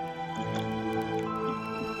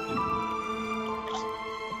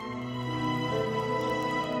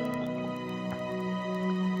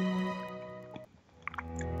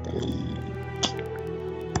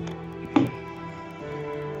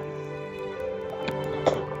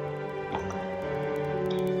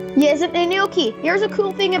 Yes, and Naoki, here's a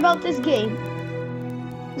cool thing about this game.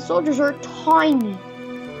 The soldiers are tiny.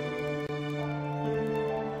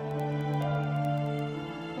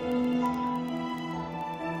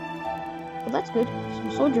 that's good.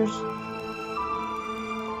 Some soldiers.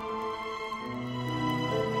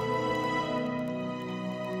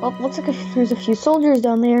 Oh, looks like there's a few soldiers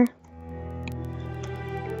down there.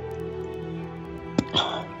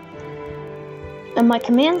 And my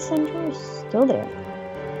command center is still there.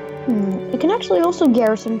 It can actually also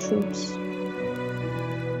garrison troops.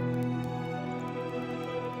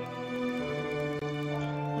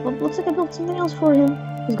 Well, looks like I built something else for him.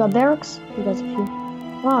 He's got barracks. He got a few.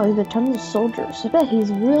 Wow, he's got tons of soldiers. I bet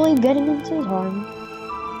he's really getting into his army.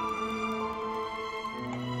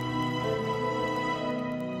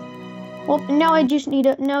 Well, now I just need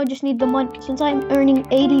the money since I'm earning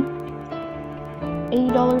 $80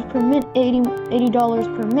 per minute. $80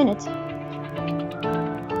 per minute.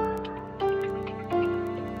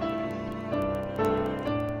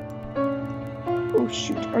 Oh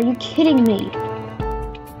shoot! Are you kidding me?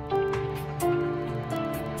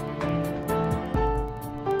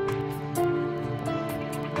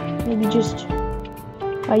 Maybe just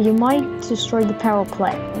you might destroy the power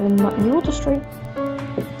plant. You will destroy.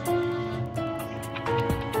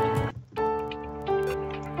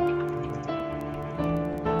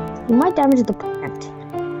 He might damage the plant.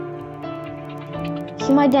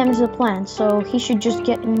 He might damage the plant, so he should just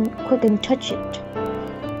get in quick and touch it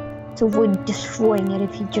to avoid destroying it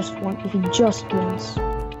if he just wins.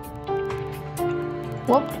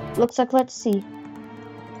 Well, looks like let's see.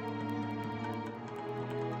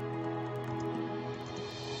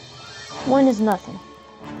 One is nothing.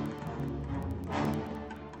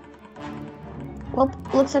 Well,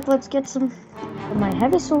 looks like let's get some of my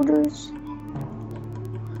heavy soldiers.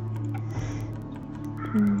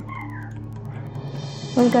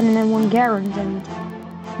 We've got an M1 Garand and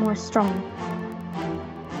more strong.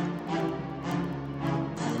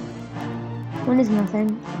 One is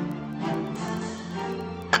nothing.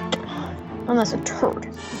 Unless a turd.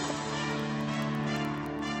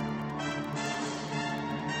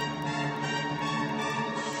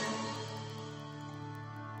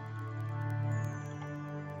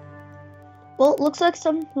 Well, looks like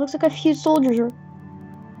a few soldiers are.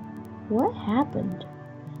 What happened?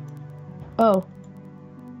 Oh.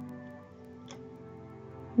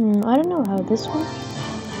 I don't know how this one.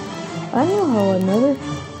 I don't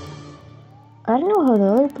know how the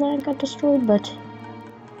other plant got destroyed, but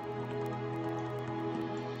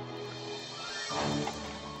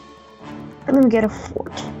I'm gonna get a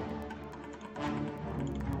fort.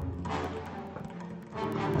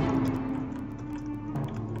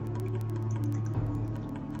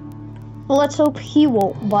 Well, let's hope he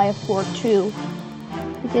won't buy a fort too,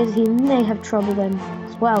 because he may have trouble then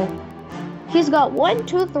as well. He's got 1,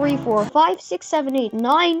 2, 3, 4, 5, 6, 7, 8,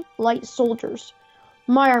 9 light soldiers.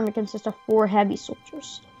 My army consists of 4 heavy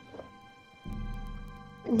soldiers.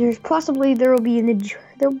 They'll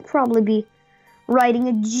probably be riding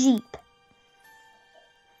a jeep.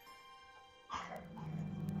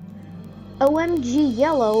 OMG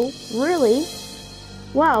yellow, really?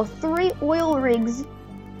 Wow, 3 oil rigs.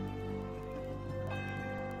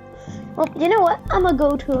 Well, you know what? I'm gonna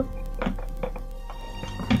go to.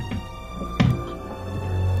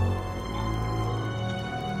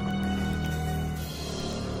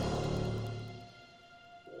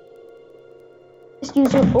 Just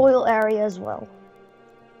use your oil area as well.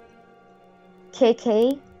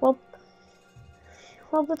 KK. Well,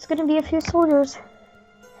 that's gonna be a few soldiers.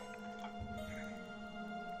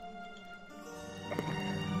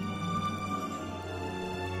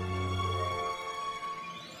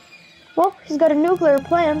 Well, he's got a nuclear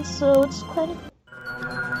plant, so it's kind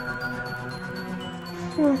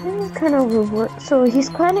of reward. So he's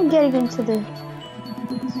kind of getting into the.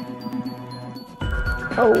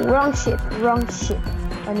 Oh, wrong ship.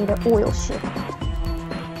 I need an oil ship.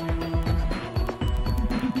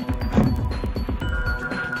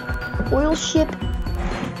 Oil ship.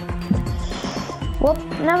 Well,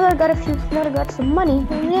 now that I got some money,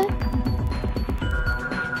 yeah.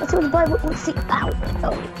 Let's buy. Let's see. Ow.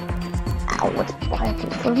 What's buying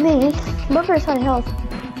for me? Booker is high health.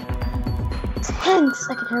 Tanks,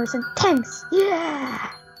 I can harvest tanks. Yeah.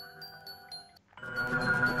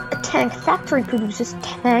 A tank factory produces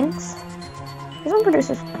tanks. This one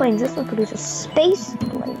produces planes. This one produces space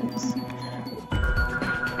planes.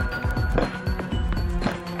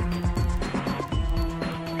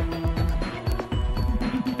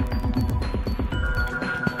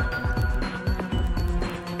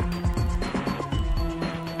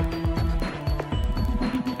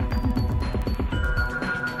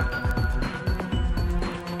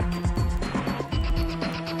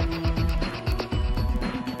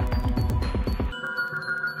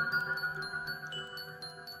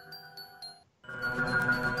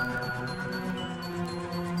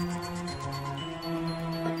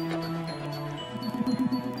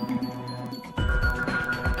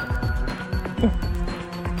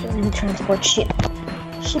 and transport ship.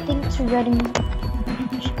 Shipping to Reading.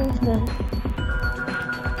 Shipping to the...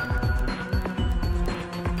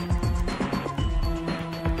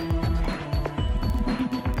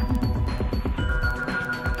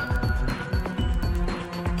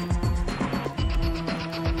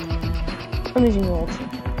 I'm using your ulti.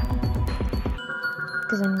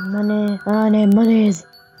 Because I need money. I need monies.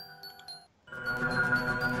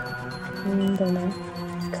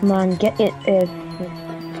 Come on, get it.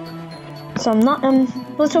 So I'm not,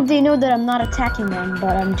 let's hope they know that I'm not attacking them,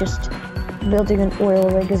 but I'm just building an oil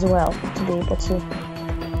rig as well to be able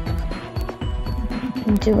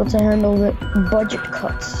to handle the budget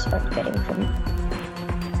cuts I'm getting from it.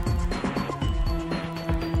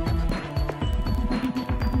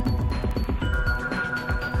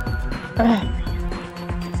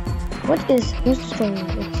 Who's destroying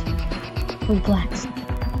it? Who's blacks?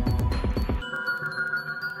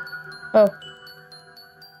 Oh.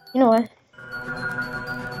 You know what?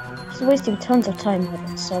 He's wasting tons of time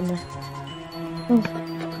with it, so I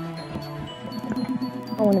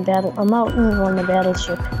want to battle. I'm out on the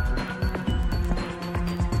battleship.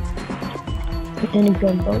 And a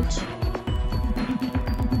gunboat.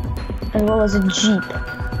 As well as a jeep.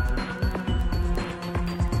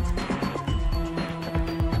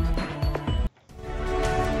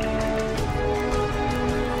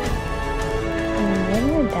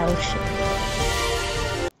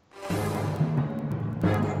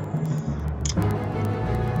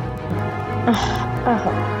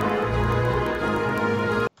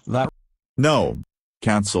 No.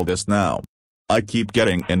 Cancel this now. I keep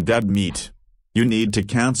getting in dead meat. You need to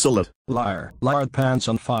cancel it. Liar. Lard pants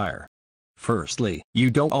on fire. Firstly, you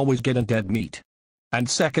don't always get in dead meat. And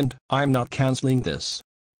second, I'm not canceling this.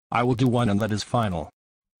 I will do one and that is final.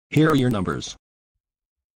 Here are your numbers.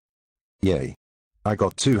 Yay. I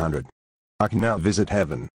got 200. I can now visit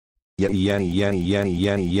heaven. Yanny yanny yanny yanny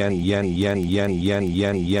yanny yanny yanny yanny yanny yanny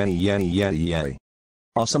yanny yanny yanny yanny yanny.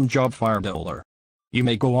 Awesome job, Fire Dollar. You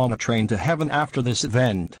may go on a train to heaven after this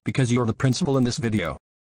event because you're the principal in this video.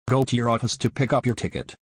 Go to your office to pick up your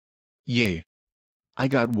ticket. Yay. I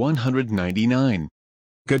got 199.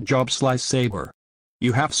 Good job, Slice Saber.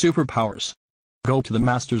 You have superpowers. Go to the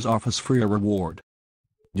master's office for your reward.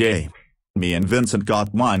 Yay. Me and Vincent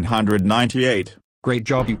got 198. Great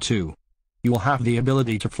job, you two. You will have the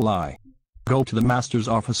ability to fly. Go to the master's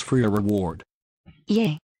office for your reward.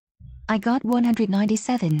 Yay. I got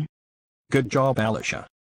 197. Good job, Alicia.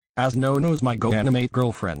 As Nono's my Go Animate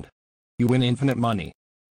girlfriend. You win infinite money.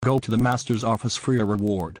 Go to the master's office for your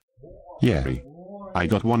reward. Yay. I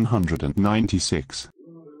got 196.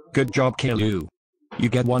 Good job, Kalu. You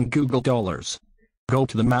get $1 Google dollars. Go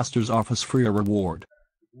to the master's office for your reward.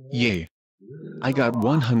 Yay. I got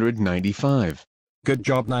 195. Good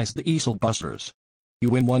job, Nice the Easel Busters.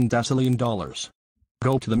 You win $1 decillion dollars.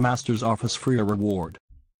 Go to the master's office for your reward.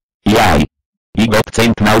 Yay. I got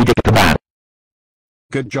 192.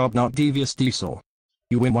 Good job, Not Devious Diesel.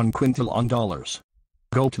 You win $1 quintillion dollars.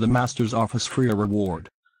 Go to the master's office for your reward.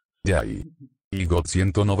 Yay. I got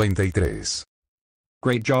 193.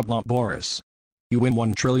 Great job, Not Boris. You win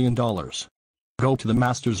 $1 trillion dollars. Go to the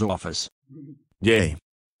master's office. Yay.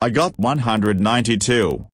 I got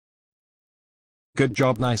 192. Good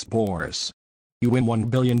job, Nice Boris. You win $1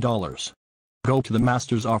 billion dollars. Go to the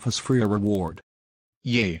master's office for your reward.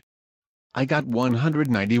 Yay. I got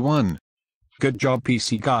 191. Good job,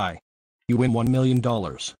 PC Guy. You win $1 million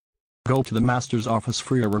dollars. Go to the master's office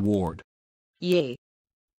for your reward. Yay.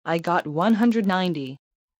 I got 190.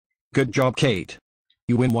 Good job, Kate.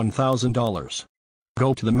 You win $1,000.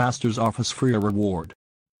 Go to the master's office for your reward.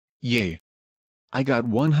 Yay. I got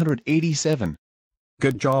 187.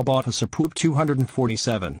 Good job, Officer Poop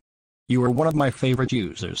 247. You are one of my favorite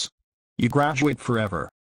users. You graduate forever.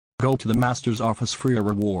 Go to the master's office for your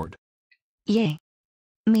reward. Yay.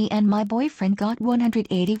 Me and my boyfriend got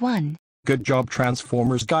 181. Good job,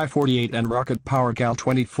 Transformers Guy 48 and Rocket Power Gal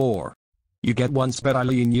 24. You get 1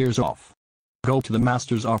 spedallion years off. Go to the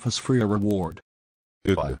master's office for your reward.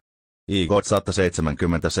 Hyvä. I got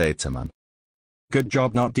 177. Good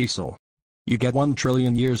job, Not Diesel. You get 1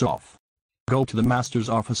 trillion years off. Go to the master's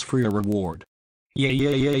office for your reward. Yay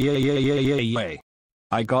yay yay yay yay yay yay yay.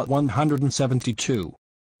 I got 172.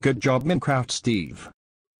 Good job, Minecraft Steve.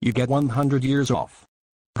 You get 100 years off.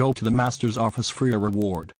 Go to the master's office for your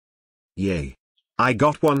reward. Yay. I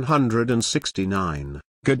got 169.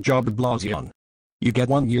 Good job, Blazion. You get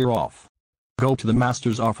 1 year off. Go to the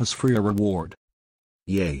master's office for your reward.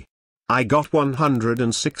 Yay. I got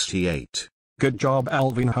 168. Good job,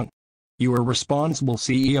 Alvin Hunt. You are responsible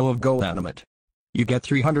CEO of Go Animate. You get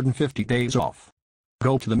 350 days off.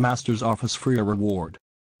 Go to the master's office for your reward.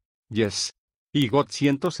 Yes. He got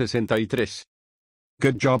 163.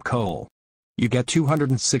 Good job, Cole. You get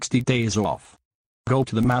 260 days off. Go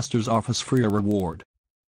to the master's office for your reward.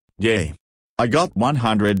 Yay. I got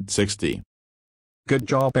 160. Good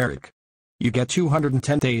job, Eric. You get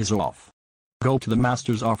 210 days off. Go to the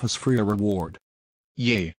master's office for your reward.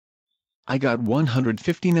 Yay. I got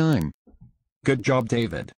 159. Good job,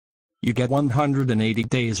 David. You get 180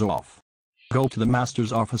 days off. Go to the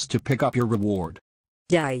master's office to pick up your reward.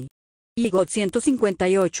 Yay. Y got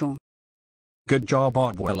 158. Good job,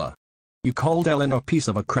 Abuela. You called Ellen a piece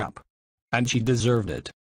of a crap. And she deserved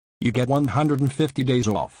it. You get 150 days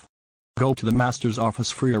off. Go to the master's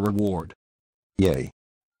office for your reward. Yay.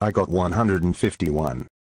 I got 151.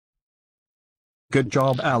 Good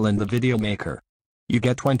job, Alan the video maker. You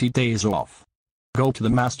get 20 days off. Go to the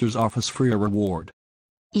master's office for your reward.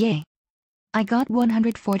 Yay. I got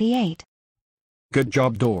 148. Good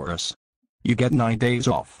job, Doris. You get 9 days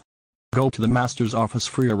off. Go to the master's office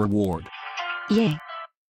for your reward. Yay.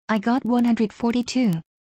 I got 142.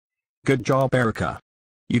 Good job, Erica.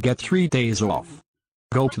 You get 3 days off.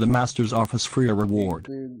 Go to the master's office for your reward.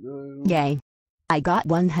 Yay. I got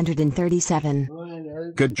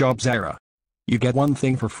 137. Good job, Zara. You get 1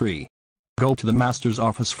 thing for free. Go to the master's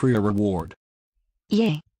office for your reward.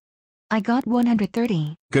 Yay. I got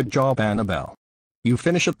 130. Good job, Annabelle. You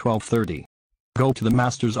finish at 12:30. Go to the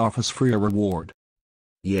master's office for your reward.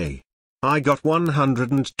 Yay. I got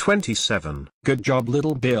 127. Good job,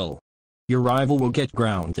 little Bill. Your rival will get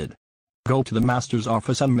grounded. Go to the master's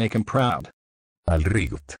office and make him proud.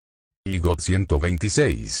 Alright. Y got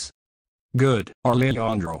 126. Good,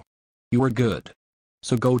 Alejandro. You were good.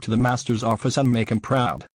 So go to the master's office and make him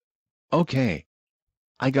proud. Okay.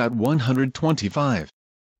 I got 125.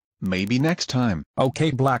 Maybe next time.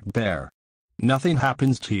 Okay, Black Bear. Nothing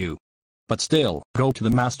happens to you. But still, go to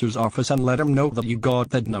the master's office and let him know that you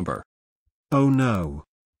got that number. Oh no.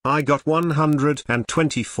 I got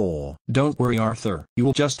 124. Don't worry, Arthur. You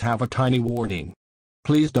will just have a tiny warning.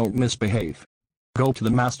 Please don't misbehave. Go to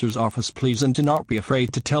the master's office, please, and do not be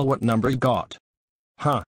afraid to tell what number you got.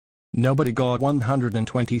 Huh. Nobody got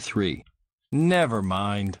 123. Never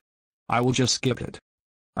mind. I will just skip it.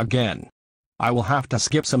 Again. I will have to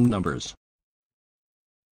skip some numbers.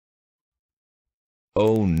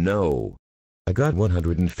 Oh no. I got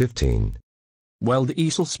 115. Well,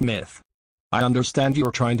 Diesel Smith. I understand you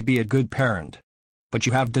are trying to be a good parent. But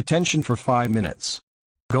you have detention for 5 minutes.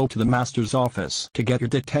 Go to the master's office to get your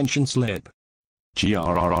detention slip.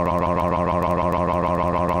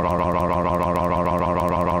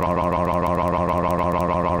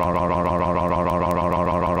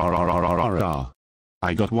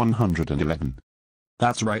 I got 111.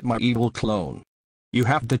 That's right, my evil clone. You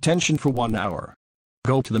have detention for 1 hour.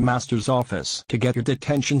 Go to the master's office to get your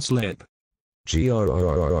detention slip.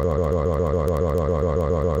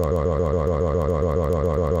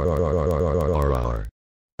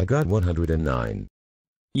 I got 109.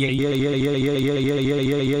 Yay.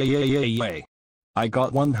 I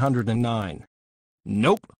got 109.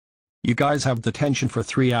 Nope. You guys have detention for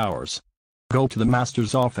 3 hours. Go to the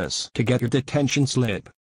master's office to get your detention slip.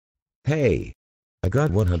 Hey. I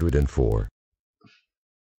got 104.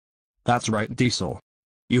 That's right, Diesel.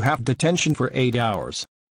 You have detention for 8 hours.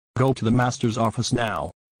 Go to the master's office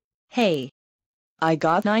now. Hey. I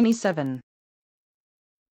got 97.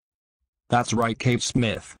 That's right, Kate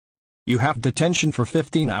Smith. You have detention for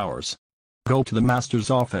 15 hours. Go to the master's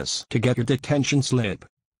office to get your detention slip.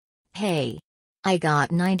 Hey. I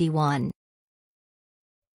got 91.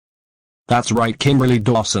 That's right, Kimberly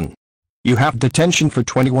Dawson. You have detention for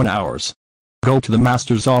 21 hours. Go to the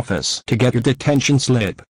master's office to get your detention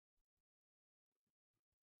slip.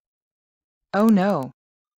 Oh no.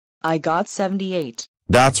 I got 78.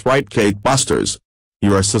 That's right, Kate Busters.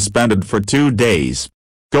 You are suspended for 2 days.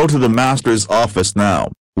 Go to the master's office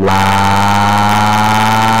now.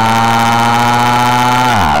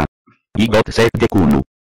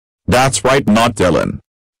 That's right, not Dylan.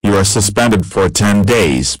 You are suspended for 10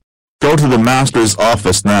 days. Go to the master's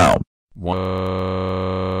office now.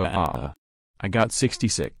 I got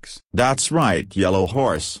 66. That's right, Yellow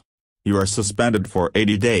Horse. You are suspended for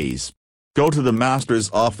 80 days. Go to the master's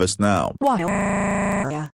office now.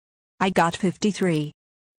 I got 53.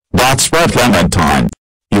 That's right, Clementine.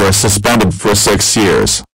 You are suspended for 6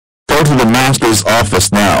 years. Go to the master's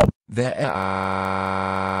office now.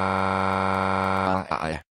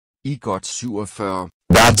 I got 47.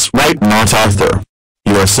 That's right, not Arthur.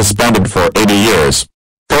 You are suspended for 80 years.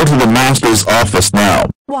 Go to the master's office now.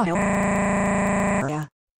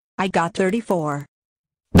 I got 34.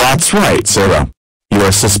 That's right, Sarah. You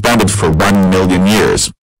are suspended for 1 million years.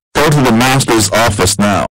 Go to the master's office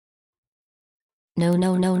now. No,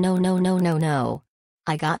 no, no, no, no, no, no, no.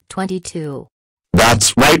 I got 22.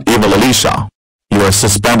 That's right, evil Alicia. You are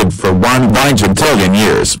suspended for 1 bigentillion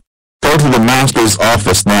years. Go to the master's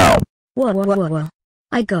office now. Whoa.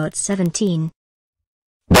 I got 17.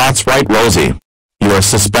 That's right, Rosie. You are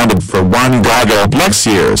suspended for 1 goggleplex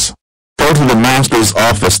years. Go to the master's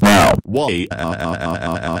office now.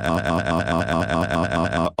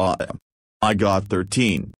 I got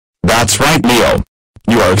 13. That's right, Leo.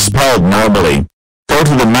 You are expelled normally. Go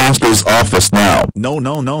to the master's office now. No.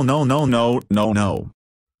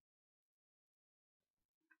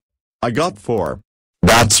 I got 4.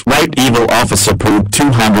 That's right, evil officer poop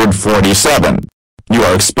 247. You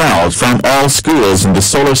are expelled from all schools in the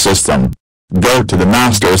solar system. Go to the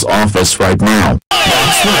master's office right now.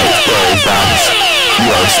 That's right, very fast. You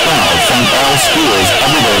are expelled from all schools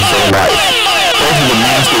everywhere for life. Go to the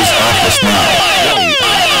master's office now.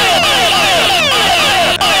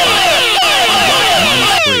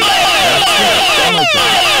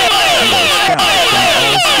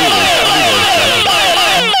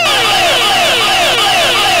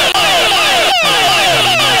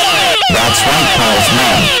 That's right, Paul's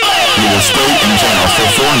man. You will stay in jail for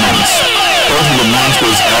 4 months. Go to the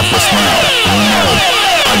master's office now. Oh no.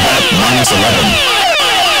 I got -11.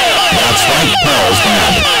 That's right, Paul's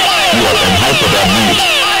bad. You are in hyper-dead meat.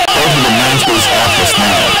 Go to the master's office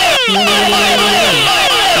now.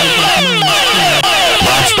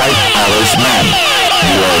 That's right, Paul's man.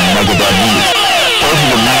 You are in mega-dead meat. Go to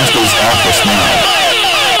the master's office now.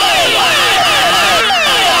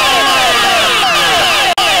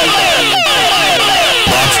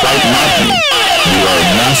 That's right, not me. You are a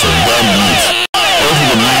massive dead meat. Go to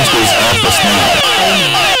the master's office now.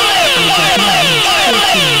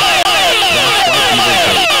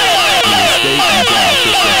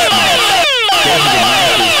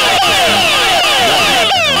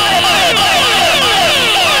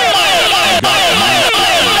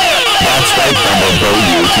 That's right,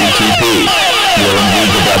 Bumblebee UTTP. You are indeed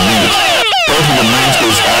the dead meat. Go to the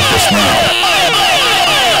master's office now.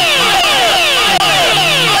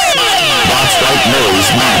 That's right,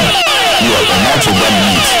 Mary's man. You are an ultra dead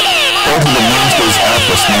meat. Go to the master's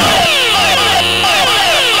office now.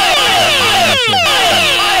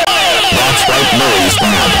 That's right, Mary's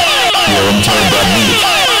dad. You are entire dead meat.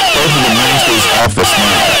 Go to the master's office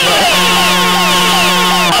now.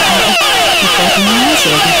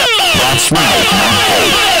 That's right, not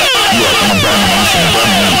Kate. You are an abomination dead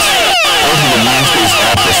meat. Go to the master's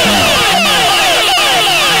office now.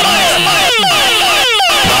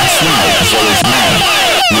 That's right, Zoe's man.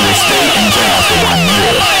 You will stay in jail for 1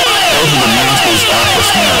 year. Go to the master's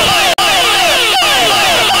office now.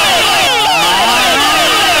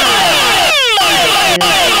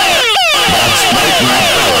 That's right, not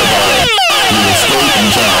Bella. You will stay in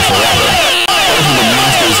jail forever. Go to the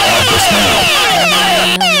master's office now.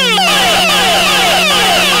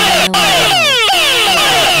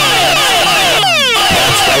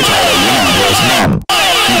 That's right, Tyler, you know those men.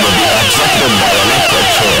 You will be executed by electric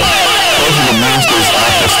chair. Go to the master's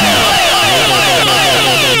office now.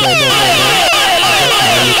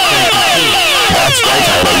 That's right,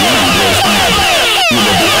 Tyler, you know those men. You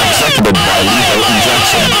will be executed by lethal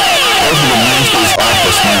injection. Go to the master's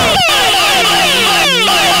office now.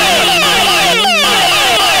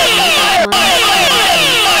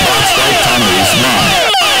 That's right, Tommy's mom.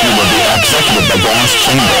 You will be executed by gas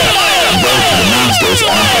chamber. Go to the master's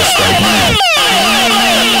office right now.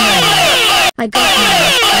 I got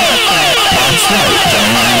That's right,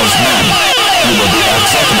 Diana's mom. You will be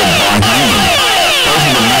executed by hanging. Go to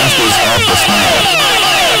the master's office now.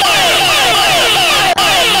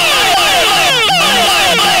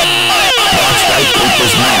 That's right,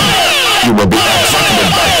 Cooper's mom. You will be executed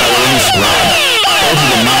by firing squad. Go to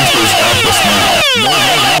the master's office now.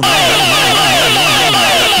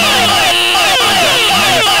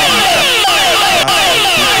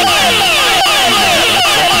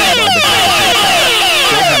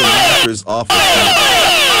 Office now.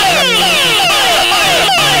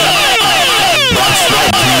 That's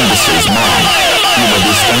right, Candace's mom. You will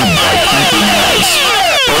be stabbed by 20 knives.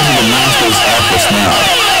 Go to the master's office now.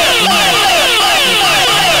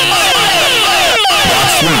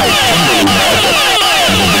 That's right, Kimberly Market.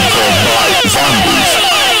 You will be killed by zombies.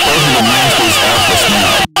 Go to the master's office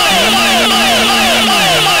now.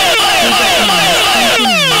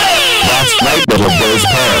 That's right, little Bill's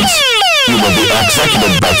parents. You will be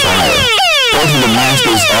executed by fire. Go to the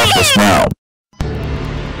master's office now.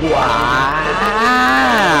 Wow!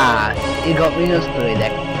 You got me through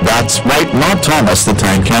there. That's right, not Thomas the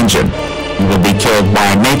Tank Engine. You will be killed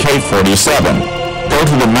by an AK-47. Go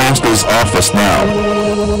to the master's office now.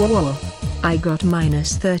 I got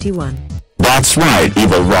minus 31. That's right,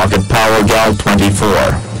 evil rocket power gal 24.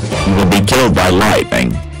 You will be killed by lightning.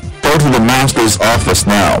 Go to the master's office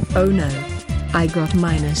now. Oh no. I got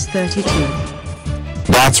minus 32.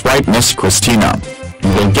 That's right, Miss Christina. You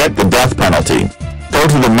will get the death penalty. Go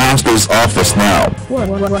to the master's office now.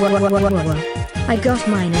 I got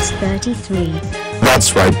minus 33.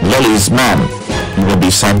 That's right, Lily's mom. You will be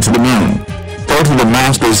sent to the moon. Go to the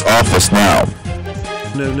master's office now.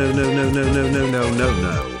 No.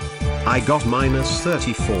 I got minus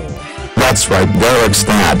 34. That's right, Derek's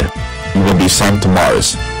dad. You will be sent to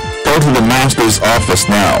Mars. Go to the master's office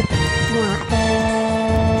now.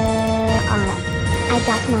 I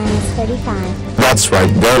got minus 35. That's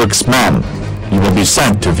right, Derek's mom. You will be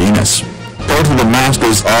sent to Venus. Go to the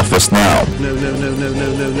master's office now. No.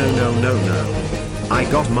 I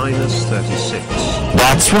got minus 36.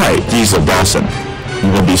 That's right, Diesel Dawson.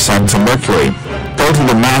 You will be sent to Mercury. Go to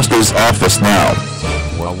the master's office now.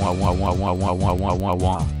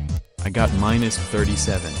 I got minus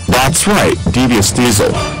 37. That's right, Devious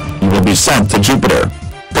Diesel. You will be sent to Jupiter.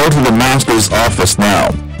 Go to the master's office now.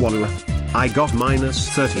 I got minus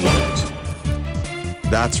 38.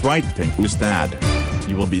 That's right, Pinku's dad.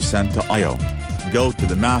 You will be sent to Io. Go to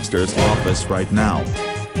the master's office right now.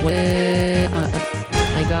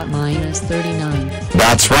 I got minus 39.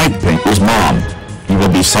 That's right, Pinku's mom. You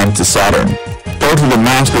will be sent to Saturn. Go to the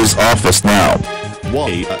master's office now.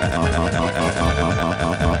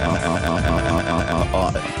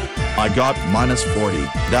 I got minus 40.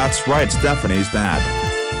 That's right, Stephanie's dad.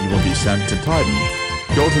 You will be sent to Titan.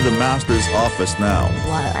 Go to the master's office now.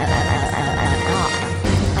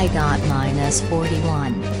 I got minus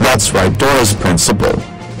 41. That's right, Dora's principal.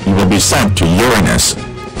 You will be sent to Uranus.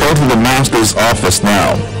 Go to the master's office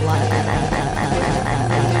now.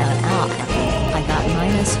 I got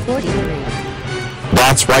minus 43.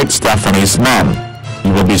 That's right, Stephanie's mom.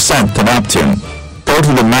 You will be sent to Neptune. Go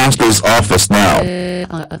to the master's office now.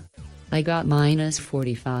 I got minus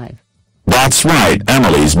 45. That's right,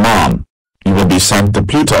 Emily's mom. You will be sent to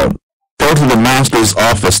Pluto. Go to the master's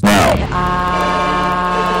office now.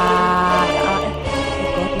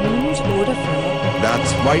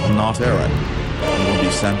 That's right, not Aaron. You will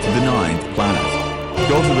be sent to the 9th planet.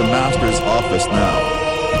 Go to the master's office now.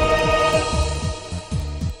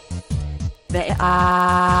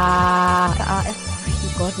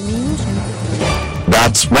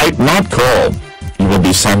 That's right, not Cole. You will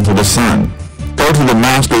be sent to the sun. Go to the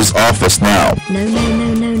master's office now. No.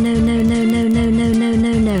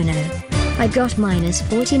 I got minus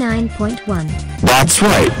 49.1. That's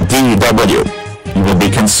right, DW. You will be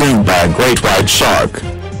consumed by a great white shark.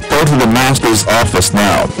 Go to the master's office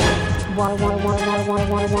now.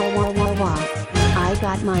 I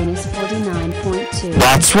got minus 49.2.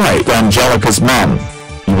 That's right, Angelica's mom.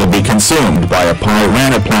 You will be consumed by a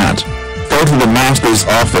piranha plant. Go to the master's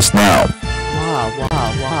office now.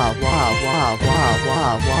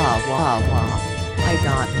 I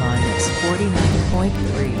got minus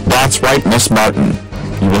 49.3. That's right, Miss Martin.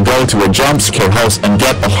 You will go to a jump scare house and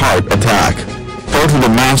get a heart attack. Go to the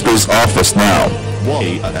master's office now.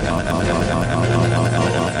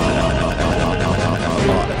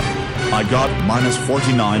 I got minus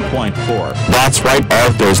 49.4. That's right,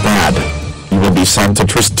 Arthur's dad. You will be sent to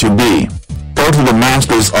Trist 2B. Go to the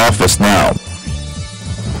master's office now.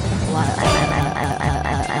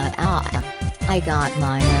 I got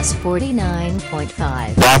minus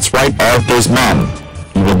 49.5. That's right, Arthur's mom.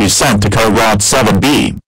 You will be sent to Code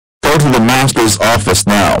 7B. Go to the master's office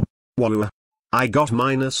now. I got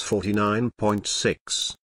minus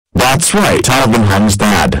 49.6. That's right, Alvin Hung's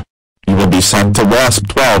dad. You will be sent to Wasp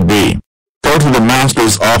 12B. Go to the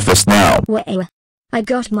master's office now. I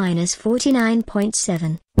got minus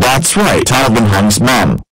 49.7. That's right, Alvin Hung's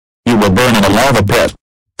mom. You will burn in a lava pit.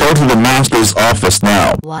 Go to the master's office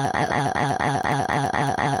now.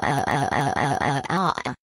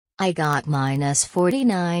 I got minus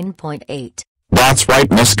 49.8. That's right,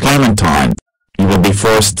 Miss Clementine. You will be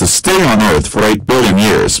forced to stay on Earth for 8 billion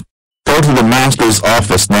years. Go to the master's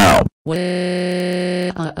office now.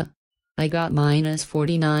 I got minus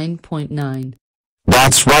 49.9.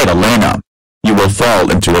 That's right, Elena. You will fall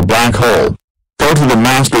into a black hole. Go to the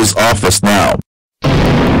master's office now.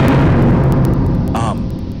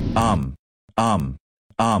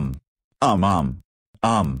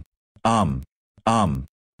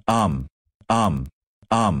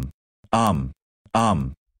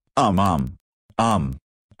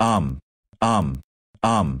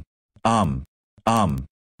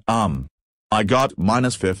 I got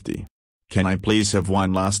minus 50. Can I please have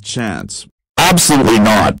one last chance? Absolutely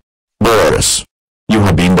not. Boris. You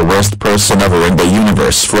have been the worst person ever in the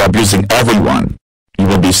universe for abusing everyone. You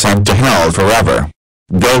will be sent to hell forever.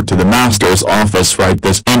 Go to the master's office right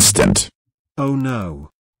this instant. Oh no.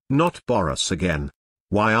 Not Boris again.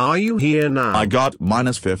 Why are you here now? I got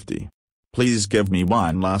minus 50. Please give me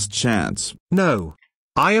one last chance. No.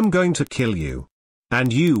 I am going to kill you.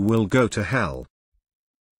 And you will go to hell.